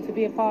generation to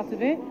be a part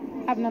of it,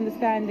 have an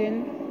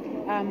understanding,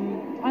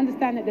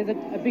 understand that there's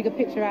a bigger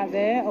picture out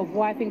there of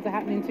why things are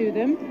happening to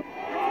them.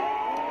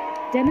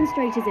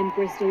 Demonstrators in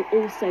Bristol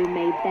also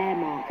made their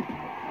mark,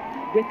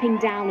 ripping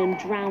down and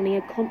drowning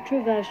a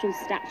controversial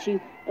statue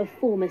of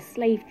former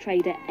slave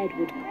trader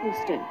Edward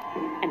Colston,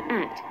 an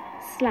act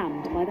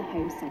slammed by the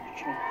Home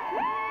Secretary.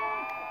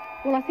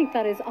 Well, I think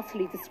that is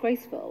utterly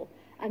disgraceful,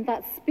 and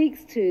that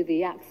speaks to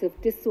the acts of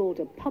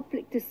disorder,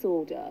 public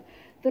disorder,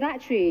 that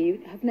actually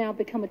have now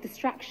become a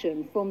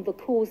distraction from the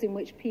cause in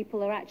which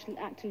people are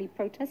actually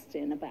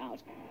protesting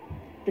about.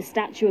 The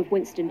statue of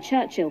Winston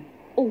Churchill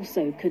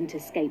also couldn't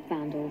escape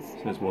vandals.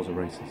 So this was a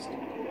racist.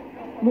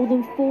 More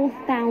than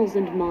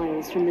 4,000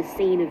 miles from the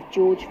scene of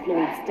George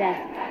Floyd's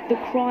death, the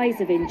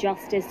cries of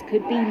injustice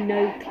could be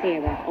no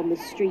clearer on the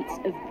streets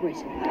of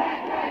Britain.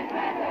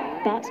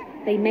 But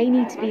they may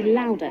need to be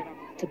louder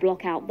to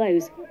block out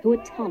those who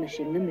are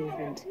tarnishing the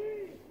movement.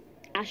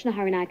 Ashna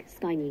Harinag,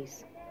 Sky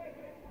News.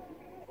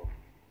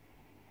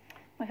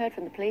 We heard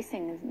from the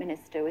policing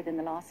minister within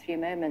the last few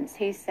moments.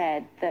 He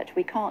said that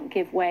we can't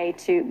give way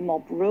to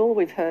mob rule.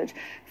 We've heard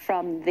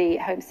from the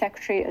Home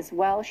Secretary as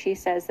well. She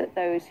says that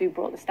those who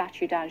brought the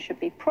statue down should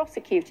be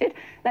prosecuted.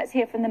 Let's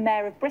hear from the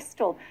Mayor of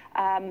Bristol.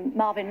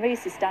 Marvin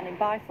Rees is standing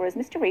by for us.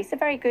 Mr. Rees, a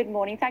very good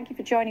morning. Thank you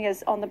for joining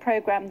us on the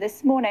programme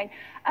this morning.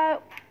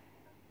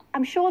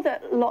 I'm sure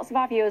that lots of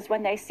our viewers,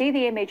 when they see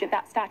the image of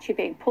that statue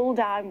being pulled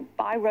down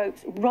by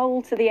ropes,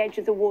 rolled to the edge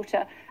of the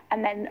water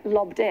and then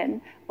lobbed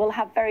in, will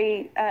have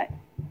very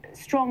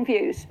strong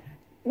views.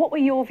 What were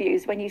your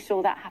views when you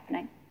saw that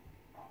happening?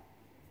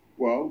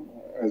 Well,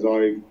 as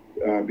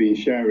I've been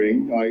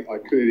sharing, I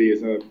clearly,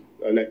 as an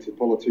elected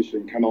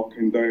politician, cannot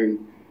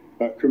condone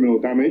criminal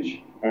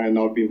damage, and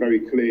I've been very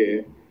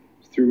clear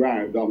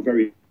throughout that I'm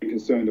very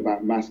concerned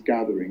about mass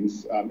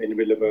gatherings in the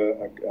middle of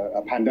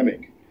a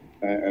pandemic,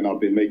 and I've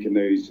been making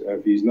those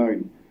views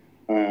known.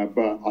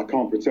 But I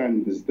can't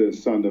pretend, as the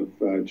son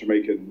of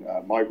Jamaican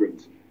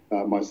migrant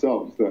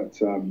myself, that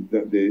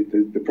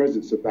the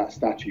presence of that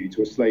statue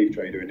to a slave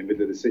trader in the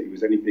middle of the city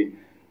was anything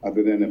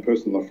other than a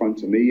personal affront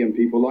to me and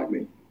people like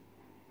me.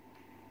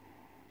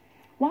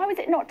 Why was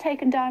it not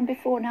taken down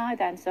before now,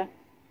 then, sir?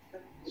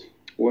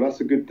 Well,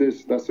 that's a good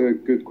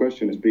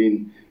question. It's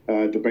been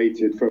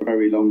debated for a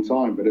very long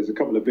time, but there's a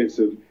couple of bits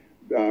of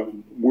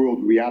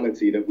world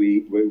reality that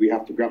we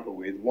have to grapple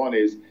with. One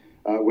is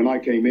when I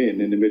came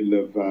in the middle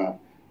of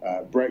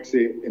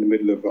Brexit, in the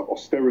middle of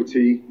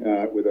austerity,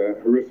 with a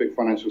horrific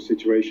financial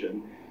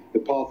situation, the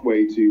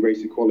pathway to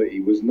race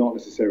equality was not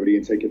necessarily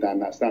in taking down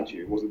that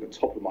statue. It wasn't the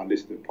top of my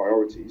list of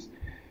priorities.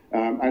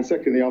 And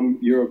secondly, I'm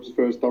Europe's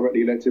first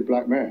directly elected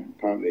black mayor,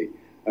 apparently.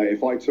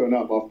 If I turn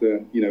up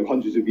after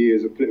hundreds of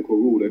years of political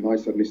rule and I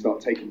suddenly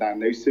start taking down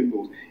those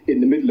symbols in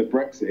the middle of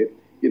Brexit,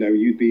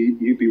 you'd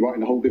be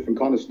writing a whole different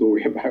kind of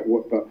story about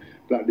what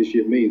black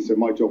leadership means. So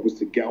my job was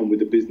to get on with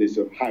the business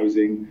of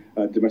housing,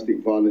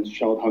 domestic violence,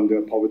 child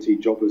hunger, poverty,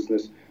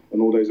 joblessness,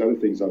 and all those other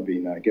things I've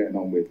been getting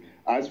on with.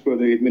 As for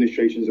the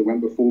administrations that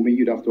went before me,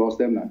 you'd have to ask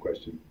them that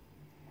question.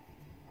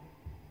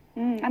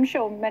 I'm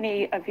sure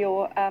many of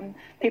your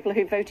people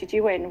who voted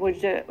you in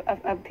would have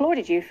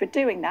applauded you for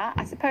doing that.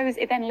 I suppose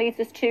it then leads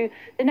us to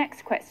the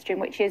next question,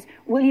 which is,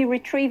 will you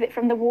retrieve it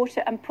from the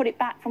water and put it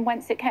back from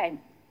whence it came?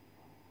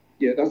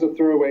 Yeah, that's a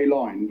throwaway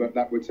line, but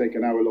that would take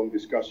an hour-long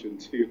discussion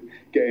to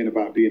get in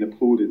about being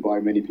applauded by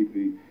many people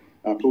who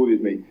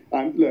applauded me.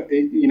 Look,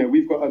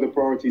 we've got other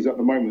priorities at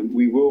the moment.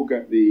 We will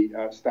get the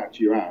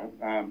statue out,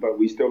 but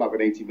we still have an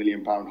 £80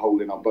 million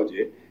hole in our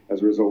budget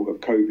as a result of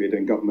COVID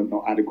and government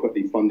not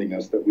adequately funding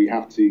us that we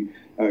have to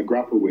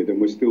grapple with, and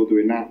we're still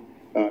doing that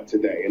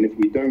today. And if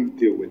we don't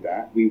deal with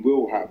that, we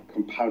will have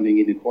compounding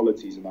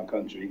inequalities in our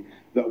country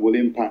that will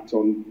impact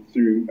on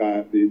through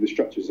the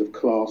structures of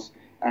class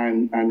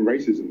and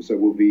racism. So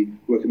we'll be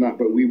working that,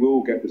 but we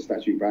will get the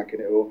statue back,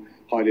 and it will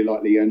highly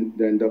likely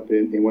end up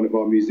in one of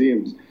our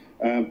museums.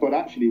 But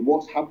actually,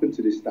 what's happened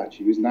to this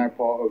statue is now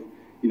part of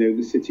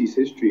the city's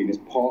history, and it's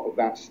part of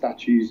that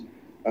statue's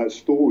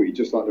story,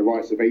 just like the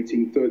riots of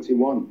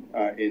 1831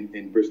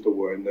 in Bristol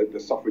were, and the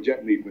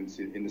suffragette movements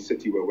in the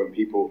city were when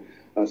people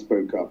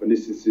spoke up. And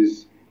this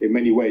is in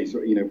many ways,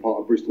 part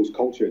of Bristol's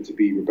culture to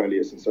be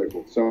rebellious and so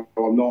forth. So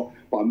I'm not,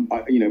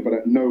 but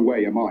at no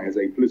way am I, as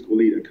a political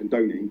leader,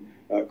 condoning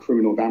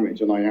criminal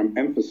damage. And I am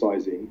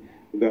emphasising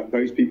that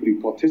those people who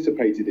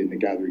participated in the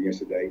gathering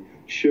yesterday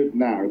should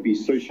now be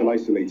social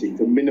isolating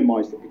to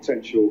minimise the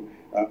potential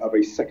of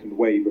a second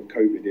wave of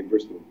COVID in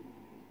Bristol.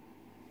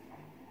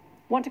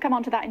 Want to come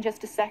on to that in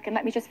just a second.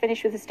 Let me just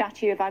finish with the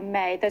statue, if I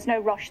may. There's no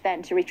rush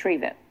then to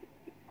retrieve it.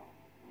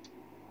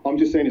 I'm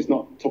just saying it's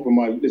not top of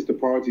my list of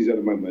priorities at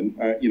the moment.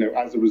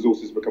 As the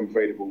resources become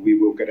available, we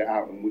will get it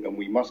out, and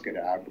we must get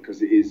it out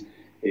because it is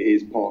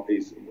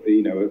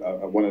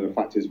one of the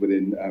factors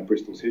within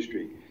Bristol's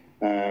history.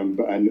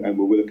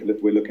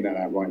 We're looking at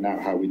that right now,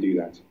 how we do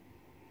that.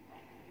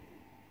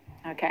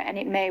 Okay, and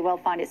it may well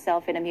find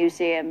itself in a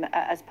museum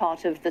as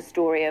part of the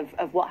story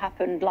of what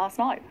happened last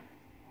night.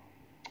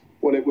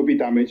 Well, it will be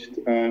damaged.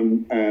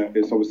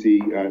 It's obviously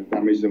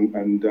damaged,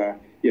 and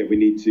we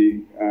need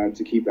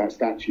to keep that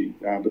statue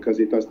because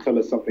it does tell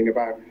us something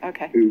about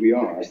who we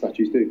are, as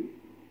statues do.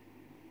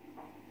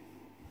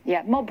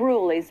 Yeah, mob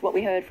rule is what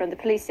we heard from the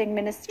policing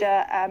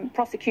minister.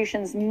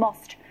 Prosecutions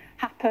must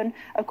happen,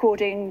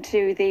 according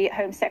to the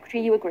Home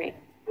Secretary. You agree?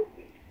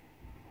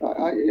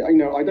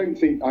 I don't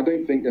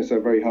think that's a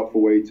very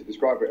helpful way to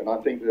describe it, and I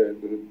think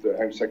the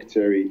Home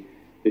Secretary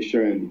is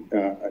showing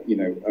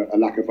a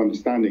lack of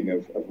understanding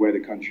of where the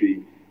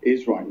country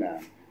is right now.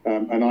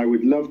 And I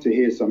would love to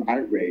hear some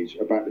outrage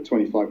about the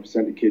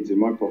 25% of kids in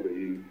my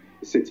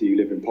city who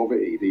live in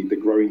poverty, the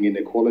growing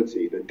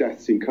inequality, the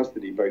deaths in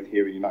custody, both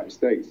here in the United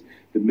States,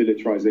 the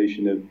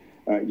militarization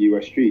of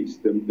US streets,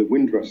 the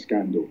Windrush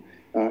scandal.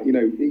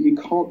 You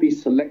can't be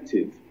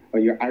selective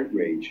on your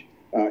outrage.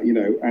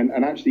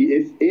 And actually,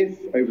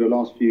 if over the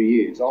last few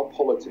years our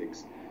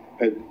politics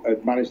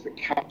had managed to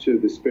capture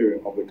the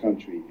spirit of the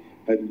country,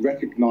 had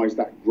recognised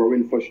that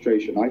growing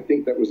frustration, I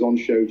think that was on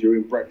show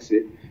during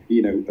Brexit,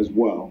 as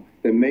well,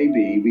 then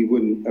maybe we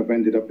wouldn't have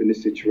ended up in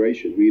this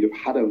situation. We'd have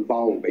had a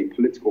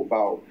political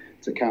valve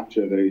to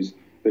capture those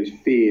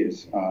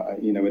fears,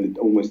 and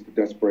almost the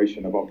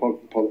desperation of our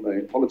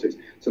politics.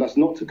 So that's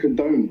not to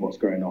condone what's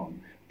going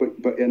on,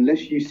 but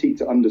unless you seek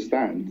to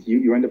understand,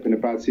 you end up in a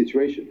bad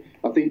situation.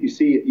 I think you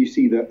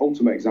see the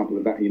ultimate example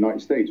of that in the United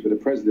States, with a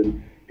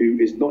president who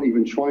is not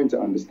even trying to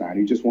understand,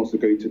 who just wants to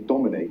go to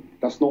dominate.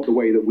 That's not the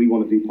way that we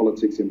want to do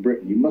politics in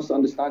Britain. You must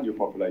understand your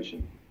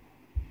population.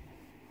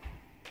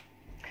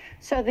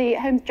 So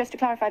just to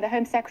clarify, the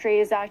Home Secretary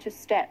is out of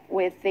step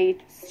with the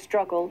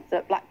struggle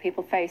that black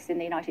people face in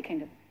the United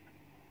Kingdom?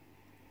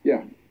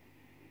 Yeah.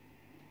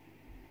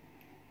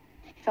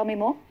 Tell me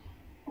more.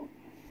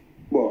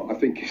 Well, I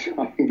think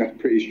that's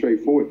pretty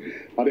straightforward.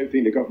 I don't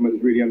think the government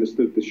has really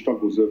understood the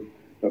struggles of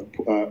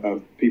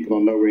of people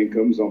on lower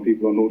incomes, on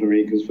people on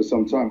ordinary incomes for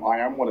some time. I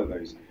am one of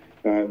those.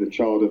 The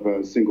child of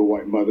a single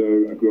white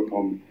mother. I grew up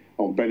on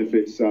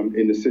benefits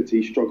in the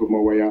city, struggled my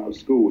way out of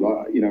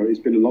school. It's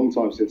been a long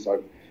time since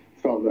I've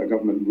felt that a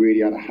government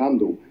really had a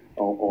handle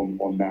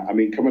on that. I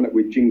mean, coming up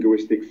with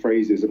jingoistic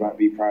phrases about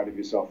be proud of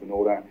yourself and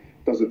all that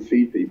doesn't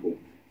feed people.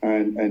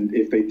 And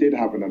if they did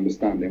have an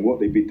understanding, what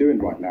they'd be doing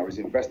right now is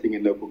investing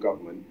in local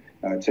government,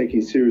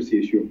 taking seriously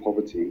the issue of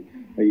poverty,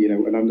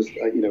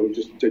 and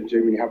just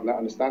genuinely having that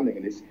understanding.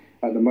 And it's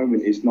at the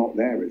moment it's not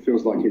there. It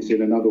feels like it's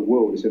in another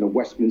world. It's in a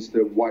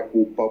Westminster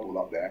Whitehall bubble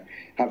up there,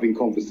 having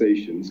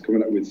conversations,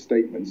 coming up with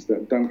statements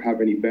that don't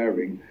have any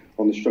bearing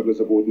on the struggles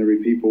of ordinary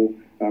people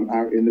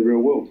out in the real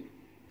world.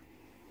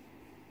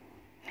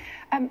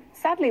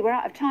 Sadly, we're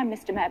out of time,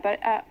 Mr. Mayor,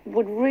 but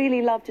would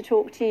really love to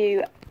talk to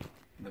you.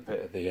 The bit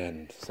at the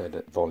end said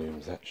at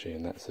volumes, actually,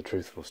 and that's a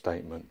truthful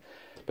statement.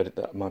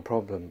 But my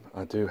problem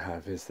I do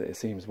have is that it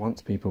seems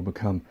once people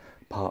become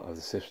part of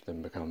the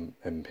system, become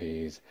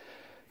MPs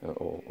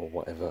or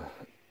whatever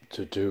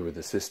to do with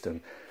the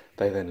system,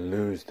 they then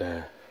lose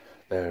their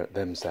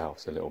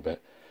themselves a little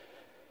bit.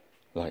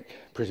 Like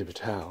Priti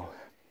Patel,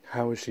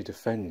 how is she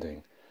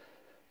defending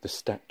the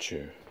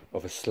statue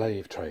of a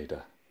slave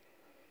trader?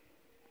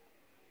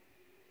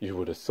 You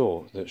would have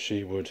thought that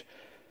she would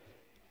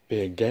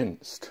be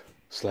against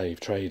slave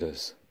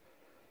traders.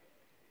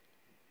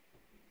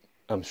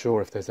 I'm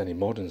sure if there's any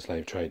modern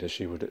slave traders,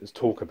 she would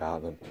talk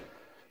about them.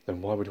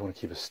 Then why would you want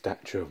to keep a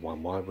statue of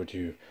one? Why would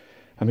you...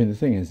 I mean, the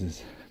thing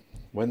is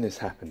when this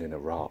happened in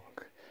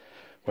Iraq,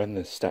 when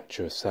the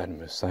statue of Saddam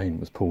Hussein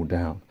was pulled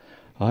down,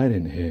 I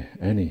didn't hear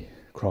any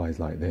cries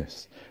like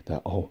this,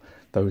 that, oh,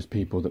 those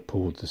people that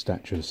pulled the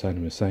statue of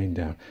Saddam Hussein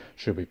down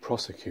should be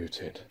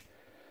prosecuted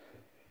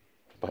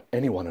by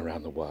anyone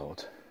around the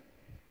world.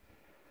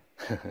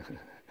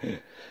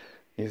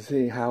 You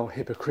see how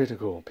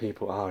hypocritical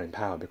people are in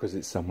power because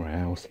it's somewhere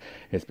else.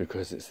 It's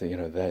because it's they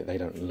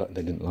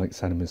didn't like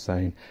Saddam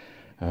Hussein,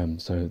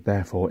 so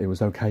therefore it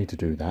was okay to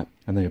do that,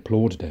 and they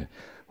applauded it.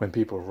 When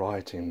people were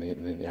rioting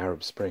the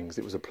Arab Springs,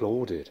 it was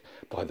applauded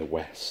by the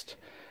West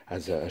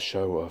as a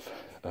show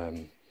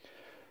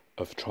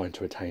of trying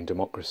to attain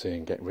democracy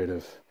and get rid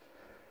of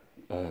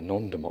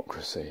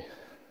non-democracy.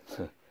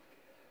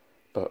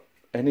 But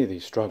any of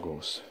these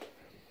struggles,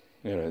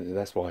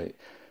 that's why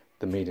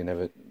the media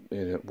never,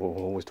 will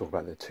always talk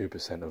about the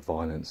 2% of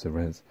violence there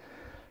is,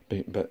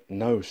 but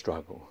no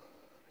struggle.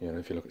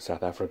 If you look at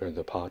South Africa,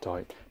 the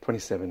apartheid,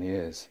 27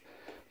 years,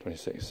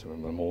 26 or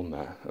more than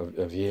that,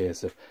 of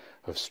years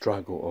of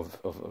struggle,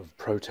 of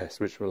protest,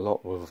 which a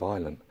lot were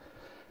violent,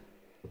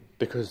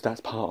 because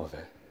that's part of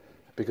it.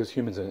 Because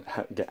humans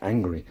get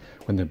angry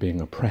when they're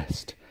being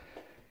oppressed.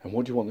 And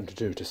what do you want them to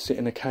do? To sit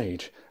in a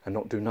cage and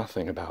not do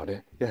nothing about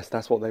it? Yes,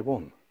 that's what they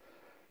want.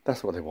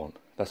 That's what they want.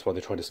 That's why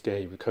they try to scare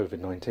you with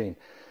COVID-19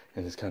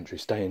 in this country.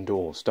 Stay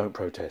indoors, don't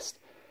protest.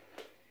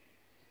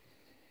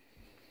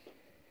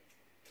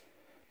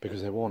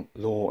 Because they want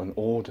law and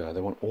order, they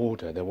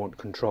want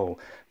control.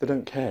 They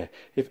don't care.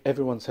 If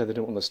everyone said they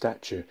didn't want the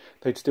statue,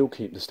 they'd still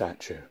keep the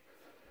statue.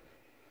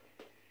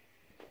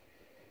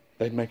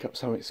 They'd make up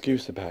some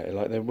excuse about it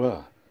like they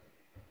were.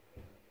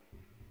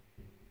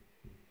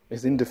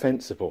 It's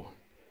indefensible.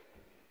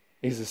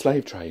 He's a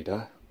slave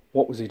trader.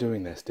 What was he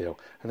doing there still?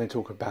 And they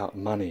talk about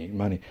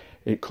money.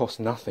 It cost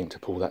nothing to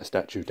pull that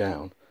statue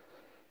down.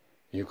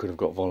 You could have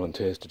got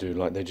volunteers to do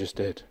like they just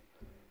did.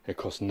 It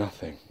cost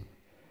nothing.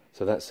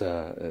 So that's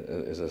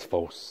a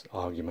false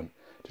argument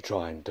to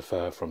try and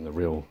defer from the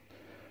real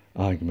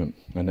argument.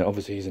 And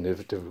obviously he's in a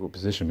difficult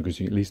position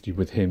because at least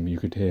with him you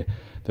could hear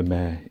the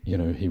mayor,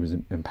 he was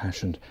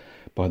impassioned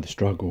by the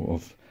struggle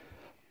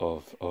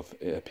of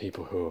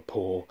people who are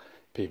poor,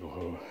 people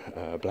who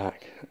are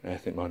black,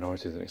 ethnic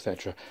minorities, and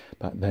etc.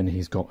 But then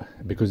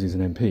because he's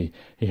an MP,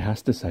 he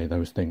has to say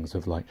those things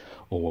of like,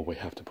 oh, well, we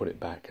have to put it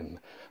back and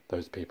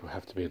those people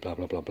have to be blah,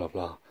 blah, blah, blah,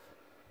 blah.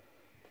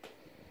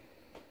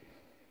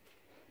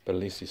 But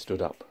at least he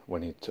stood up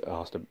when he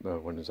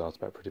when he was asked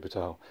about Priti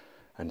Patel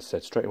and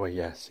said straight away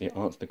yes. He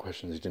answered the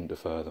questions, he didn't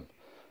defer them.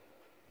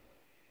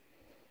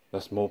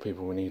 That's more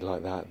people we need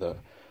like that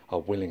are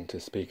willing to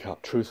speak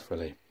up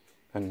truthfully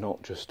and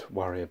not just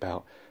worry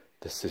about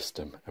the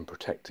system and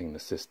protecting the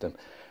system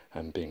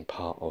and being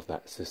part of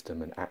that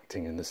system and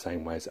acting in the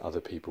same way as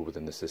other people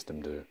within the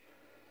system do.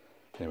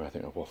 Anyway, I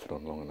think I've waffled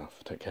on long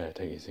enough. Take care,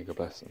 take it easy, God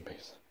bless and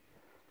peace.